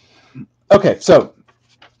 you know. Okay, so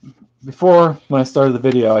before, when I started the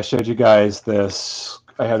video, I showed you guys this.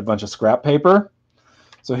 I had a bunch of scrap paper.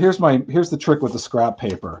 So here's the trick with the scrap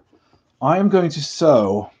paper. I am going to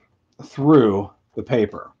sew through the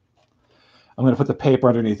paper. I'm going to put the paper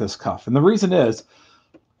underneath this cuff, and the reason is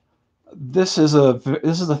this is a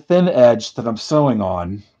thin edge that I'm sewing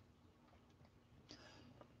on,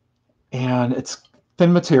 and it's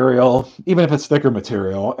thin material, even if it's thicker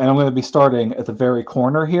material, and I'm going to be starting at the very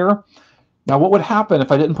corner here. Now, what would happen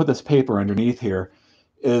if I didn't put this paper underneath here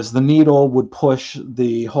is the needle would push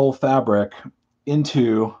the whole fabric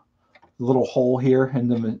into the little hole here in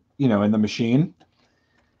the, you know, in the machine,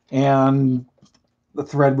 and the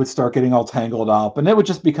thread would start getting all tangled up, and it would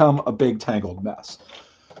just become a big tangled mess.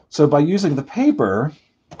 So by using the paper,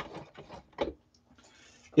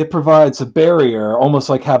 it provides a barrier, almost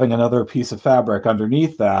like having another piece of fabric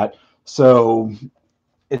underneath that, so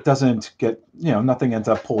it doesn't get, you know, nothing ends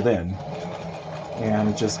up pulled in, and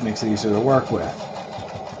it just makes it easier to work with.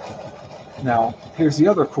 Now, here's the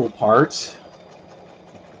other cool part.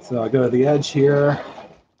 So I go to the edge here,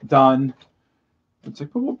 done. It's like,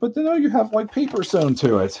 but then you have like paper sewn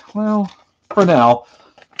to it. Well, for now,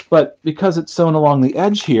 but because it's sewn along the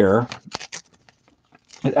edge here,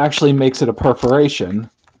 it actually makes it a perforation.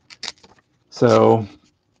 So,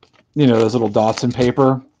 those little dots in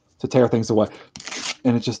paper to tear things away,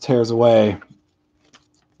 and it just tears away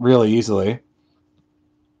really easily.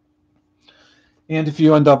 And if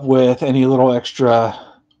you end up with any little extra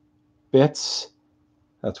bits,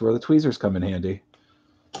 that's where the tweezers come in handy.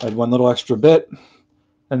 I had one little extra bit,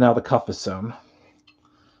 and now the cuff is sewn.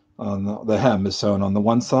 The hem is sewn on the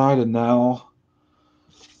one side, and now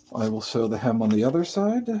I will sew the hem on the other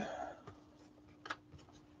side.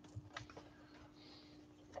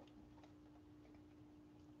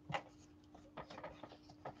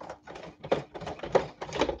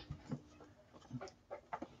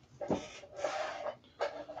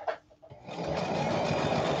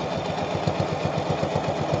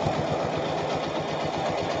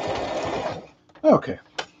 Okay.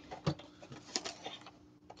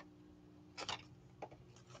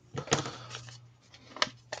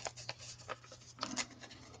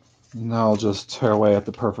 Now I'll just tear away at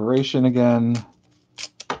the perforation again,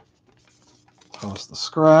 toss the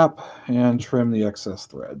scrap, and trim the excess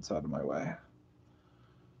threads out of my way.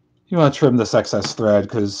 You want to trim this excess thread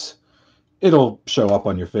because it'll show up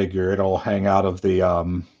on your figure. It'll hang out of the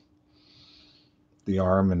arm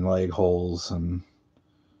and leg holes, and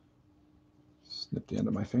snip the end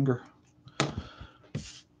of my finger.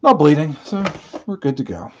 Not bleeding, so we're good to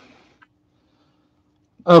go.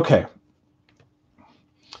 Okay.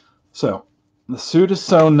 So the suit is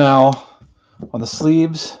sewn now on the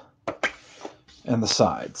sleeves and the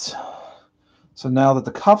sides. So now that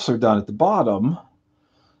the cuffs are done at the bottom,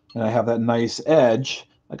 and I have that nice edge,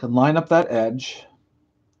 I can line up that edge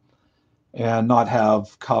and not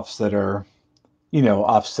have cuffs that are,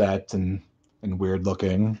 offset and weird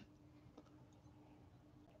looking.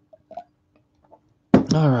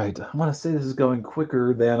 All right, I want to say this is going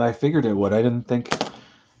quicker than I figured it would. I didn't think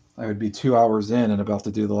I would be 2 hours in and about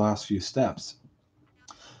to do the last few steps.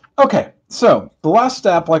 Okay, so the last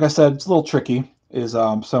step, like I said, it's a little tricky, is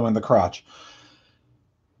sewing the crotch.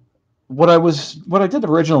 What I did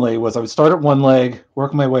originally was I would start at one leg,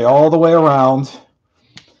 work my way all the way around,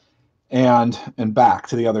 and back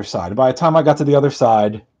to the other side. And by the time I got to the other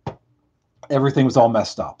side, everything was all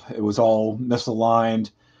messed up. It was all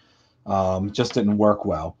misaligned, just didn't work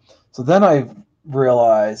well. So then I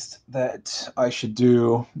realized that I should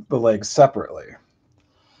do the legs separately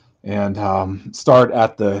and start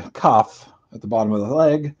at the cuff at the bottom of the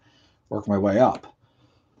leg, work my way up.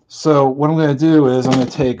 So what I'm going to do is I'm going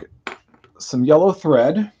to take some yellow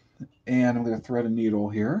thread, and I'm going to thread a needle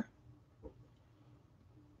here.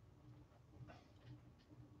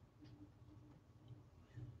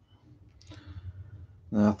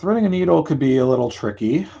 Now, threading a needle could be a little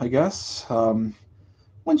tricky, I guess.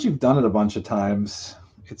 Once you've done it a bunch of times,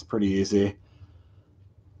 it's pretty easy.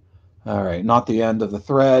 All right, not the end of the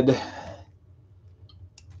thread.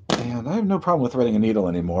 And I have no problem with threading a needle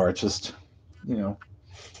anymore. It's just,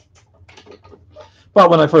 But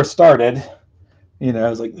when I first started, I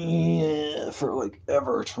was like, for like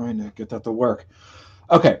ever trying to get that to work.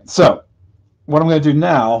 Okay, so what I'm going to do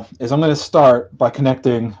now is I'm going to start by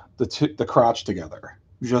connecting the crotch together,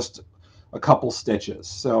 just a couple stitches.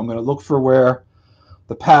 So I'm going to look for where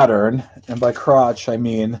the pattern, and by crotch I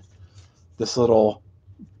mean this little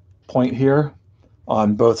point here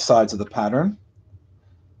on both sides of the pattern,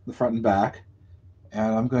 the front and back,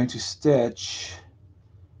 and I'm going to stitch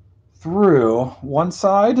through one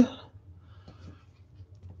side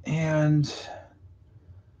and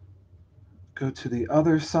go to the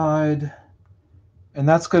other side, and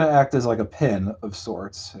that's going to act as like a pin of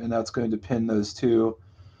sorts, and that's going to pin those two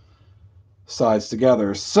sides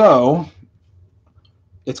together. So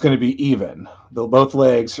it's going to be even. Both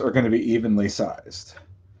legs are going to be evenly sized.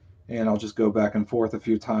 And I'll just go back and forth a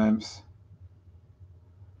few times,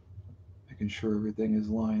 making sure everything is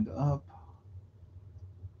lined up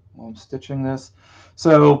while I'm stitching this.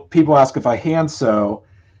 So people ask if I hand sew.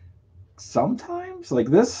 Sometimes, like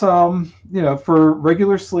this, for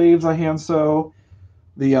regular sleeves, I hand sew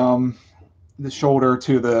the shoulder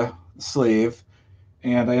to the sleeve,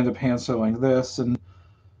 and I end up hand sewing this and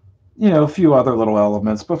a few other little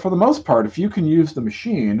elements. But for the most part, if you can use the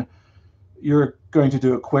machine, you're going to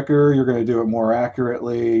do it quicker, you're going to do it more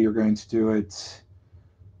accurately, you're going to do it,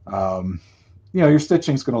 your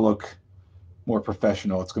stitching's going to look more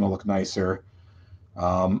professional, it's going to look nicer,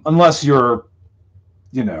 unless you're,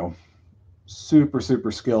 super,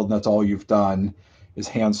 super skilled and that's all you've done is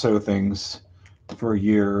hand sew things for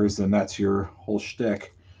years and that's your whole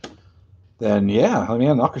shtick. then yeah, I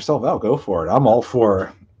mean, knock yourself out. Go for it. I'm all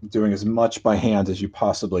for doing as much by hand as you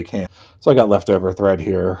possibly can. So I got leftover thread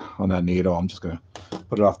here on that needle. I'm just going to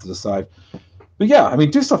put it off to the side. But yeah, I mean,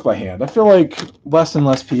 do stuff by hand. I feel like less and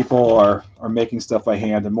less people are making stuff by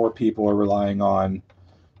hand, and more people are relying on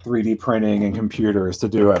 3D printing and computers to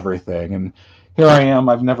do everything. And here I am.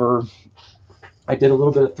 I did a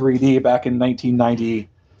little bit of 3D back in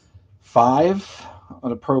 1995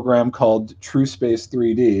 on a program called TrueSpace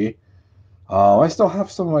 3D. I still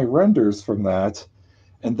have some of my renders from that,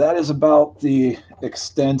 and that is about the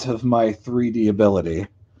extent of my 3D ability.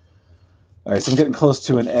 All right, so I'm getting close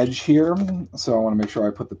to an edge here, so I want to make sure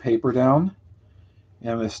I put the paper down. And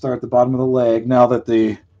I'm going to start at the bottom of the leg now that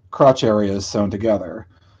the crotch area is sewn together.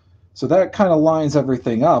 So that kind of lines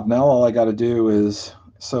everything up. Now all I got to do is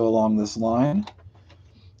sew along this line.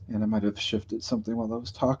 And I might have shifted something while I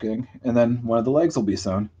was talking. And then one of the legs will be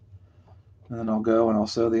sewn. And then I'll go and I'll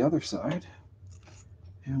sew the other side.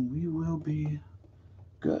 And we will be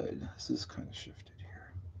good. This is kind of shifted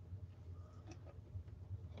here.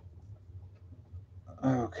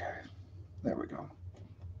 Okay, there we go.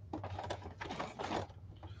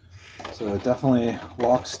 So definitely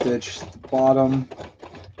lock stitch at the bottom.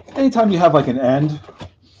 Anytime you have like an end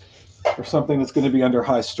or something that's going to be under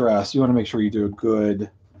high stress, you want to make sure you do a good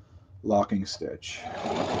locking stitch.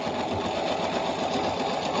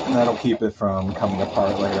 And that'll keep it from coming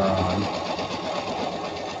apart later on.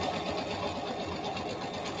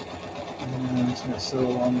 And I'm just going to sew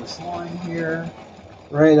along this line here,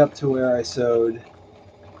 right up to where I sewed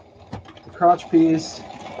the crotch piece.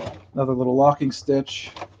 Another little locking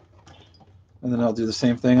stitch. And then I'll do the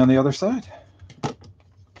same thing on the other side.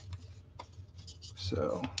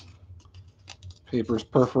 So, paper's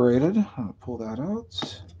perforated. I'll pull that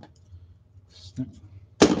out. Snip.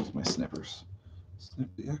 Where's my snippers? Snip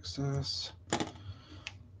the excess.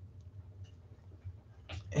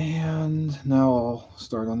 And now I'll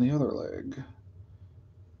start on the other leg,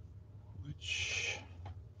 which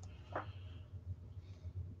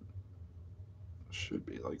should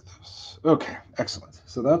be like this. Okay, excellent.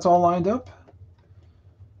 So that's all lined up.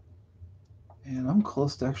 And I'm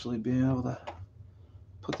close to actually being able to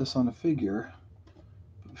put this on a figure.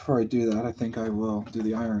 But before I do that, I think I will do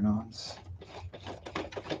the iron-ons.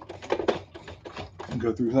 And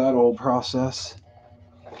go through that old process.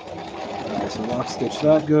 Alright, so lock stitch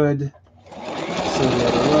that good. So the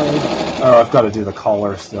other leg. Oh, I've got to do the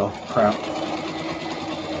collar still. Crap.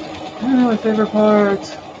 Oh, my favorite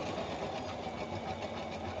part.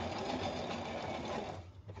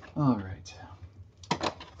 Alright.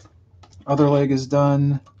 Other leg is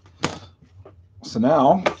done. So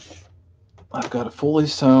now I've got a fully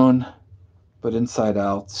sewn but inside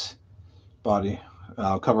out body,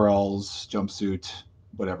 coveralls, jumpsuit,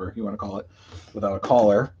 whatever you want to call it, without a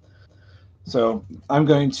collar. So I'm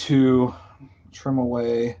going to trim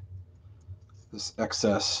away this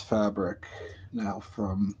excess fabric now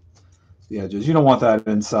from the edges. You don't want that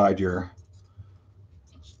inside your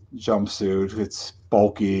jumpsuit. It's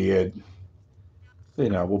bulky. It,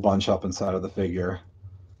 will bunch up inside of the figure.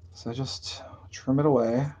 So just trim it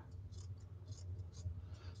away.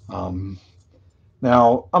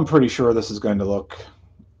 Now, I'm pretty sure this is going to look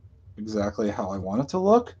exactly how I want it to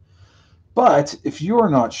look. But if you're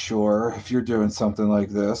not sure, if you're doing something like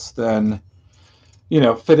this, then,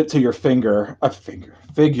 fit it to your figure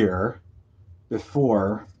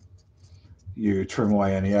before you trim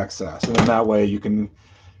away any excess. And then that way you can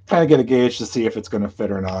kind of get a gauge to see if it's going to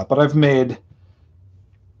fit or not. But I've made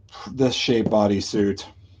this shape bodysuit,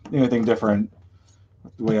 anything different,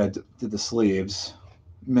 the way I did the sleeves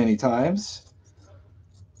many times.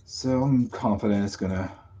 So I'm confident it's going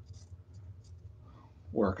to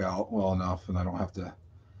work out well enough and I don't have to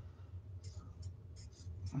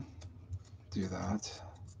do that.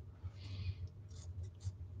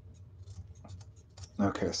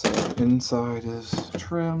 Okay, so inside is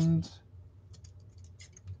trimmed.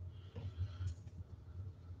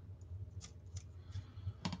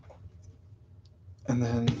 And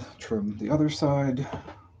then trim the other side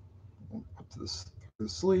up to the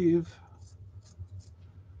sleeve.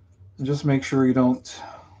 And just make sure you don't,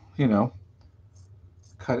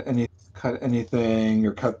 cut anything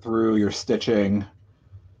or cut through your stitching,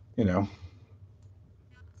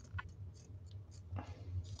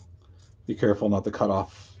 Be careful not to cut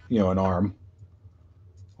off, an arm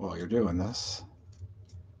while you're doing this.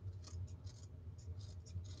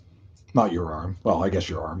 Not your arm. Well, I guess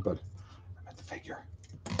your arm, but I meant the figure.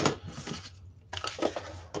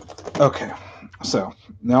 Okay, so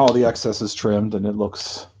now all the excess is trimmed and it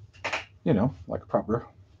looks, like a proper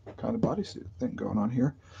kind of bodysuit thing going on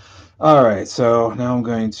here. All right, so now I'm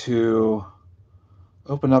going to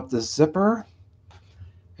open up this zipper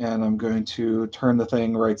and I'm going to turn the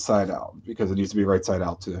thing right side out because it needs to be right side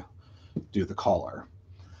out to do the collar.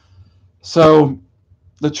 So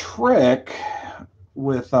the trick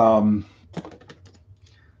with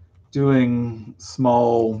doing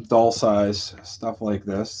small doll size stuff like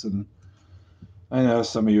this, and I know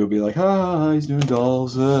some of you will be like, ah, he's doing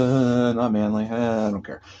dolls, not manly, I don't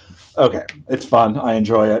care. Okay, it's fun, I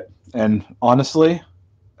enjoy it, and honestly,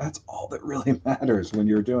 that's all that really matters when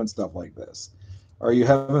you're doing stuff like this. Are you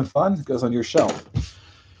having fun? It goes on your shelf.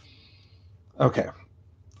 Okay,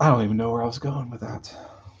 I don't even know where I was going with that.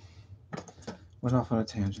 Went off on a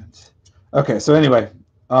tangent. Okay, so anyway,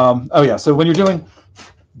 oh yeah, so when you're doing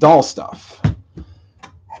doll stuff,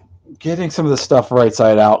 getting some of the stuff right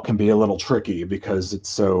side out can be a little tricky because it's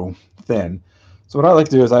so thin. So what I like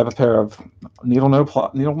to do is I have a pair of needle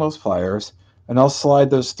nose pliers, and I'll slide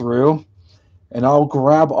those through, and I'll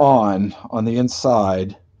grab on the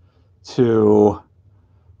inside to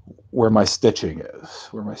where my stitching is,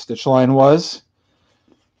 where my stitch line was,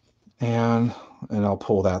 and I'll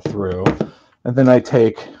pull that through. And then I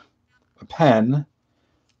take a pen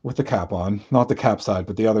with the cap on, not the cap side,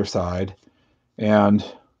 but the other side, and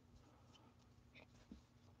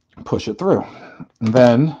push it through. And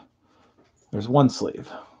then there's one sleeve.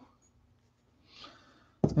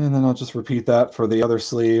 And then I'll just repeat that for the other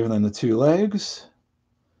sleeve and then the two legs.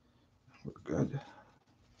 We're good.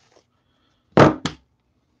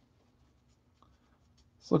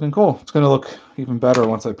 It's looking cool. It's going to look even better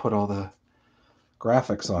once I put all the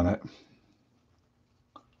graphics on it.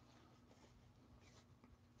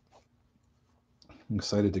 I'm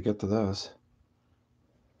excited to get to those.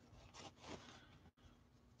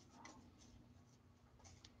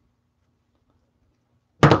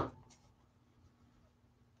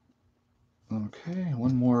 Okay,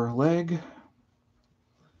 one more leg.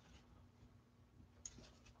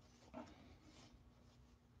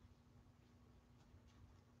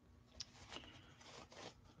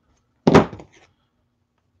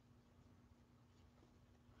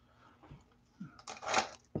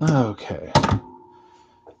 Okay.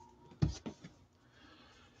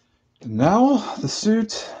 Now the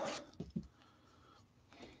suit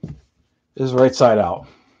is right side out.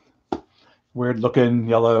 Weird looking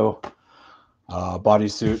yellow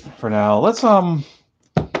bodysuit for now. Let's I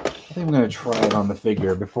think I'm gonna try it on the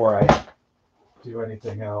figure before I do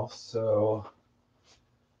anything else. So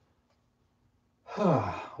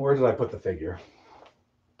where did I put the figure?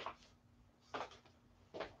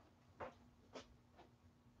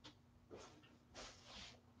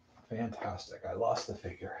 Fantastic. I lost the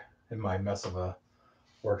figure in my mess of a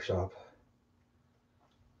workshop.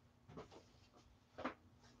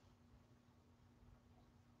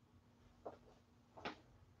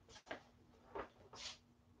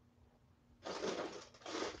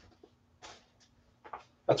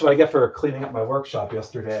 That's what I get for cleaning up my workshop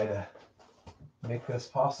yesterday to make this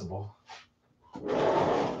possible.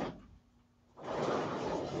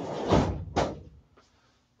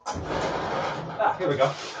 Here we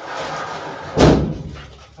go.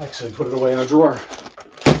 I actually put it away in a drawer.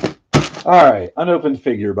 All right, unopened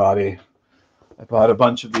figure body. I bought a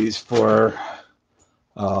bunch of these for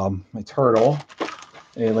my turtle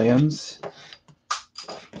aliens.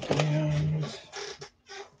 And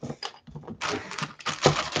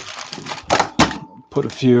put a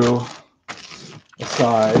few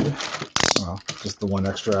aside. Well, just the one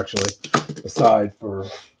extra actually aside for,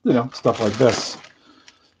 stuff like this.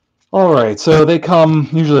 All right, so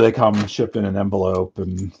usually they come shipped in an envelope,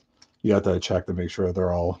 and you have to check to make sure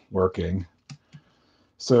they're all working.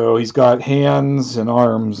 So he's got hands and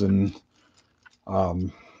arms, and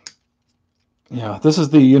this is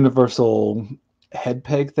the universal head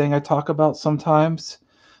peg thing I talk about sometimes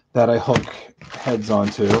that I hook heads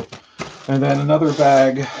onto. And then another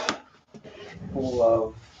bag full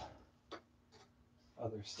of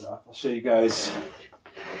other stuff. I'll show you guys.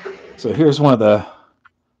 So here's one of the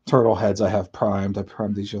turtle heads I have primed. I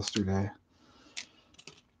primed these yesterday.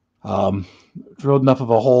 Drilled enough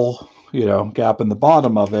of a hole, gap in the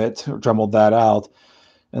bottom of it, dremeled that out,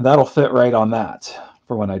 and that'll fit right on that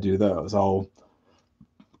for when I do those. I'll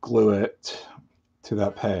glue it to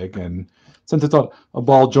that peg, and since it's a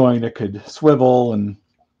ball joint, it could swivel and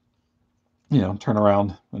turn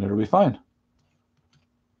around, and it'll be fine.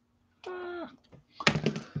 All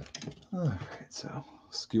right, so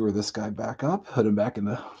skewer this guy back up, put him back in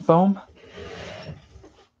the foam,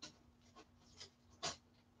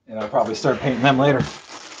 and I'll probably start painting them later.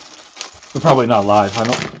 But probably not live. I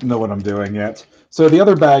don't know what I'm doing yet. So the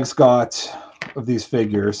other bag's got of these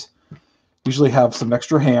figures. usually have some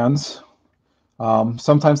extra hands.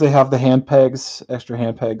 Sometimes they have the hand pegs, extra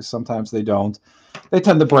hand pegs. Sometimes they don't. They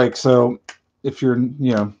tend to break, so if you're,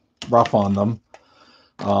 rough on them.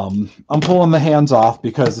 I'm pulling the hands off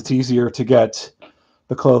because it's easier to get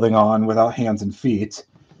the clothing on without hands and feet.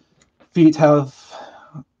 Feet have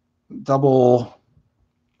double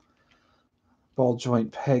ball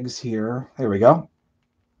joint pegs here. There we go.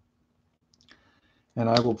 And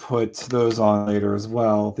I will put those on later as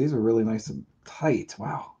well. These are really nice and tight.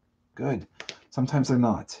 Wow, good. Sometimes they're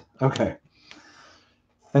not. Okay.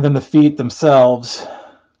 And then the feet themselves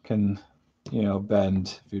can,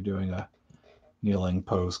 bend if you're doing a kneeling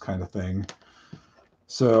pose kind of thing.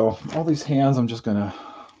 So all these hands I'm just going to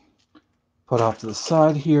put off to the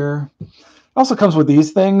side here. It also comes with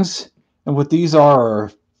these things, and what these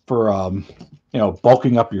are for,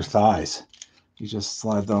 bulking up your thighs. You just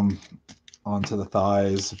slide them onto the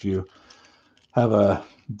thighs. If you have a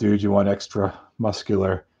dude you want extra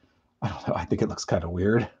muscular, I don't know, I think it looks kind of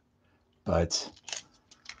weird, but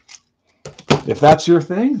if that's your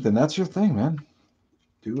thing, then that's your thing, man.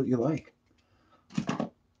 Do what you like.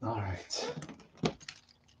 All right.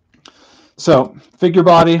 So, figure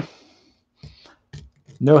body,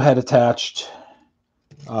 no head attached.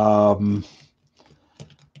 Kind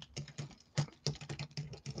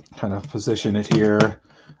of position it here.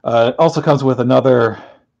 It also comes with another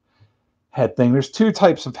head thing. There's two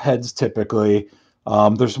types of heads typically.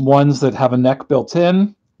 There's ones that have a neck built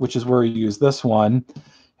in, which is where you use this one.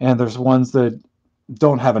 And there's ones that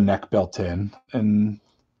don't have a neck built in, and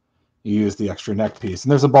you use the extra neck piece.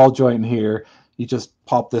 And there's a ball joint in here. You just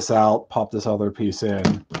pop this out, pop this other piece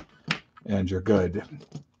in, and you're good.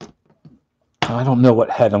 I don't know what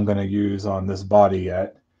head I'm going to use on this body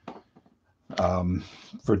yet.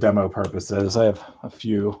 For demo purposes, I have a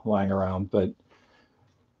few lying around, but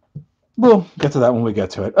we'll get to that when we get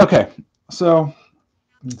to it. Okay, so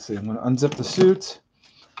let's see. I'm going to unzip the suit,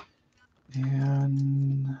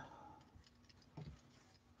 and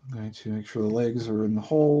I'm going to make sure the legs are in the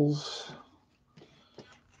holes.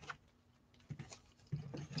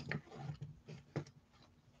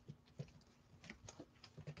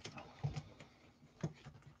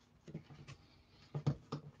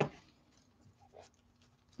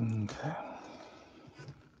 Okay.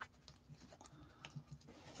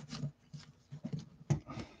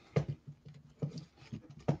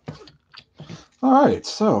 All right,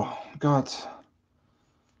 so got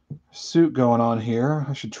suit going on here.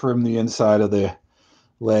 I should trim the inside of the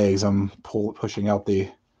legs. I'm pushing out the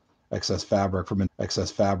excess fabric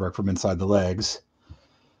from inside the legs.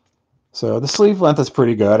 So the sleeve length is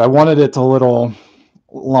pretty good. I wanted it a little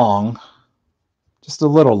long, just a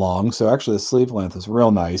little long. So actually the sleeve length is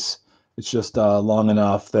real nice. It's just long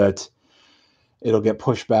enough that it'll get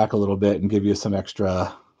pushed back a little bit and give you some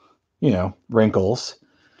extra, wrinkles.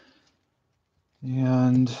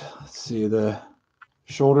 And let's see, the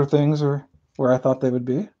shoulder things are where I thought they would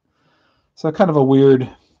be. So kind of a weird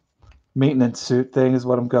maintenance suit thing is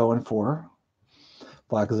what I'm going for.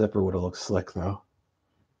 Black zipper would have looked slick though.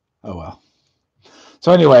 Oh well.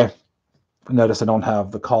 So anyway, notice I don't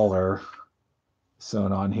have the collar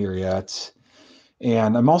sewn on here yet.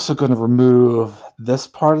 And I'm also going to remove this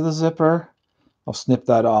part of the zipper. I'll snip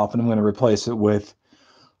that off, and I'm going to replace it with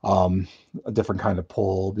a different kind of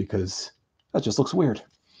pull because that just looks weird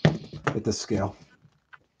at this scale.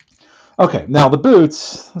 Okay, now the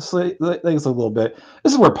boots, the legs a little bit.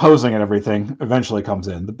 This is where posing and everything eventually comes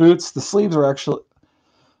in. The boots, the sleeves are actually,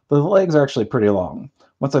 the legs are actually pretty long.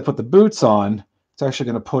 Once I put the boots on, it's actually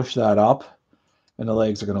going to push that up, and the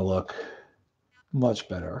legs are going to look much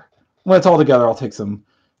better. When it's all together, I'll take some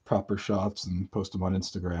proper shots and post them on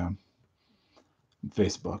Instagram and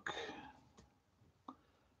Facebook.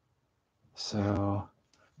 So,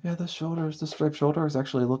 yeah, the striped shoulders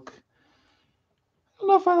actually look, I don't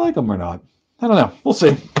know if I like them or not. I don't know. We'll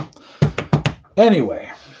see.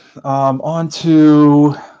 Anyway, on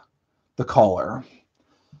to the collar.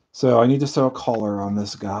 So I need to sew a collar on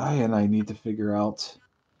this guy, and I need to figure out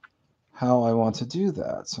how I want to do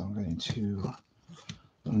that. So I'm going to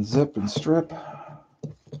unzip and strip.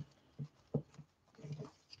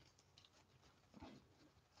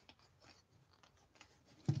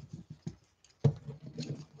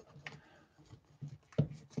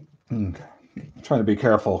 Okay. I'm trying to be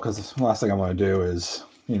careful because the last thing I want to do is,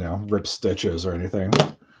 rip stitches or anything.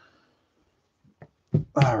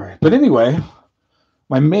 All right. But anyway,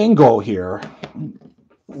 my main goal here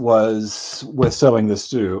was with sewing this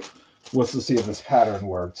suit was to see if this pattern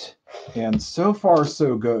worked. And so far,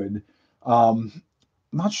 so good.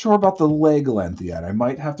 Not sure about the leg length yet. I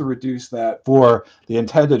might have to reduce that for the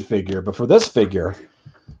intended figure, but for this figure,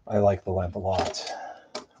 I like the length a lot.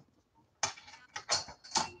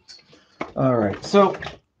 All right, so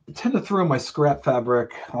I tend to throw my scrap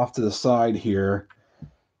fabric off to the side here,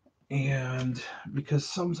 and because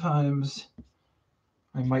sometimes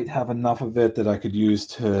I might have enough of it that I could use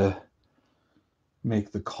to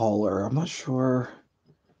make the collar. I'm not sure.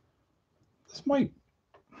 This might,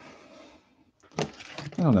 I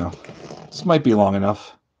don't know. This might be long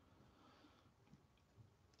enough.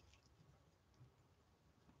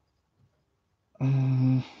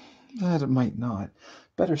 That it might not.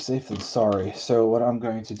 Better safe than sorry. So what I'm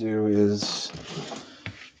going to do is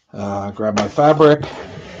grab my fabric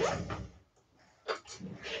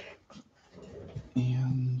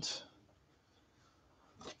and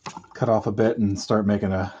cut off a bit and start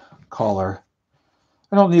making a collar.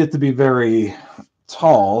 I don't need it to be very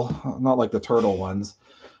tall, not like the turtle ones.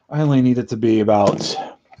 I only need it to be about,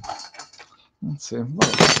 let's see,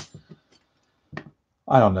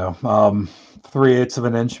 I don't know, 3/8 of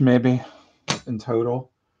an inch maybe in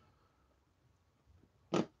total.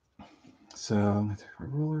 So I'm going to take a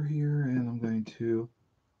ruler here and I'm going to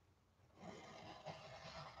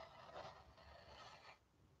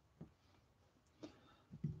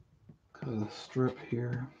cut a strip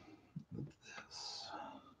here.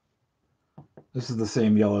 This is the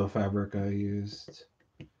same yellow fabric I used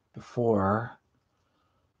before.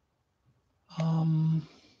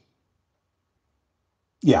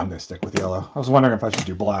 Yeah, I'm going to stick with yellow. I was wondering if I should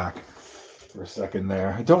do black for a second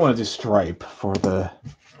there. I don't want to do stripe for the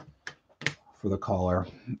collar.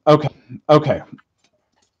 Okay. I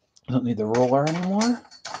don't need the roller anymore,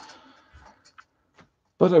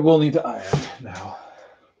 but I will need to iron now.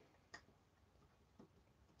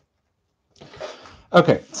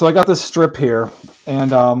 Okay, so I got this strip here,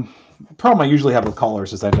 and the problem I usually have with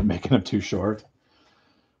collars is I end up making them too short,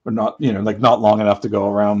 or not, like not long enough to go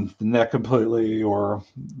around the neck completely, or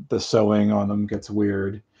the sewing on them gets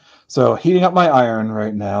weird. So heating up my iron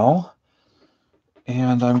right now,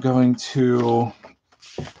 and I'm going to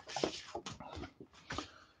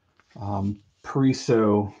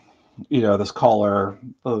pre-sew, this collar,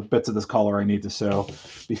 the bits of this collar I need to sew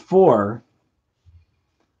before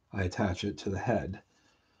I attach it to the head.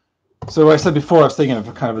 So I said before I was thinking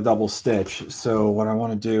of kind of a double stitch. So what I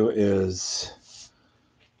want to do is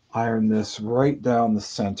iron this right down the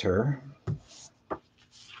center.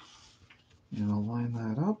 And I'll line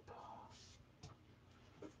that up.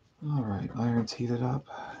 All right, iron's heated up.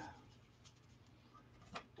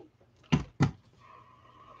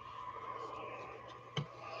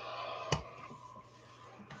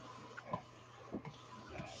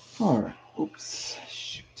 All right, oops,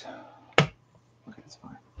 shoot. Okay, it's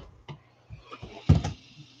fine.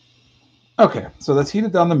 Okay, so that's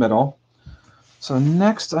heated down the middle. So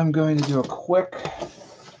next I'm going to do a quick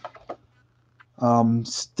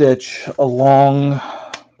stitch along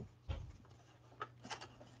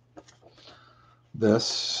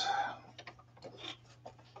this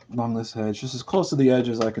edge, just as close to the edge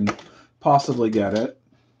as I can possibly get it.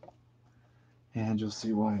 And you'll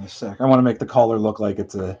see why in a sec. I want to make the collar look like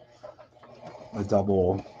it's a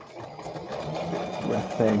double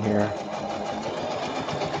thing here.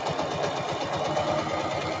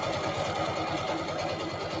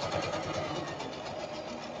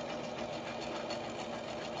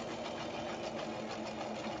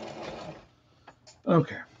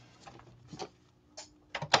 Okay.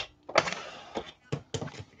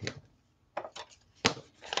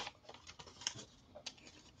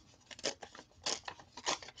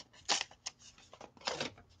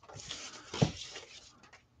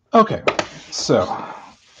 Okay, so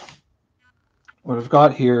what I've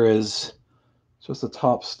got here is just a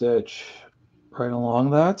top stitch right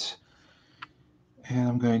along that. And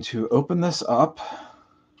I'm going to open this up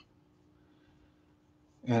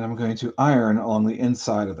and I'm going to iron along the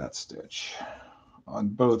inside of that stitch on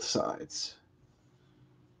both sides.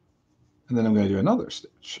 And then I'm going to do another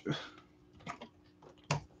stitch.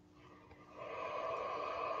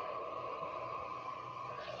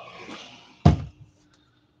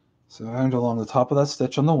 So I ironed along the top of that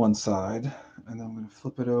stitch on the one side, and then I'm going to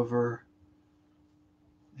flip it over.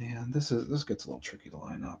 And this gets a little tricky to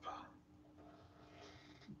line up.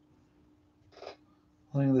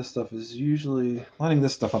 Lining this stuff up is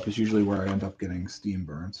usually where I end up getting steam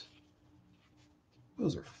burns.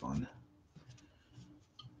 Those are fun.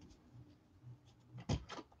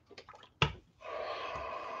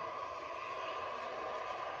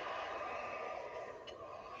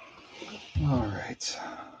 All right.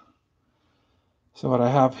 So what I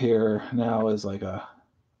have here now is like a,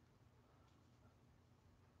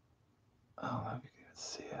 oh, let me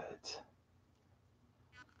see it.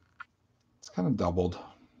 It's kind of doubled.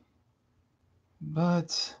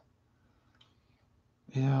 But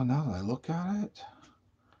yeah, now that I look at it,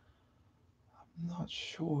 I'm not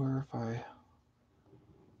sure if I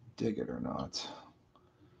dig it or not.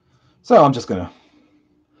 So I'm just gonna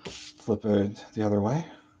flip it the other way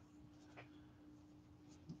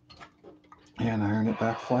and iron it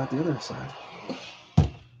back flat the other side.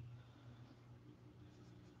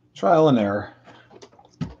 Trial and error.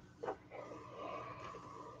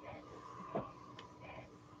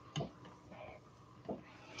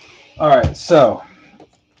 All right, so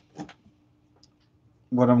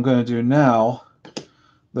what I'm going to do now,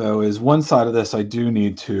 though, is one side of this I do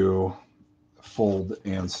need to fold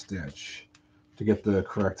and stitch to get the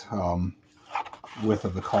correct width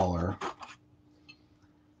of the collar.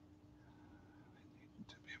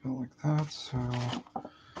 To be about like that.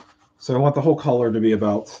 So I want the whole collar to be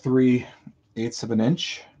about 3/8 of an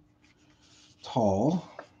inch tall.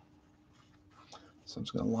 So I'm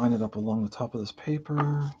just going to line it up along the top of this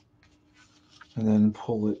paper and then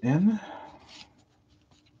pull it in.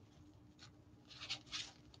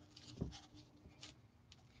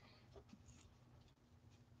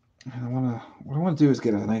 And what I want to do is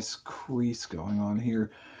get a nice crease going on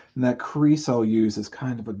here. And that crease I'll use as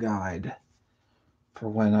kind of a guide for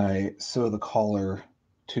when I sew the collar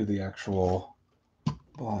to the actual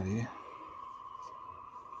body.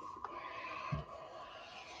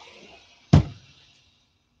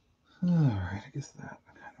 All right, I guess that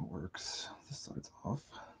kind of works. This side's off.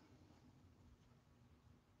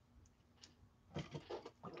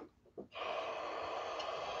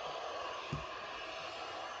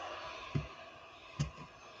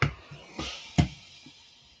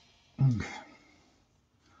 Okay.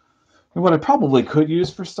 And what I probably could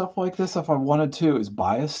use for stuff like this, if I wanted to, is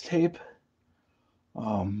bias tape.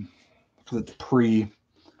 Because it's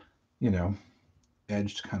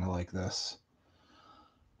edged kind of like this.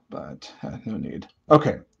 But no need.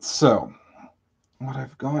 Okay, so what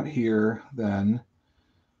I've got here then,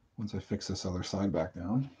 once I fix this other side back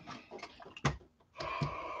down,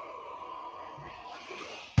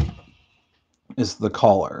 is the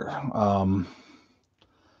collar.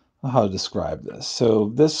 How to describe this. So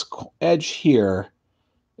this edge here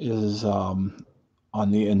is on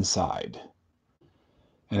the inside,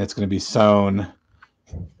 and it's going to be sewn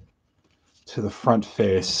to the front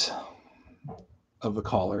face of the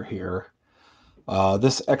collar here.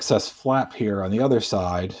 This excess flap here on the other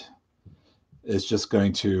side is just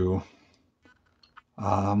going to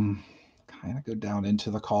kind of go down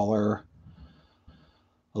into the collar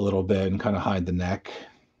a little bit and kind of hide the neck.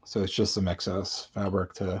 So it's just some excess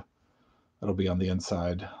fabric that'll be on the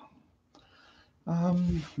inside. I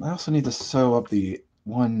also need to sew up the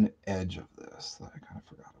one edge of this that I kind of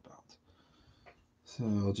forgot about. So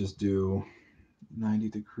I'll just do 90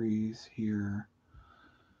 degrees here.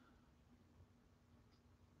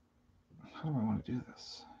 How do I want to do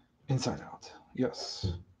this? Inside out. Yes.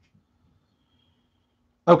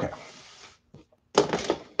 Okay.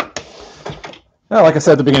 Now, like I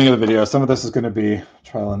said at the beginning of the video, some of this is going to be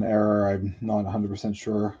trial and error. I'm not 100%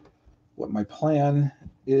 sure what my plan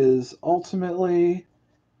is ultimately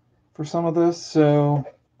for some of this, so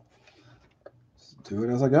just do it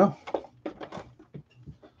as I go. I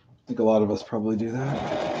think a lot of us probably do that.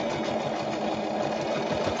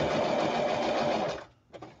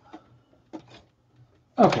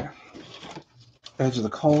 Okay. Edge of the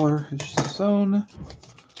collar is sewn.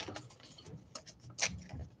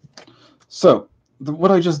 So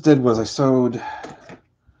what I just did was I sewed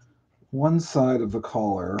one side of the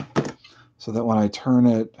collar so that when I turn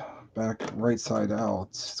it back right side out,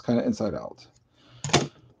 it's kind of inside out.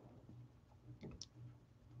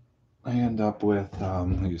 I end up with, I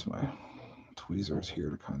use my tweezers here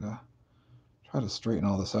to kind of try to straighten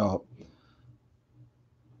all this out.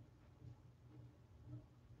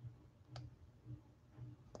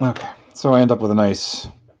 Okay, so I end up with a nice,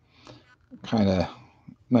 kind of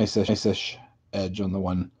nice-ish edge on the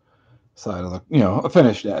one side of the, a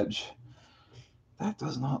finished edge. That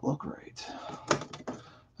does not look right.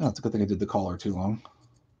 Oh, it's a good thing I did the collar too long.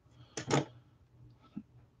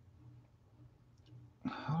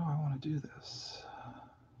 How do I want to do this?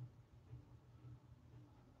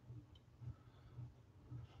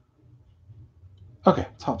 Okay,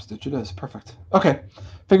 top stitch it is. Perfect. Okay,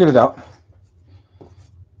 figured it out.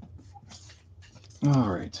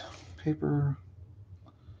 All right, paper.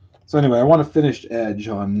 So anyway, I want a finished edge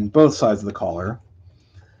on both sides of the collar.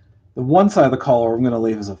 The one side of the collar I'm going to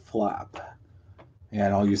leave as a flap,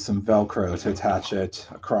 and I'll use some Velcro to attach it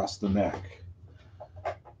across the neck.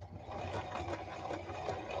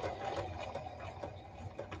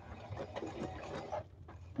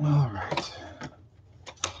 All right.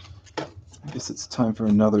 guess it's time for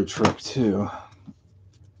another trick too.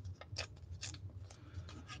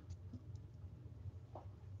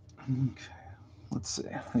 Okay, let's see.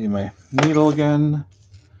 I need my needle again.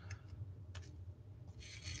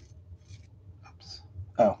 Oops.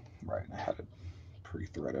 Oh, right, I had it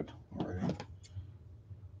pre-threaded already.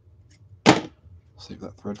 Save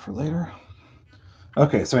that thread for later.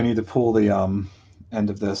 Okay, so I need to pull the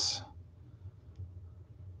end of this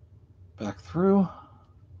back through.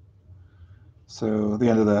 So the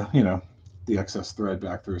end of the, the excess thread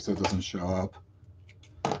back through so it doesn't show up.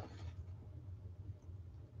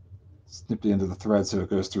 Snip the end of the thread so it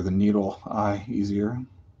goes through the needle eye easier.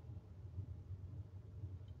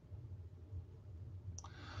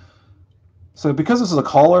 So because this is a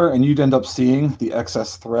collar and you'd end up seeing the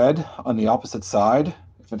excess thread on the opposite side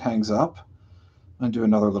if it hangs up, I'm going to do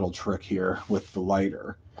another little trick here with the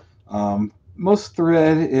lighter. Most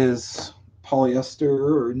thread is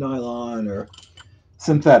polyester or nylon or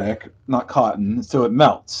synthetic, not cotton, so it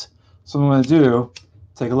melts. So what I'm going to do,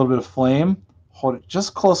 take a little bit of flame, hold it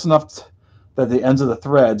just close enough that the ends of the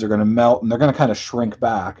threads are going to melt and they're going to kind of shrink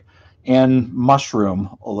back and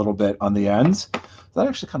mushroom a little bit on the ends. That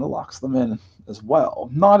actually kind of locks them in as well.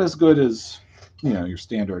 Not as good as, your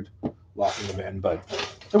standard locking them in, but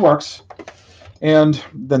it works. And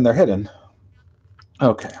then they're hidden.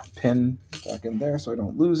 Okay, pin back in there so I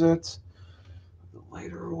don't lose it. Put the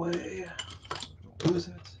lighter away so I don't lose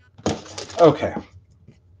it. Okay.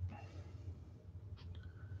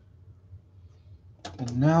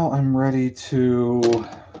 And now I'm ready to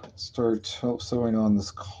start sewing on this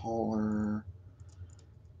collar.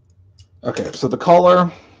 Okay, so the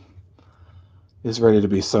collar is ready to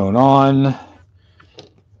be sewn on.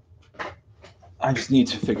 I just need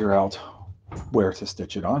to figure out where to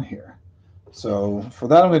stitch it on here. So for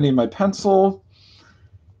that, I'm going to need my pencil.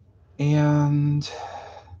 And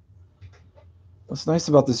what's nice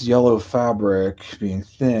about this yellow fabric being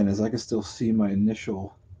thin is I can still see my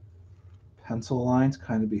initial pencil lines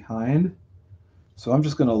kind of behind. So I'm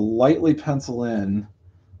just going to lightly pencil in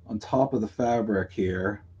on top of the fabric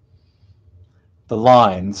here the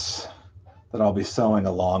lines that I'll be sewing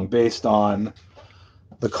along based on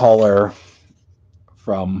the color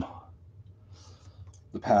from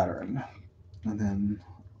the pattern. And then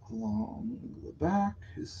along the back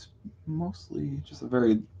is mostly just a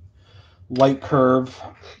very light curve.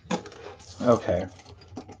 Okay.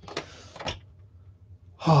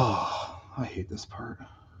 Oh, I hate this part.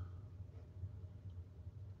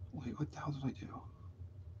 Wait, what the hell did I do?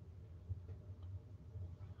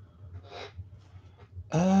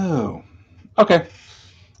 Oh, okay.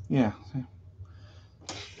 Yeah.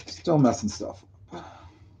 Still messing stuff up.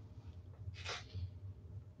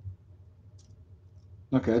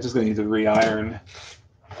 Okay, I'm just gonna need to re-iron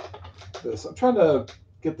this. I'm trying to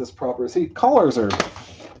get this proper. See, collars are,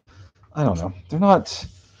 I don't know, they're not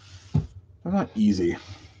easy.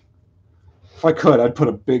 If I could, I'd put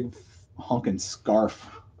a big honking scarf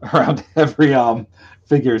around every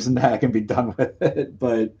figure's neck and be done with it.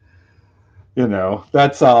 But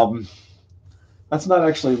that's not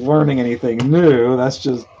actually learning anything new. That's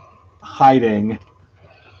just hiding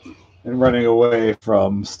and running away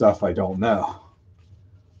from stuff I don't know.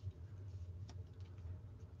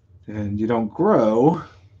 And you don't grow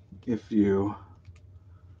if you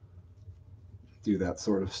do that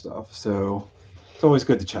sort of stuff. So it's always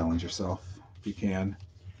good to challenge yourself if you can.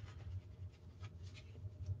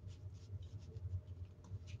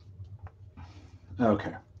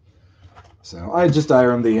 Okay. So I just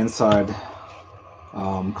ironed the inside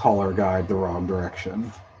collar guide the wrong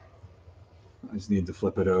direction. I just need to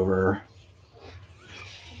flip it over.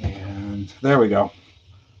 And there we go.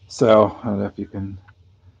 So I don't know if you can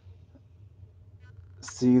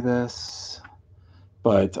see this,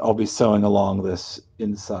 but I'll be sewing along this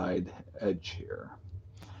inside edge here.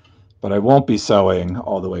 But I won't be sewing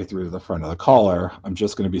all the way through to the front of the collar. I'm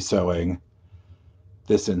just going to be sewing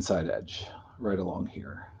this inside edge right along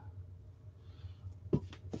here.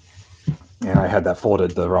 And I had that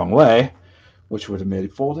folded the wrong way, which would have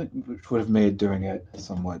made doing it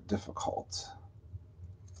somewhat difficult.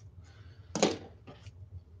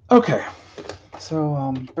 Okay,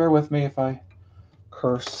 so bear with me if I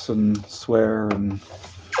curse and swear and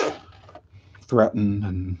threaten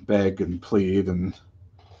and beg and plead and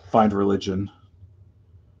find religion.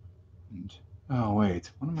 And, oh wait,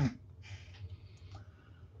 what am I?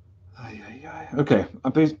 Okay,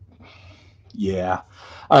 yeah.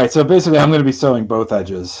 All right, so basically I'm going to be sewing both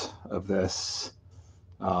edges of this,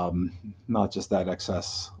 not just that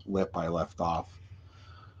excess lip I left off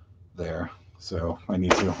there. So I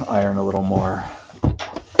need to iron a little more.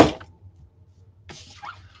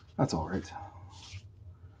 That's all right.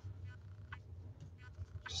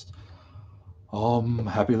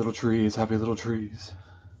 Happy little trees, happy little trees.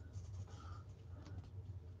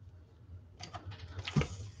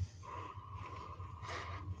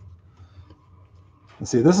 And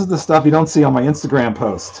see, this is the stuff you don't see on my Instagram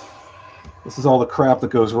post. This is all the crap that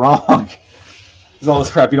goes wrong. This is all this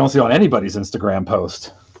crap you don't see on anybody's Instagram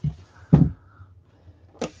post.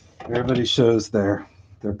 Everybody shows their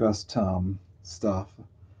best stuff.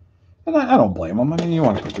 And I don't blame them. I mean, you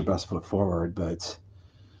want to put your best foot forward, but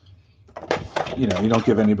you know, you don't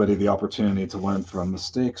give anybody the opportunity to learn from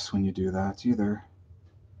mistakes when you do that either.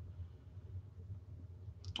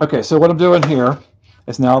 Okay, so what I'm doing here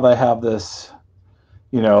is now that I have this,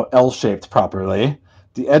 you know, L-shaped properly,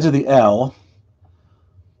 the edge of the L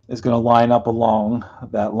is going to line up along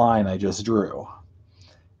that line I just drew.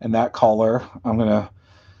 And that collar, I'm going to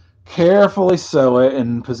carefully sew it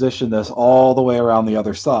and position this all the way around the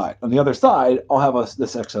other side. On the other side, I'll have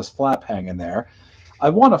this excess flap hanging there. I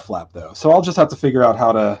want a flap though, so I'll just have to figure out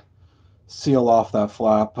how to seal off that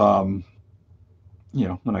flap, you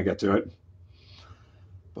know, when I get to it.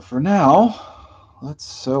 But for now, let's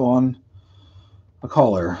sew on a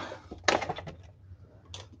collar,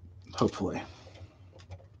 hopefully.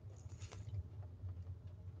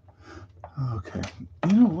 Okay,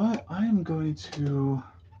 you know what? I am going to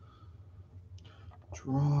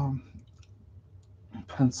draw a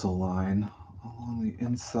pencil line along the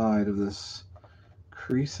inside of this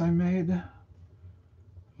crease I made,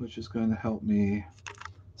 which is going to help me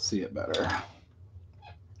see it better.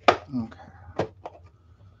 Okay.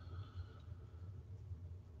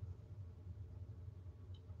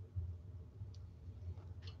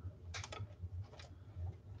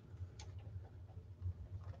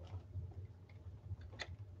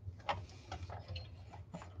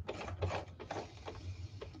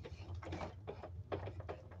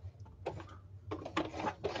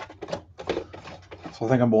 So I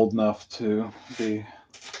think I'm old enough to be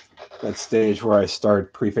that stage where I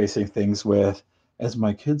start prefacing things with, as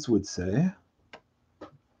my kids would say,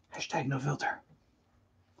 #NoFilter.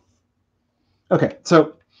 Okay,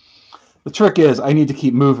 so the trick is I need to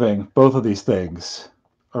keep moving both of these things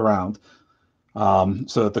around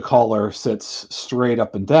so that the collar sits straight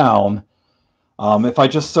up and down. If I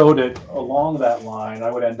just sewed it along that line, I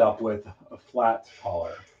would end up with a flat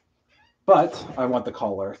collar. But I want the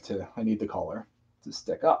collar I need the collar to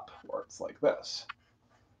stick up, or it's like this.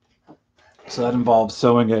 So that involves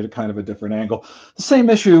sewing it at kind of a different angle. The same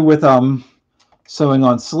issue with sewing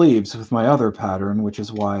on sleeves with my other pattern, which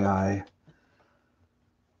is why I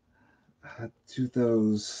do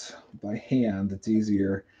those by hand. It's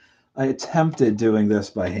easier. I attempted doing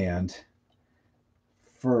this by hand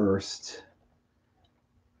first.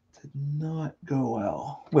 Did not go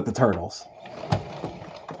well with the turtles.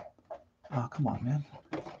 Oh, come on, man.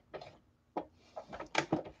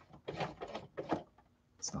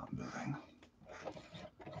 It's not moving.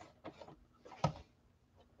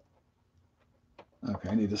 Okay,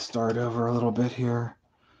 I need to start over a little bit here.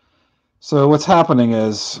 So what's happening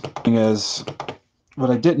is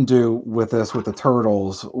what I didn't do with this with the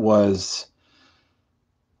turtles was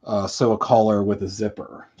sew a collar with a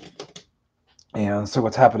zipper. And so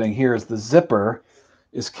what's happening here is the zipper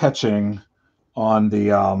is catching on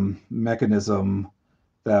the mechanism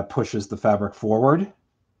that pushes the fabric forward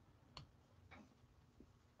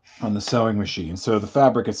on the sewing machine. So the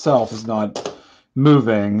fabric itself is not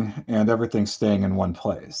moving and everything's staying in one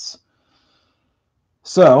place.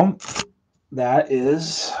 So that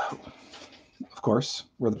is, of course,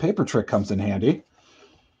 where the paper trick comes in handy.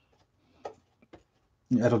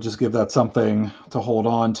 It'll just give that something to hold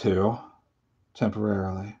on to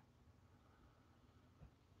temporarily.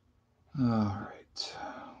 All right.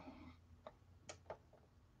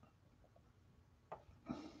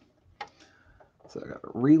 So I got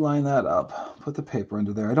to reline that up, put the paper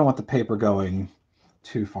under there. I don't want the paper going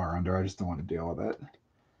too far under. I just don't want to deal with it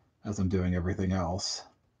as I'm doing everything else.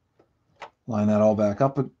 Line that all back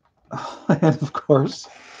up. And of course,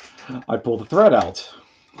 I pull the thread out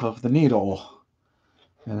of the needle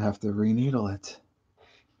and have to re-needle it.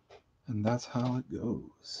 And that's how it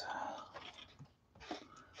goes.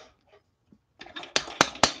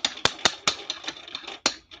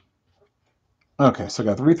 Okay, so I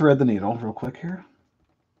got to rethread the needle real quick here,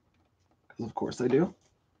 because of course I do.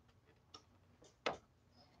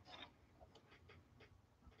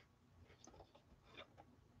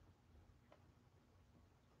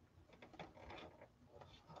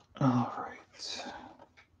 All right.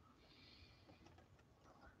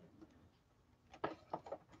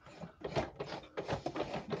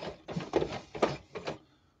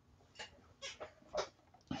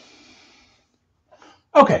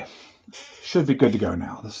 Okay, should be good to go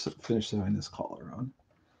now. Let's finish sewing this collar on.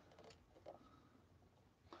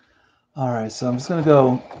 All right, so I'm just going to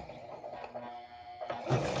go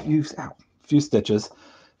a few stitches.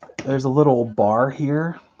 There's a little bar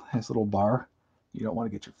here. This little bar. You don't want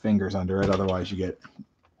to get your fingers under it, otherwise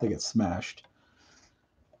they get smashed.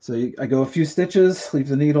 So I go a few stitches, leave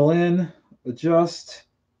the needle in, adjust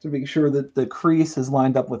to make sure that the crease is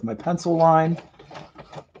lined up with my pencil line.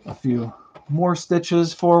 A few more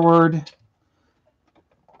stitches forward.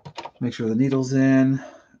 Make sure the needle's in,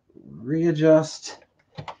 readjust,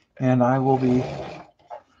 and I will be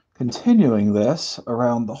continuing this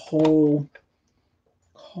around the whole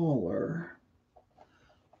collar.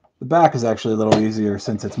 The back is actually a little easier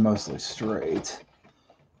since it's mostly straight,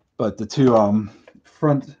 but the two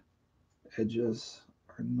front edges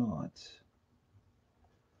are not.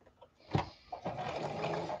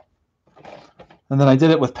 And then I did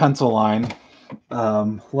it with pencil line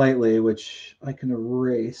lightly, which I can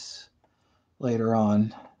erase later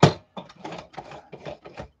on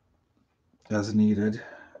as needed.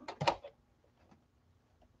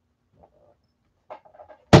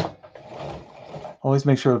 Always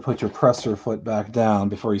make sure to put your presser foot back down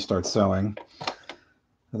before you start sewing.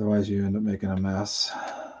 Otherwise you end up making a mess.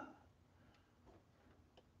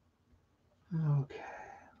 Okay.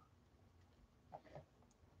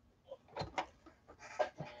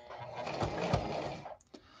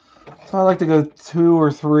 So I like to go 2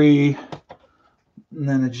 or 3 and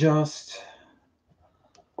then adjust.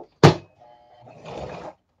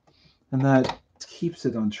 And that keeps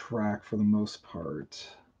it on track for the most part.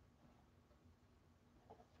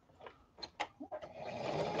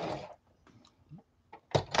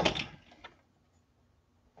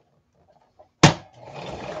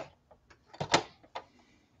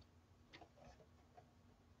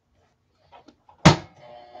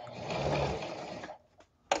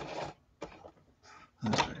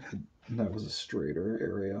 That was a straighter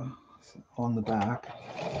area along the back.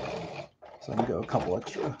 So I can go a couple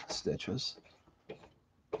extra stitches.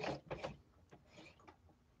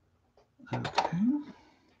 Okay.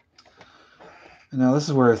 And now this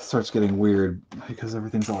is where it starts getting weird because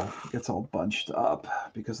everything's gets all bunched up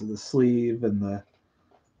because of the sleeve and the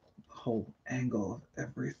whole angle of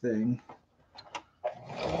everything.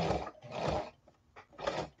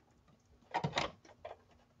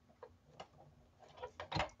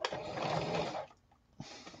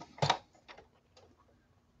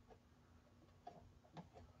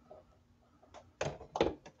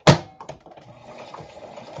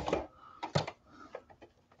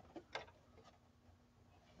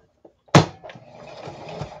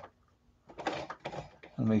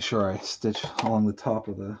 And make sure I stitch along the top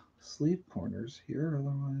of the sleeve corners here,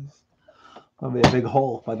 otherwise there'll be a big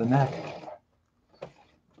hole by the neck.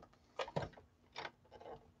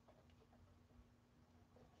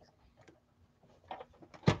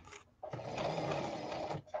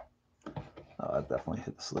 Oh, it definitely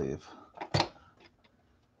hit the sleeve.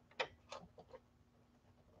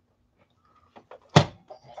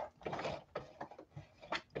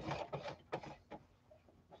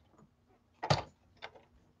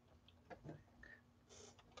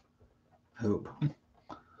 Hope.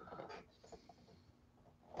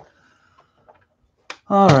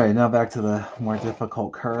 All right, now back to the more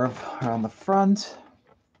difficult curve around the front.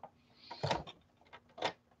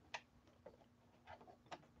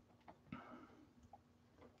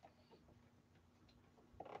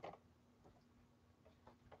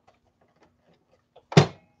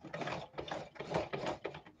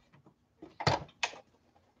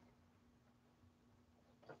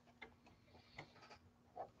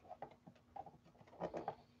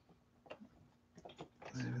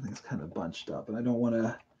 Everything's kind of bunched up, and I don't want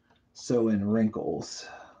to sew in wrinkles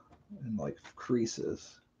and like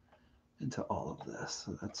creases into all of this.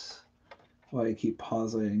 So that's why I keep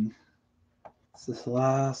pausing. It's this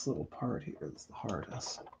last little part here that's the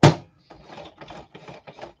hardest. What's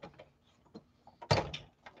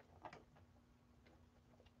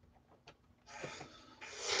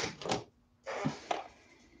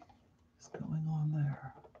going on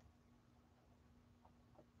there?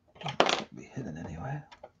 It's be hidden anyway.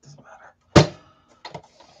 Doesn't matter.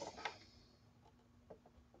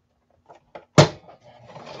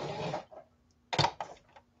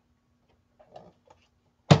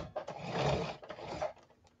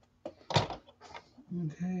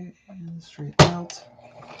 Okay, and straight out.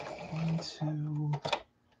 1, 2,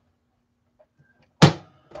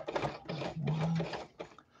 1.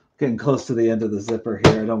 Getting close to the end of the zipper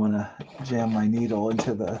here. I don't want to jam my needle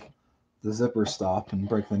into the zipper stop and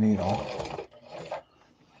break the needle.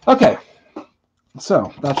 Okay,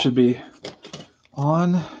 so that should be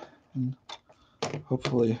on. And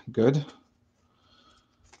hopefully good.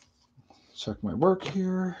 Check my work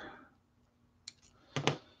here.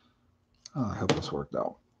 Oh, I hope this worked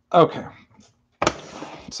out. Okay.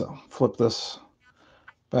 So flip this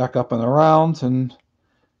back up and around, and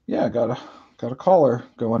yeah, got a collar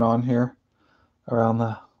going on here around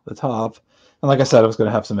the top. And like I said, I was going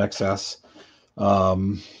to have some excess.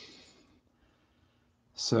 So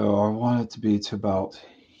I want it to be to about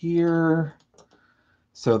here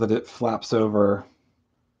so that it flaps over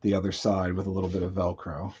the other side with a little bit of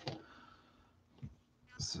Velcro.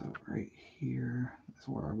 So right here is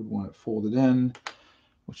where I would want it folded in,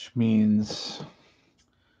 which means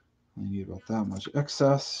I need about that much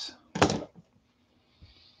excess.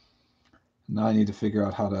 Now I need to figure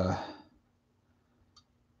out how to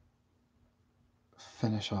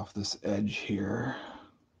finish off this edge here.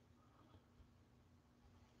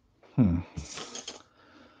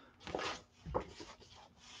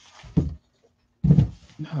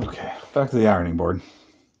 Okay, back to the ironing board.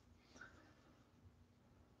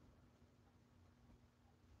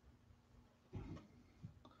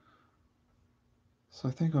 So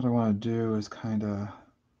I think what I want to do is kind of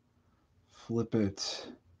flip it,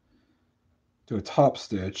 do a top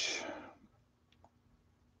stitch,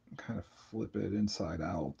 kind of flip it inside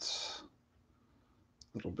out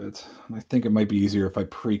a little bit. And I think it might be easier if I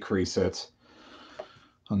pre-crease it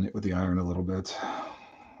with the iron a little bit.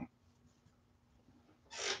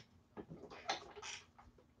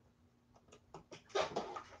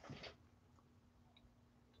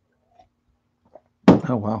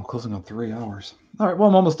 Oh wow, closing on 3 hours. All right, well,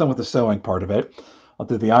 I'm almost done with the sewing part of it. I'll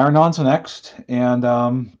do the iron-ons next, and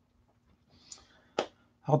I'll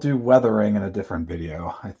do weathering in a different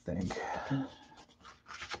video, I think.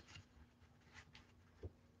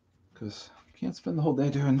 Because I can't spend the whole day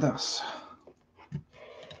doing this.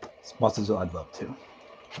 As much as I'd love to.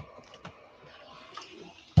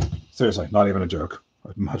 Seriously, not even a joke.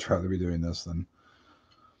 I'd much rather be doing this than,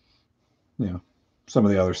 you know, some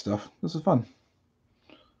of the other stuff. This is fun.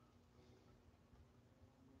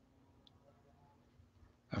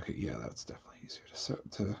 Okay, yeah, that's definitely easier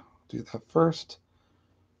to do that first.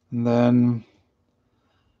 And then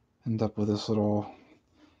end up with this little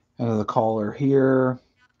end of the collar here.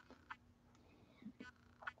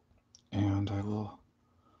 And I will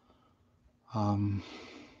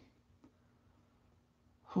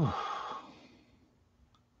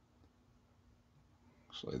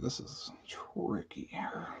actually, this is tricky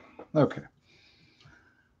here. Okay.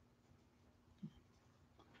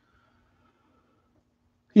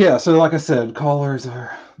 Yeah, so like I said, collars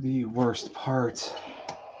are the worst part.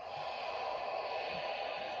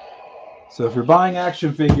 So if you're buying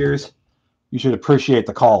action figures, you should appreciate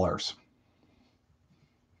the collars.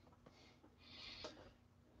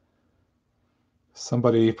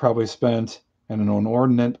 Somebody probably spent an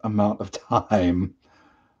inordinate amount of time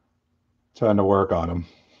trying to work on them,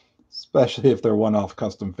 especially if they're one-off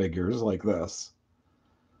custom figures like this.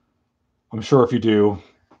 I'm sure if you do,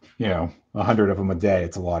 100 of them a day,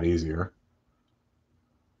 it's a lot easier.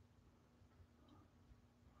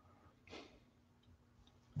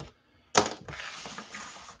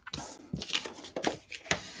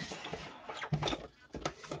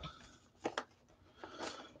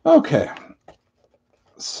 Okay,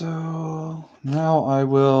 so now I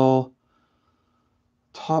will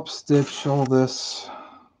top stitch all this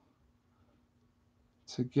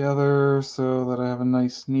together so that I have a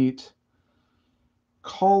nice, neat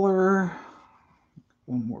collar.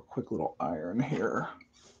 One more quick little iron here.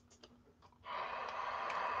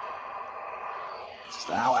 Just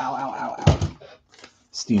ow, ow, ow, ow, ow.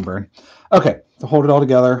 Steam burn. Okay, to hold it all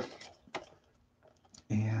together.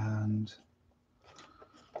 And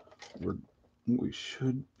we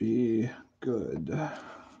should be good.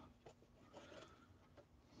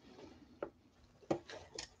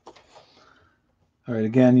 All right,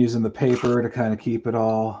 again, using the paper to kind of keep it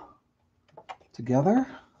all together.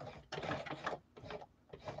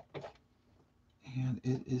 And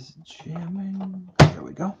it is jamming. There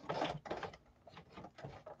we go.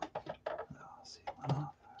 See, it went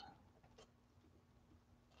off.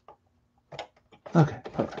 Okay,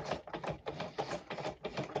 perfect.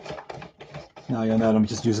 Now you'll note I'm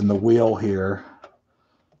just using the wheel here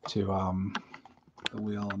to the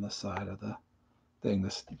wheel on the side of the thing.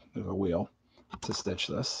 There's a wheel to stitch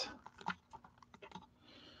this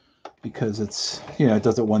because it's it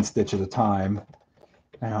does it one stitch at a time.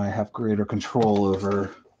 Now I have greater control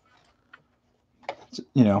over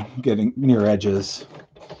getting near edges.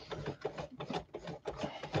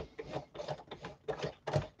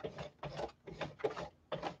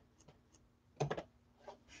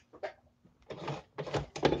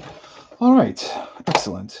 All right,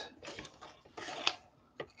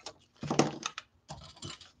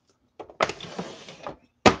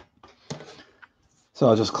 So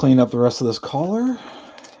I'll just clean up the rest of this collar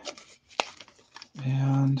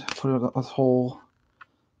and put this whole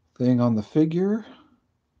thing on the figure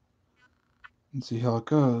and see how it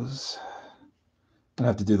goes. I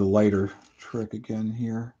have to do the lighter trick again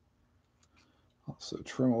here. Also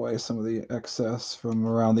trim away some of the excess from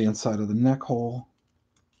around the inside of the neck hole.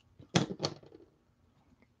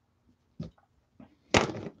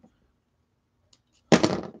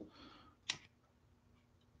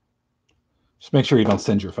 Just make sure you don't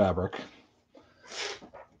singe your fabric.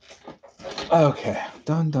 Okay,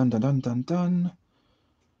 done, done, done, done, done, done.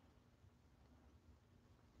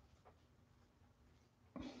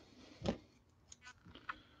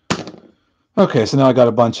 Okay, so now I got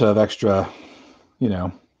a bunch of extra, you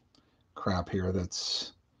know, crap here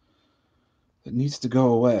that needs to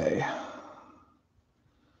go away.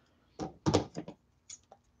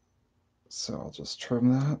 So I'll just trim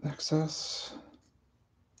that excess.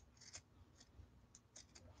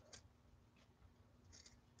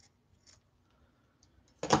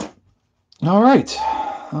 All right.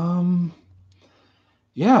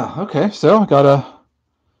 Yeah, okay, so I got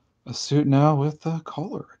a suit now with a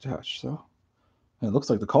collar attached. So it looks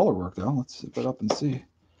like the collar worked out. Let's zip it up and see.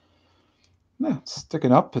 Yeah, it's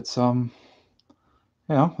sticking up. It's you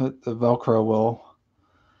know, the Velcro will,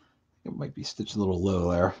 it might be stitched a little low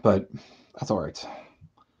there, but that's all right.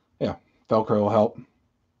 Yeah, Velcro will help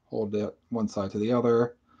hold it one side to the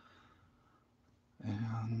other,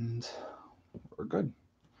 and we're good.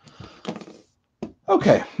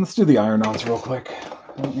 Okay, let's do the iron-ons real quick.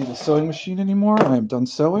 I don't need a sewing machine anymore. I am done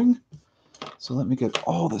sewing. So let me get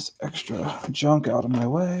all this extra junk out of my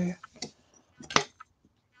way.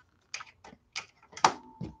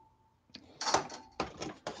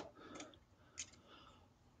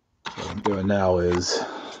 What I'm doing now is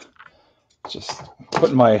just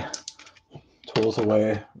putting my tools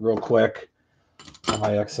away real quick.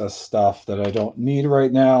 My excess stuff that I don't need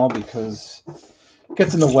right now because it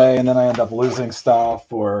gets in the way and then I end up losing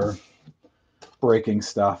stuff or breaking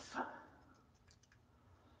stuff.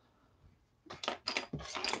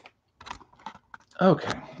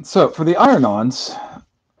 Okay, so for the iron-ons,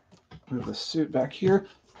 move the suit back here.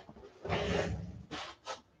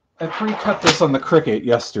 I pre-cut this on the Cricut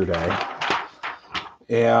yesterday,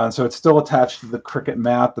 and so it's still attached to the Cricut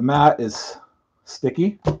mat. The mat is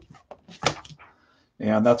sticky,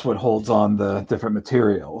 and that's what holds on the different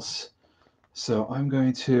materials. So I'm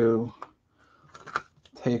going to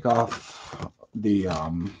take off the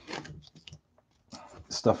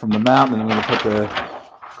stuff from the mat, and then I'm going to put the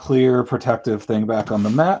clear protective thing back on the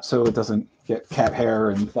mat so it doesn't get cat hair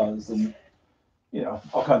and fuzz and, you know,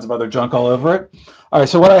 all kinds of other junk all over it. All right,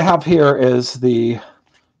 so what I have here is you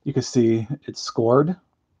can see it's scored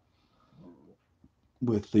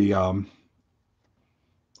with the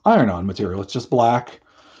iron-on material. It's just black.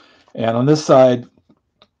 And on this side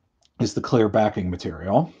is the clear backing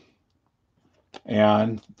material.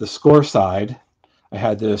 And the score side, I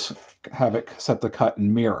had to have it set the cut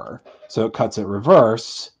in mirror. So it cuts it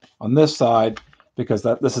reverse on this side because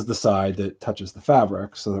this is the side that touches the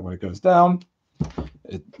fabric, so that when it goes down,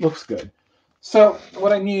 it looks good. So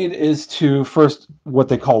what I need is to first what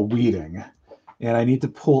they call weeding. And I need to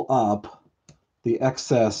pull up the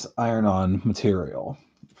excess iron-on material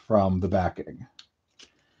from the backing.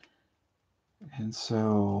 And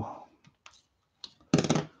so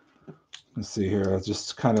let's see here, it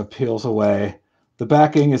just kind of peels away. The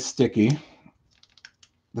backing is sticky,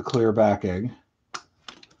 the clear backing.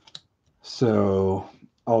 So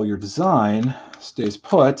all your design stays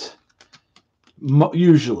put,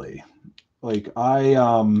 usually. Like you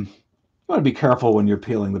want to be careful when you're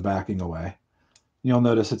peeling the backing away. You'll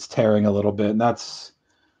notice it's tearing a little bit, and that's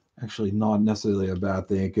actually not necessarily a bad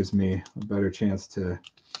thing. It gives me a better chance to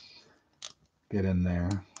get in there.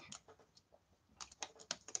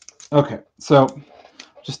 Okay, so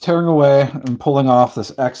just tearing away and pulling off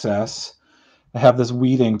this excess. I have this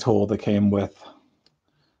weeding tool that came with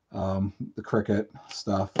the Cricut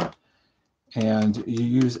stuff, and you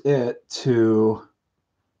use it to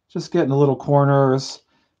just get in the little corners,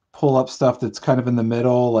 pull up stuff that's kind of in the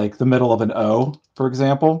middle, like the middle of an O, for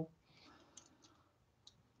example.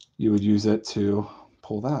 You would use it to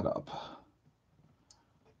pull that up.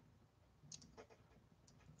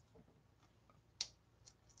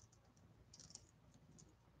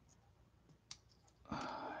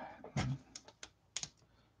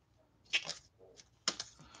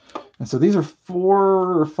 And so these are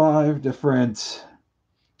 4 or 5 different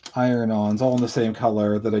iron-ons, all in the same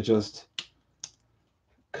color that I just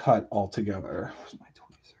cut all together. Where's my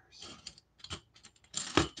tweezers?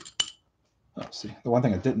 Oh, See, the one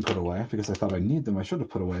thing I didn't put away because I thought I need them, I should have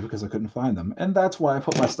put away because I couldn't find them. And that's why I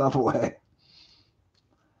put my stuff away.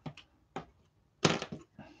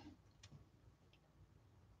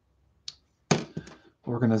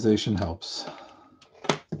 Organization helps.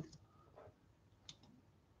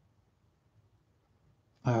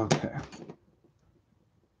 Okay.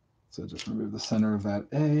 So just remove the center of that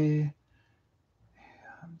A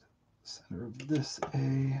and center of this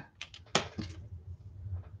A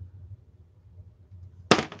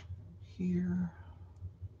here.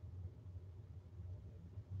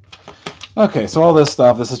 Okay, so all this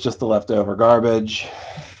stuff, this is just the leftover garbage,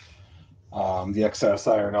 the excess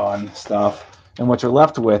iron-on stuff, and what you're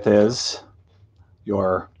left with is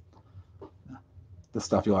the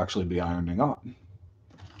stuff you'll actually be ironing on.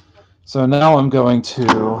 So now I'm going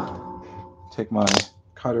to take my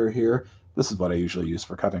cutter here. This is what I usually use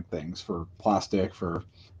for cutting things, for plastic, for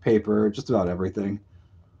paper, just about everything.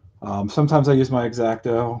 Sometimes I use my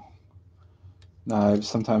X-Acto knives,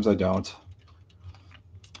 sometimes I don't.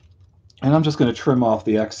 And I'm just going to trim off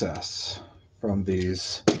the excess from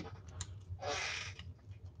these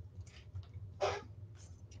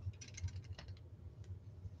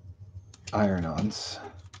iron-ons.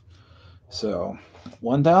 So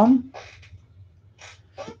one down.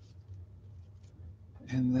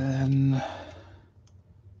 And then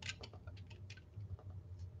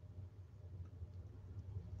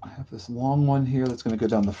I have this long one here that's going to go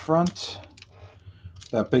down the front.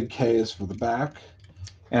 That big K is for the back.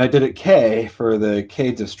 And I did it K for the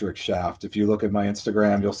K District shaft. If you look at my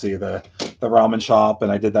Instagram, you'll see the ramen shop,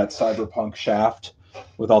 and I did that cyberpunk shaft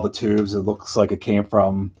with all the tubes. It looks like it came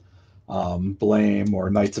from Blame or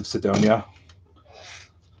Knights of Sidonia.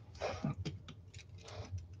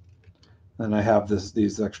 Then I have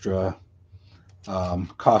these extra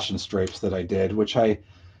caution stripes that I did, which I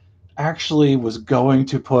actually was going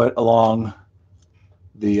to put along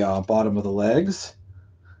the bottom of the legs.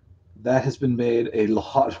 That has been made a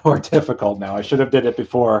lot more difficult now. I should have did it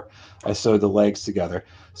before I sewed the legs together.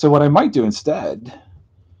 So what I might do instead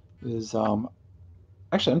is,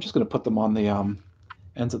 actually, I'm just going to put them on the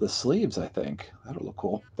ends of the sleeves, I think. That'll look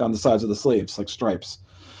cool. Down the sides of the sleeves, like stripes.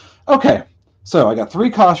 Okay, so I got 3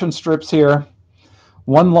 caution strips here.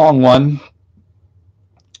 One long one,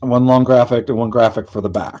 one long graphic, and one graphic for the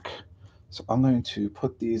back. So I'm going to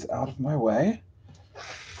put these out of my way.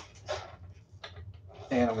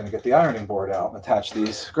 And I'm going to get the ironing board out and attach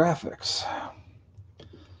these graphics.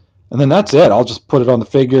 And then that's it. I'll just put it on the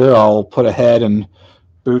figure. I'll put a head and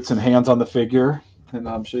boots and hands on the figure. And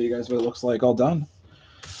I'll show you guys what it looks like all done.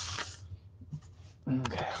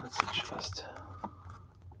 Okay, let's adjust.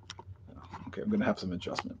 Okay, I'm going to have some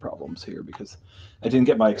adjustment problems here because I didn't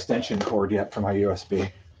get my extension cord yet for my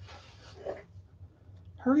USB.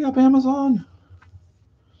 Hurry up, Amazon.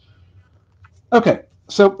 Okay.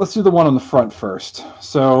 So let's do the one on the front first.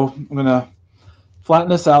 So I'm going to flatten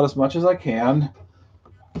this out as much as I can.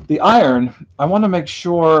 The iron, I want to make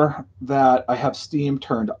sure that I have steam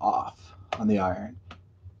turned off on the iron.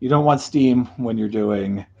 You don't want steam when you're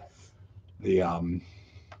doing the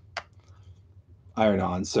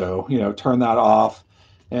iron-on. So, turn that off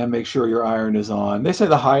and make sure your iron is on. They say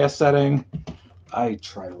the highest setting. I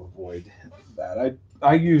try to avoid that.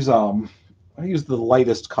 I use the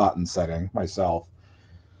lightest cotton setting myself.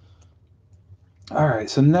 All right,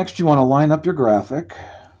 so next you want to line up your graphic,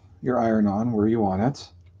 your iron-on, where you want it.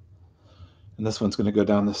 And this one's going to go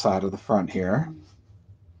down the side of the front here.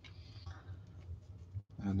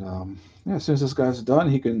 And yeah, as soon as this guy's done,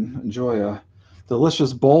 he can enjoy a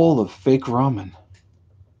delicious bowl of fake ramen.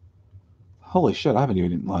 Holy shit, I haven't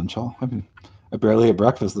even eaten lunch. I barely ate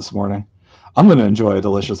breakfast this morning. I'm going to enjoy a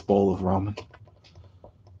delicious bowl of ramen.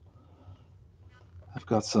 I've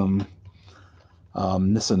got some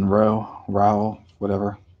Nissan Rao,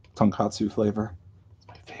 whatever, tonkatsu flavor. It's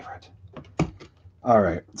my favorite. All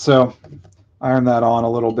right, so iron that on a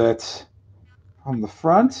little bit on the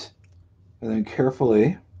front, and then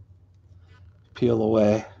carefully peel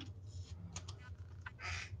away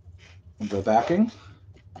the backing.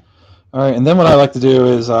 All right, and then what I like to do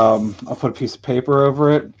is I'll put a piece of paper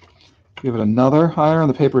over it, give it another iron.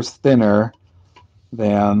 The paper is thinner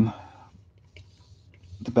than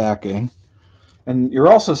the backing. And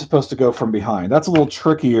you're also supposed to go from behind. That's a little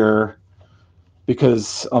trickier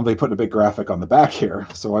because I'll be putting a big graphic on the back here,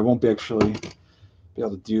 so I won't actually be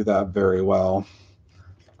able to do that very well.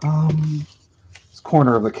 This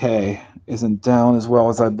corner of the K isn't down as well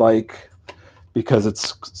as I'd like because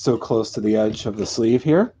it's so close to the edge of the sleeve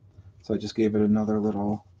here. So I just gave it another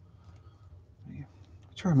little...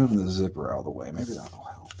 Try moving the zipper out of the way. Maybe that'll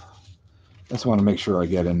help. I just want to make sure I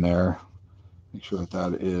get in there Make sure that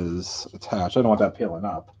that is attached. I don't want that peeling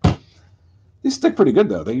up. These stick pretty good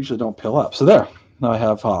though. They usually don't peel up. So there. Now I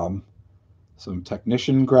have some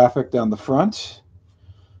technician graphic down the front.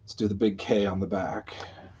 Let's do the big K on the back.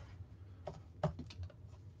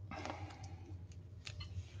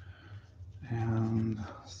 And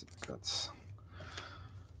that's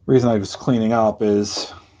the reason I was cleaning up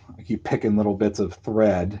is I keep picking little bits of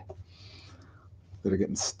thread that are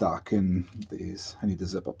getting stuck in these. I need to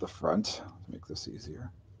zip up the front to make this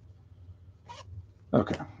easier.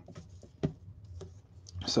 Okay.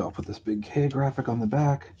 So I'll put this big K graphic on the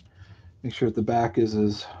back. Make sure that the back is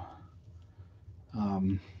as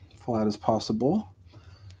flat as possible.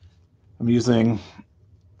 I'm using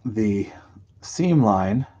the seam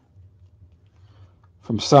line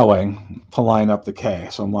from sewing to line up the K.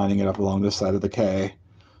 So I'm lining it up along this side of the K,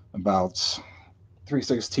 about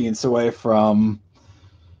 3/16 away from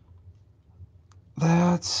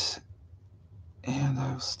that. And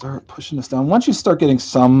I'll start pushing this down. Once you start getting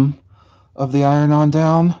some of the iron-on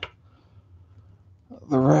down,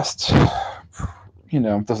 the rest,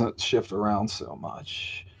 doesn't shift around so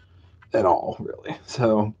much at all, really.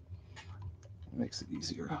 So it makes it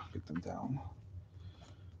easier to get them down.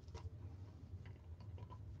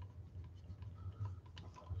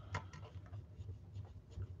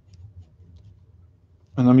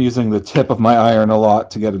 And I'm using the tip of my iron a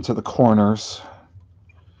lot to get into the corners.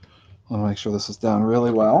 I want to make sure this is down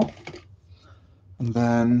really well. And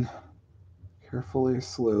then carefully,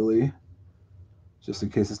 slowly, just in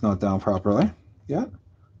case it's not down properly yet,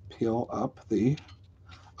 peel up the,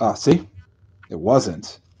 see, it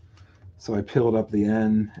wasn't. So I peeled up the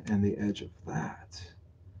end and the edge of that.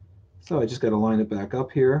 So I just got to line it back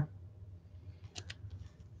up here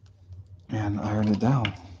and iron it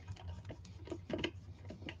down.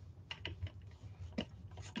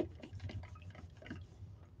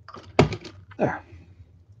 There.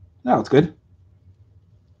 Now it's good.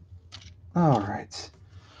 All right.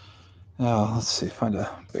 Now let's see, find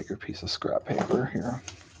a bigger piece of scrap paper here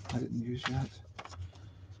I didn't use yet.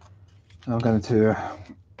 I'm going to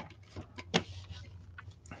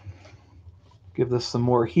give this some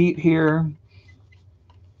more heat here.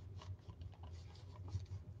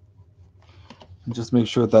 And just make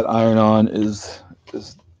sure that iron-on is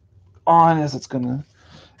on as it's going to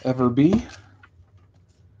ever be.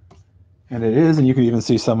 And it is, and you can even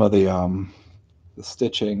see some of the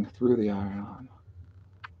stitching through the iron-on.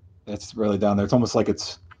 It's really down there. It's almost like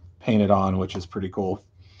it's painted on, which is pretty cool.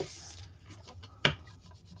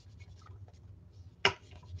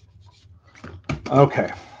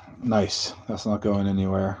 Okay, nice. That's not going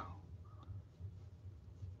anywhere.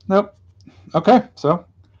 Nope. Okay, so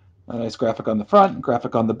a nice graphic on the front,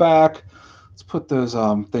 graphic on the back. Let's put those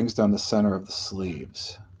things down the center of the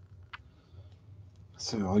sleeves.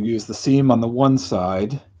 So I'll use the seam on the one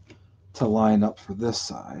side to line up for this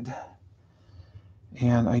side.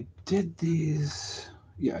 And I did these,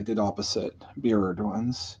 yeah, I did opposite mirrored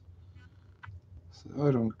ones. So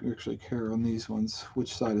I don't actually care on these ones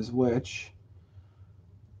which side is which,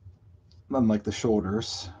 unlike the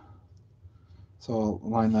shoulders. So I'll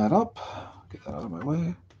line that up, get that out of my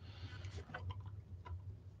way.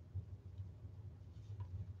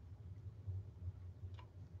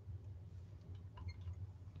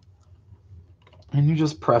 And you're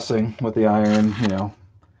just pressing with the iron,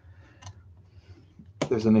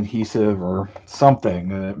 there's an adhesive or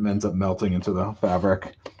something, and it ends up melting into the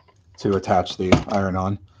fabric to attach the iron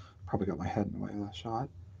on. Probably got my head in the way of that shot.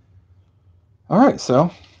 All right,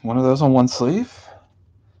 so one of those on one sleeve.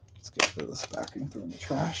 Let's get rid of this backing, throw in the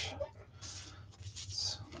trash.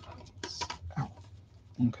 Ow.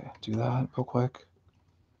 Okay, do that real quick.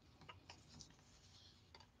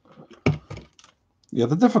 Yeah,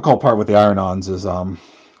 the difficult part with the iron-ons is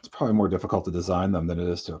it's probably more difficult to design them than it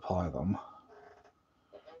is to apply them.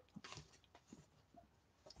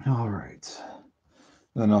 All right.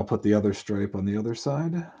 Then I'll put the other stripe on the other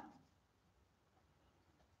side.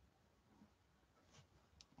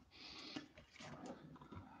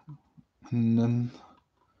 And then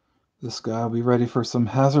this guy will be ready for some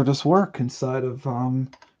hazardous work inside of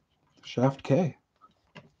shaft K.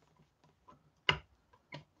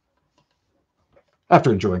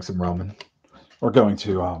 After enjoying some ramen, or going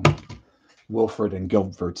to Wilfred and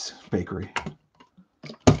Gilbert's bakery.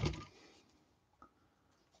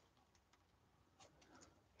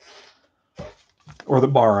 Or the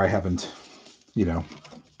bar I haven't,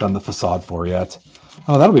 done the facade for yet.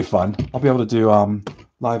 Oh, that'll be fun. I'll be able to do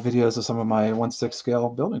live videos of some of my 1/6 scale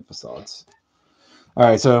building facades. All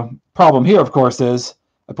right, so problem here, of course, is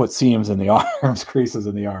I put seams in the arms, creases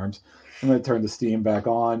in the arms. I'm going to turn the steam back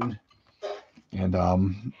on and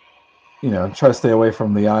try to stay away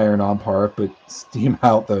from the iron-on part, but steam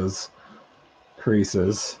out those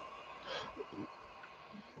creases.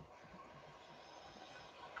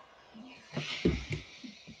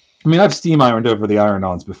 I mean, I've steam ironed over the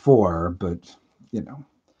iron-ons before, but,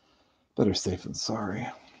 better safe than sorry.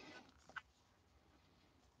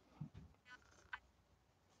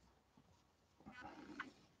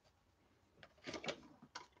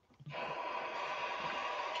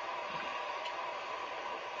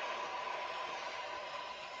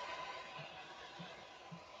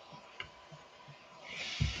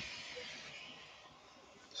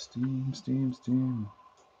 Steam, steam, steam.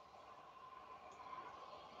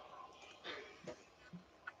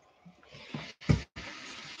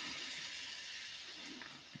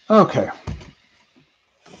 Okay.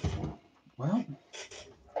 Well,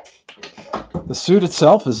 the suit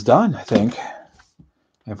itself is done, I think. I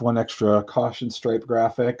have one extra caution stripe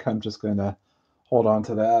graphic. I'm just going to hold on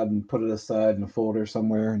to that and put it aside in a folder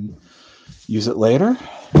somewhere and use it later.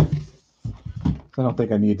 I don't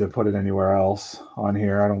think I need to put it anywhere else on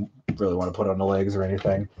here. I don't really want to put it on the legs or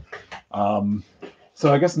anything.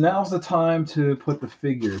 So I guess now's the time to put the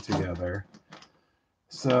figure together.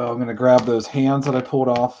 So I'm going to grab those hands that I pulled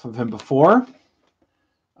off of him before.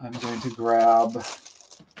 I'm going to grab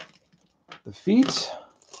the feet.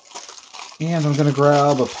 And I'm going to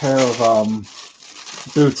grab a pair of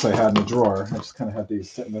boots I had in the drawer. I just kind of have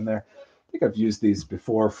these sitting in there. I think I've used these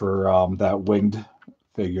before for that winged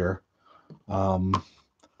figure. So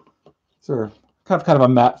kind of a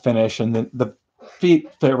matte finish, and the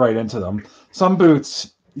feet fit right into them. Some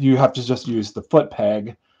boots, you have to just use the foot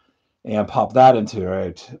peg and pop that into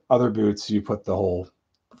it. Other boots, you put the whole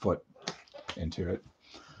foot into it.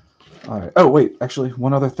 All right. Oh, wait. Actually,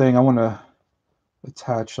 one other thing. I want to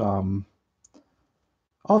attach... I'll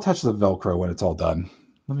attach the Velcro when it's all done.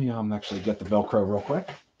 Let me actually get the Velcro real quick.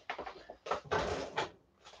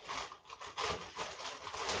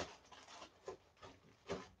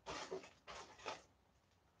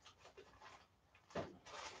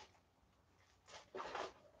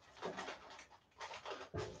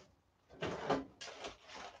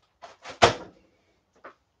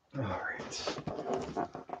 All right.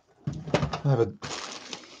 I have a...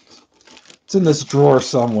 It's in this drawer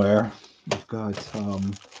somewhere. I've got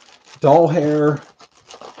doll hair,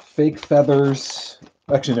 fake feathers.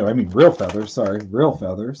 Actually, no, I mean real feathers. Sorry, real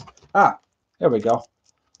feathers. Ah, there we go.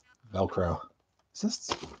 Velcro. Is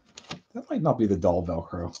this... That might not be the doll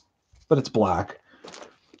Velcro, but it's black.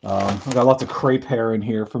 I've got lots of crepe hair in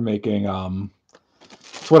here for making...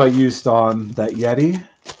 it's what I used on that Yeti.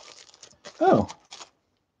 Oh.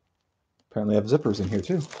 Apparently I have zippers in here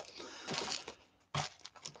too.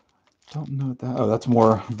 Don't know what that... Oh, that's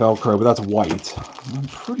more Velcro, but that's white. I'm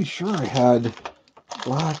pretty sure I had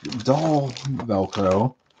black doll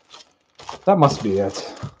Velcro. That must be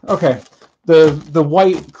it. Okay. The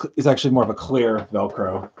white is actually more of a clear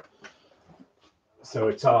Velcro. So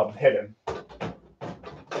it's hidden. All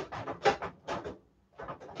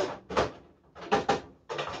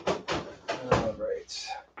right.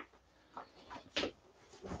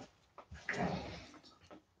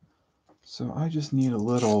 So I just need a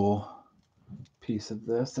little piece of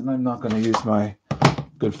this, and I'm not going to use my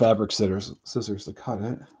good fabric scissors to cut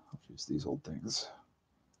it. I'll use these old things.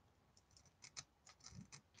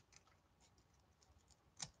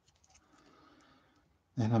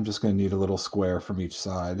 And I'm just going to need a little square from each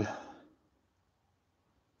side. Let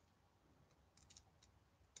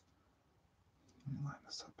me line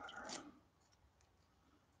this up better.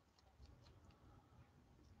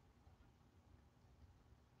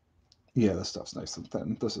 Yeah, this stuff's nice and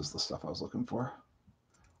thin. This is the stuff I was looking for.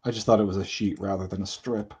 I just thought it was a sheet rather than a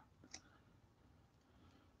strip.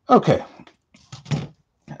 Okay.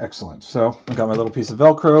 Excellent. So I got my little piece of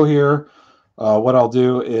Velcro here. What I'll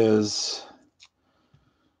do is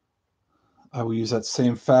I will use that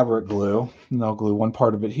same fabric glue, and I'll glue one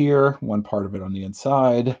part of it here, one part of it on the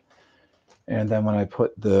inside. And then when I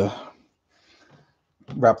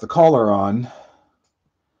wrap the collar on,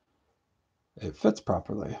 it fits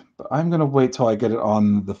properly. But I'm going to wait till I get it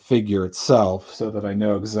on the figure itself so that I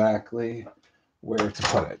know exactly where to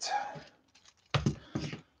put it.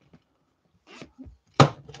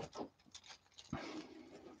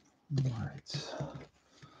 All right.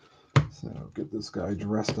 So get this guy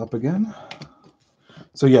dressed up again.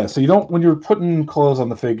 So yeah, so you don't, when you're putting clothes on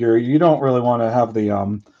the figure, you don't really want to have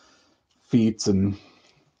the feet and,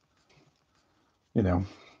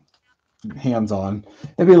 hands on.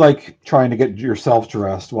 It'd be like trying to get yourself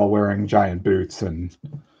dressed while wearing giant boots and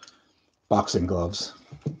boxing gloves.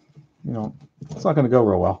 It's not going to go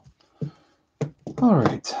real well. All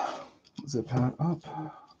right, zip that up.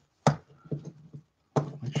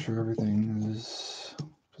 sure everything is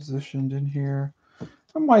positioned in here.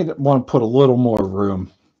 I might want to put a little more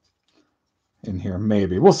room in here,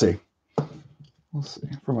 maybe. We'll see. We'll see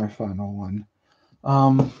for my final one.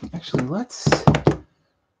 Actually, let's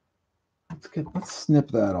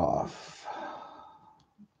snip that off.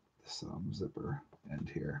 This zipper end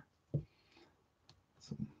here.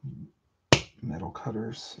 Some metal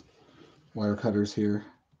cutters, wire cutters here.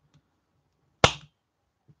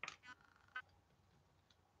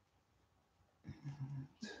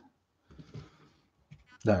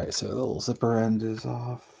 All right, so the little zipper end is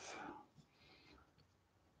off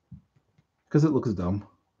because it looks dumb.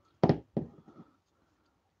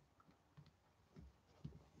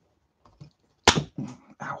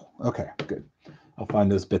 Ow. Okay, good. I'll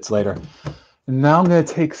find those bits later. And now I'm going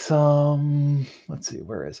to take some, let's see,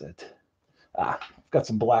 where is it? I've got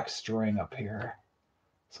some black string up here.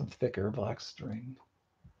 Some thicker black string.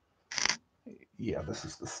 Yeah, this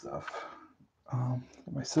is the stuff.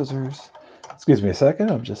 My scissors. Excuse me a second.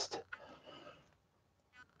 I'm just...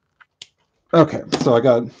 Okay, so I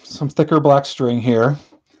got some thicker black string here.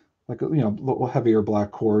 Like, a little heavier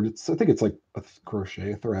black cord. I think it's like a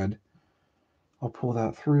crochet thread. I'll pull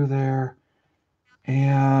that through there.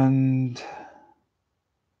 And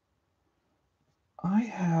I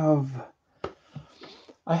have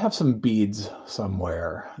some beads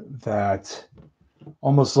somewhere that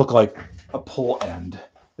almost look like a pull end.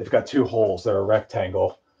 They've got two holes. They're a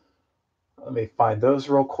rectangle. Let me find those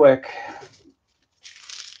real quick.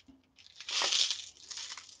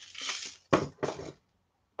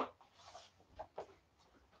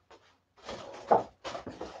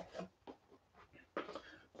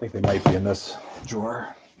 I think they might be in this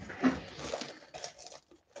drawer. I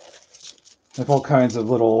have all kinds of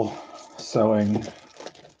little sewing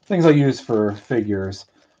things I use for figures.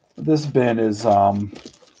 This bin is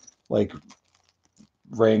like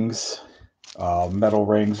rings, metal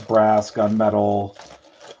rings, brass, gunmetal,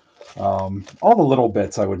 all the little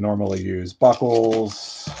bits I would normally use.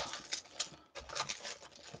 Buckles,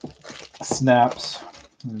 snaps.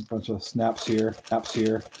 There's a bunch of snaps here.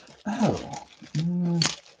 Oh,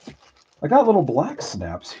 I got little black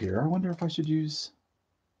snaps here. I wonder if I should use...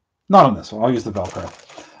 Not on this one. I'll use the Velcro.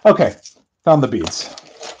 Okay, found the beads.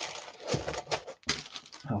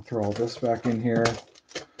 I'll throw all this back in here.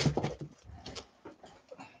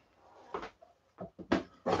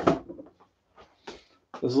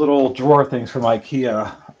 Those little drawer things from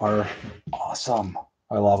IKEA are awesome.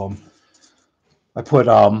 I love them. I put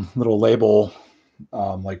little label,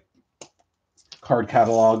 like card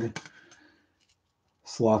catalog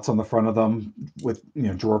slots on the front of them with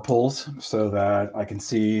drawer pulls so that I can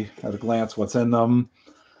see at a glance what's in them.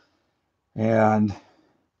 And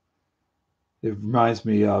it reminds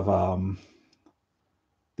me of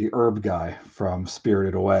the herb guy from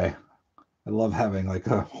Spirited Away. I love having like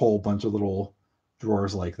a whole bunch of little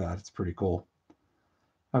drawers like that. It's pretty cool.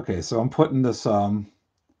 Okay, so I'm putting this let's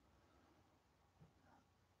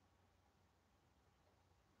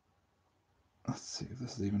see if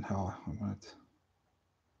this is even how I want it.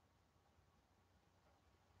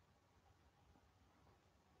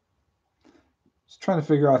 Just trying to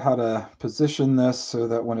figure out how to position this so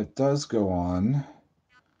that when it does go on.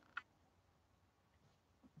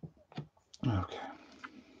 Okay.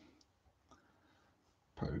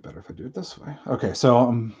 Probably better if I do it this way. Okay, so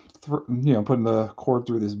I'm putting the cord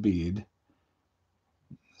through this bead.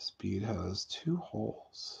 This bead has two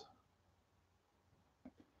holes.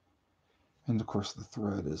 And of course the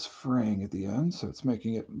thread is fraying at the end, so it's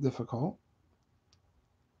making it difficult.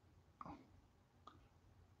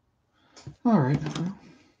 All right.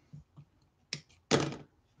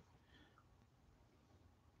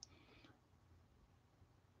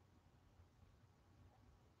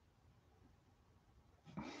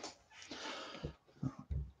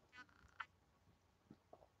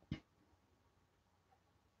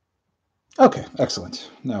 Okay, excellent.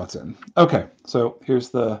 Now it's in. Okay, so here's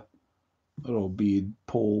the little bead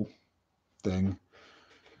pull thing.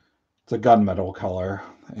 It's a gunmetal color.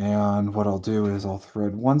 And what I'll do is I'll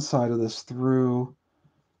thread one side of this through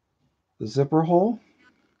the zipper hole.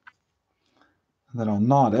 And then I'll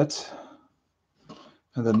knot it.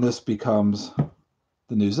 And then this becomes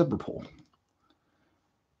the new zipper pull.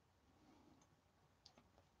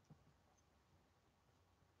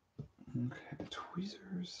 Okay,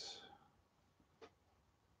 tweezers.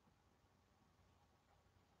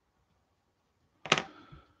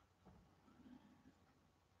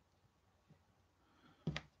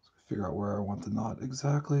 Figure out where I want the knot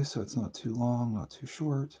exactly so it's not too long, not too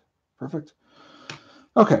short. Perfect.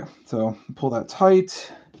 Okay, so pull that tight,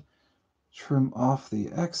 trim off the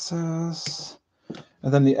excess,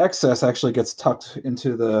 And then the excess actually gets tucked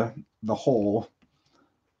into the hole.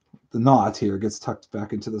 The knot here gets tucked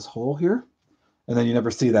back into this hole here. And then you never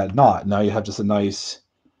see that knot. Now you have just a nice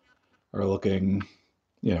or looking,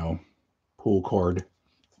 you know, pull cord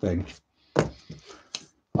thing.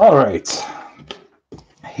 All right.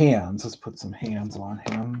 Hands. Let's put some hands on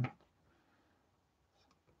him.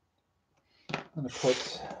 I'm going to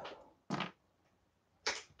put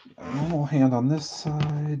a normal hand on this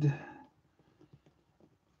side.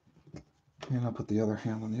 And I'll put the other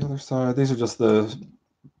hand on the other side. These are just the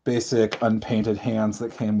basic unpainted hands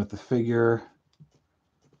that came with the figure.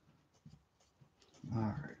 All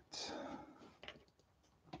right.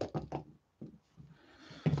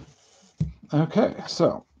 Okay,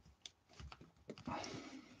 so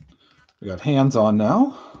we got hands on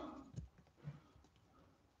now.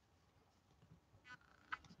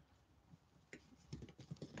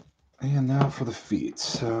 And now for the feet.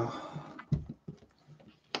 So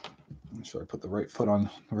make sure I put the right foot on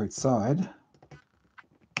the right side.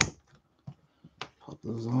 Pop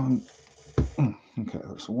those on. Okay,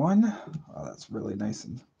 there's one. Oh, that's really nice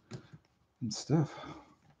and stiff.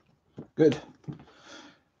 Good.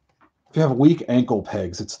 If you have weak ankle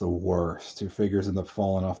pegs, it's the worst. Your figures end up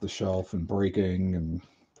falling off the shelf and breaking, and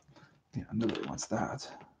yeah, nobody wants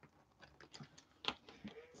that.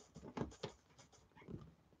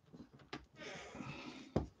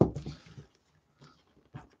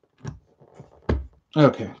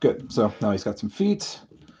 Okay, good. So now he's got some feet.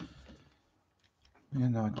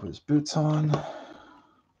 And now I can put his boots on.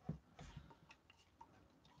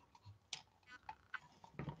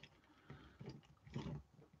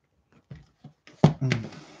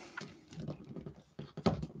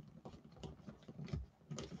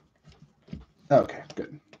 Okay,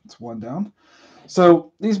 good. That's one down.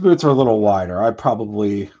 So these boots are a little wider. I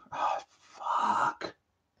probably... Oh, fuck.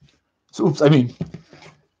 So, oops, I mean,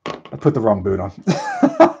 I put the wrong boot on.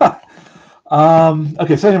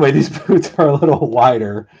 Okay, so anyway, these boots are a little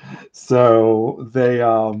wider. So they...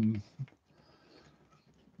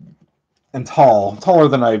 and taller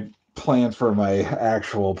than I planned for my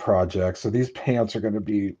actual project. So these pants are going to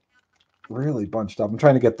be really bunched up. I'm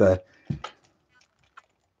trying to get the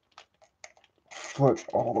foot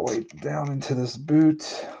all the way down into this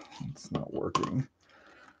boot. It's not working.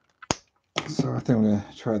 So I think I'm going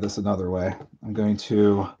to try this another way. I'm going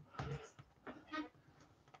to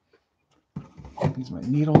use my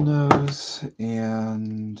needle nose,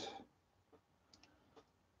 and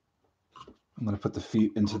I'm going to put the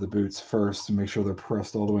feet into the boots first to make sure they're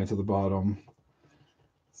pressed all the way to the bottom,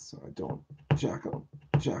 so I don't jack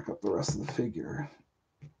up the rest of the figure.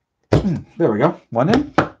 There we go. One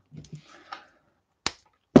in.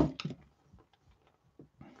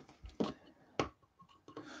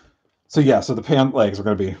 So yeah, so the pant legs are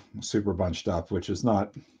going to be super bunched up, which is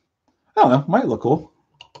not, I don't know, might look cool.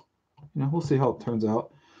 You know, we'll see how it turns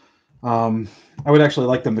out. I would actually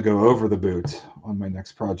like them to go over the boot on my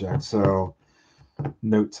next project. So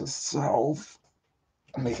note to self,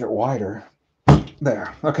 make it wider.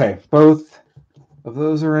 There. Okay, both of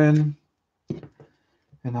those are in.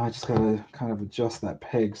 And now I just got to kind of adjust that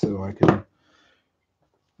peg so I can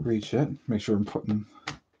reach it. Make sure I'm putting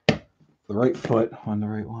the right foot on the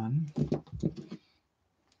right one.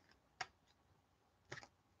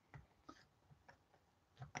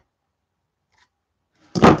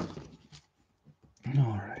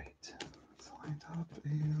 All right. Let's line up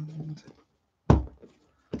and...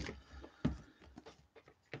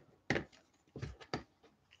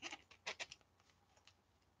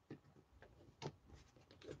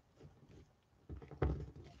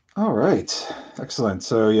 All right, excellent.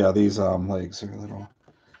 So yeah, these legs are a little...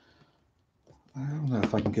 I don't know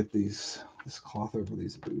if I can get this cloth over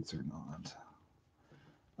these boots or not.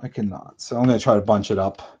 I cannot. So I'm going to try to bunch it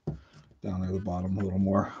up down near the bottom a little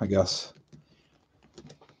more, I guess.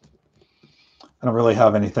 I don't really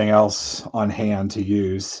have anything else on hand to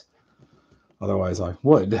use. Otherwise, I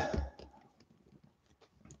would.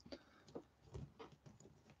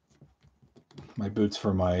 My boots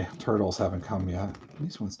for my turtles haven't come yet.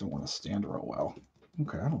 These ones don't want to stand real well.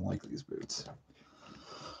 Okay, I don't like these boots.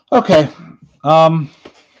 Okay. Time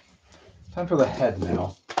for the head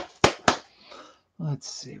now. Let's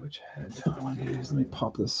see which head I want to use. Let me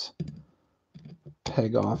pop this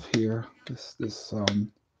peg off here. This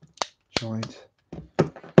joint.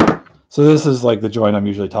 So this is like the joint I'm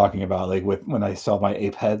usually talking about, like with when I sell my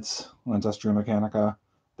ape heads on Industrial Mechanica,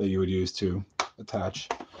 that you would use to attach.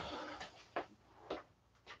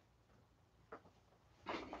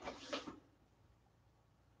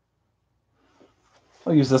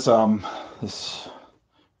 I'll use this this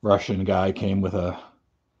Russian guy came with a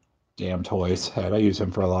damn toys head. I use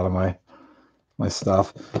him for a lot of my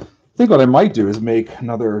stuff. I think what I might do is make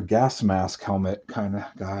another gas mask helmet kind of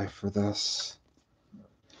guy for this.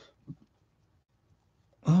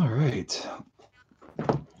 All right.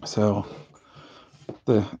 So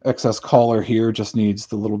the excess collar here just needs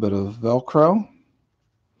the little bit of Velcro.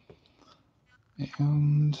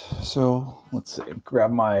 And so let's see, grab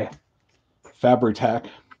my Fabri-Tac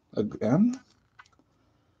again.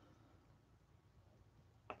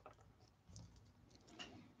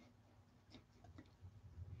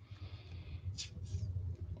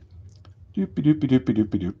 Doopy doopy doopy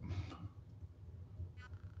doopy doop.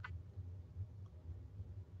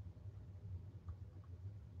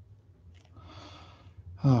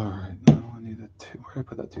 All right, now I need a where did I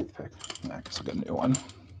put that toothpick? I guess I'll get a new one.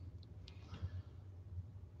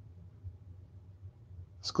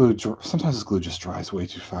 This glue, sometimes this glue just dries way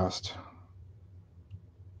too fast.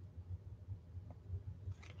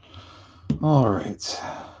 All right.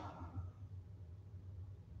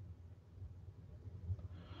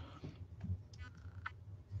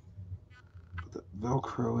 Put that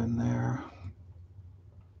Velcro in there.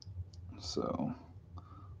 So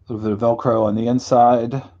a little bit of Velcro on the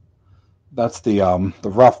inside. That's the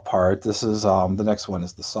rough part. This is the next one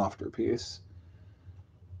is the softer piece.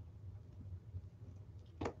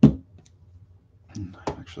 I'm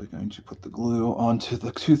actually going to put the glue onto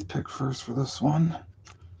the toothpick first for this one.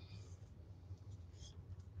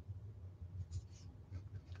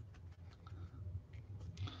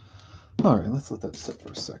 All right, let's let that sit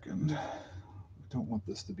for a second. I don't want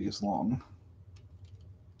this to be as long.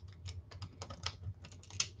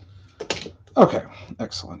 Okay,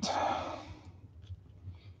 excellent.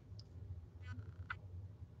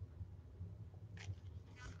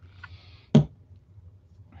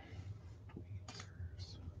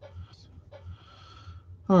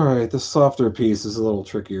 All right, this softer piece is a little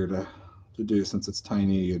trickier to do since it's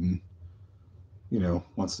tiny and, you know,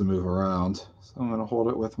 wants to move around. So I'm going to hold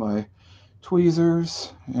it with my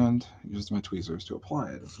tweezers and use my tweezers to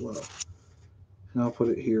apply it as well. And I'll put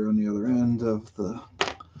it here on the other end of the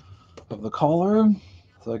collar.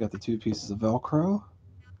 So I got the two pieces of Velcro.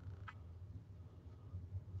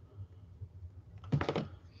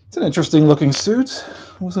 It's an interesting looking suit.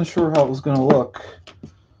 I wasn't sure how it was going to look.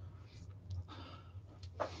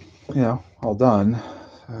 You know, all done.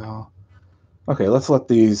 So, okay, let's let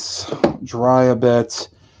these dry a bit.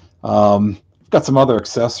 I've got some other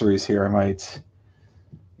accessories here I might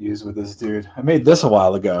use with this dude. I made this a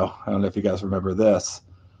while ago. I don't know if you guys remember this.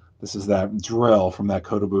 This is that drill from that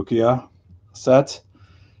Kotobukiya set,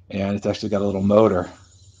 and it's actually got a little motor.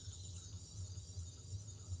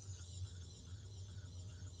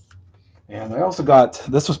 And I also got,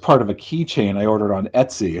 this was part of a keychain I ordered on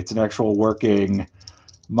Etsy. It's an actual working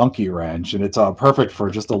monkey wrench, and it's perfect for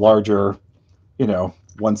just a larger, you know,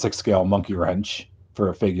 1/6 scale monkey wrench for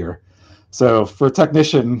a figure. So for a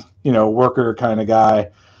technician, you know, worker kind of guy,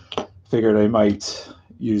 figured I might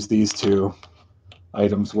use these two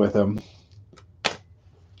items with him.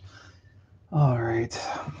 All right,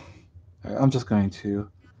 I'm just going to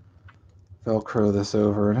Velcro this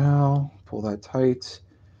over now, pull that tight,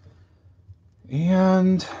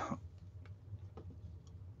 and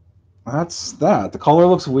that's that. The collar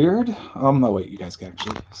looks weird. No, wait, you guys can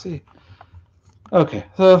actually see. Okay,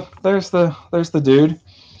 so there's the dude.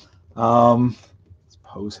 Let's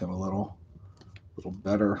pose him a little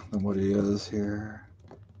better than what he is here.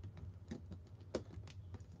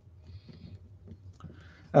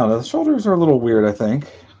 I don't know, the shoulders are a little weird, I think.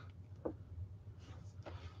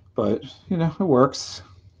 But, you know, it works.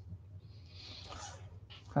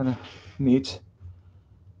 Kind of neat.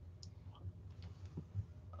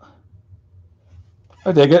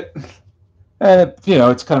 I dig it. And, you know,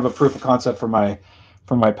 it's kind of a proof of concept for my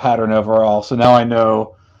pattern overall. So now I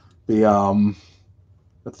know the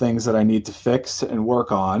things that I need to fix and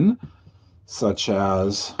work on, such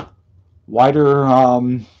as wider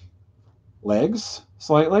legs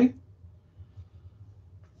slightly.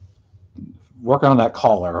 Work on that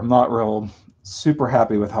collar. I'm not real super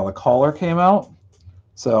happy with how the collar came out,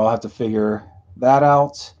 so I'll have to figure that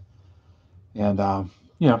out, and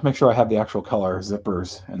you know, make sure I have the actual color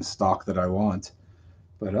zippers and stock that I want.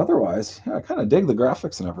 But otherwise, yeah, I kind of dig the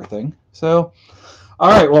graphics and everything. So, all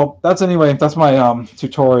right, well, that's my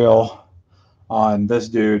tutorial on this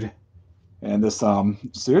dude and this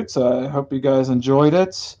suit. So I hope you guys enjoyed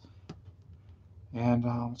it, and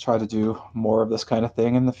I'll try to do more of this kind of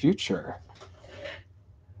thing in the future.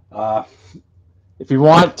 If you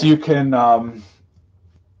want, you can, I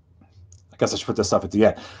guess I should put this up at the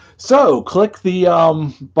end. So click the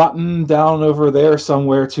button down over there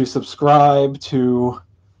somewhere to subscribe to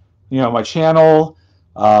my channel.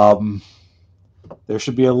 There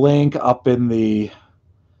should be a link up in the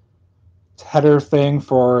header thing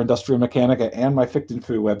for Industrial Mechanica and my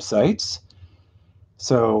FichtenFoo websites.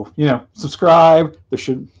 So, subscribe. There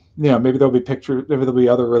should, maybe there'll be pictures, maybe there'll be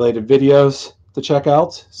other related videos to check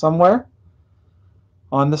out somewhere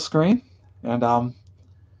on the screen. And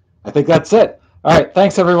I think that's it. All right.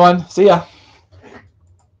 Thanks, everyone. See ya.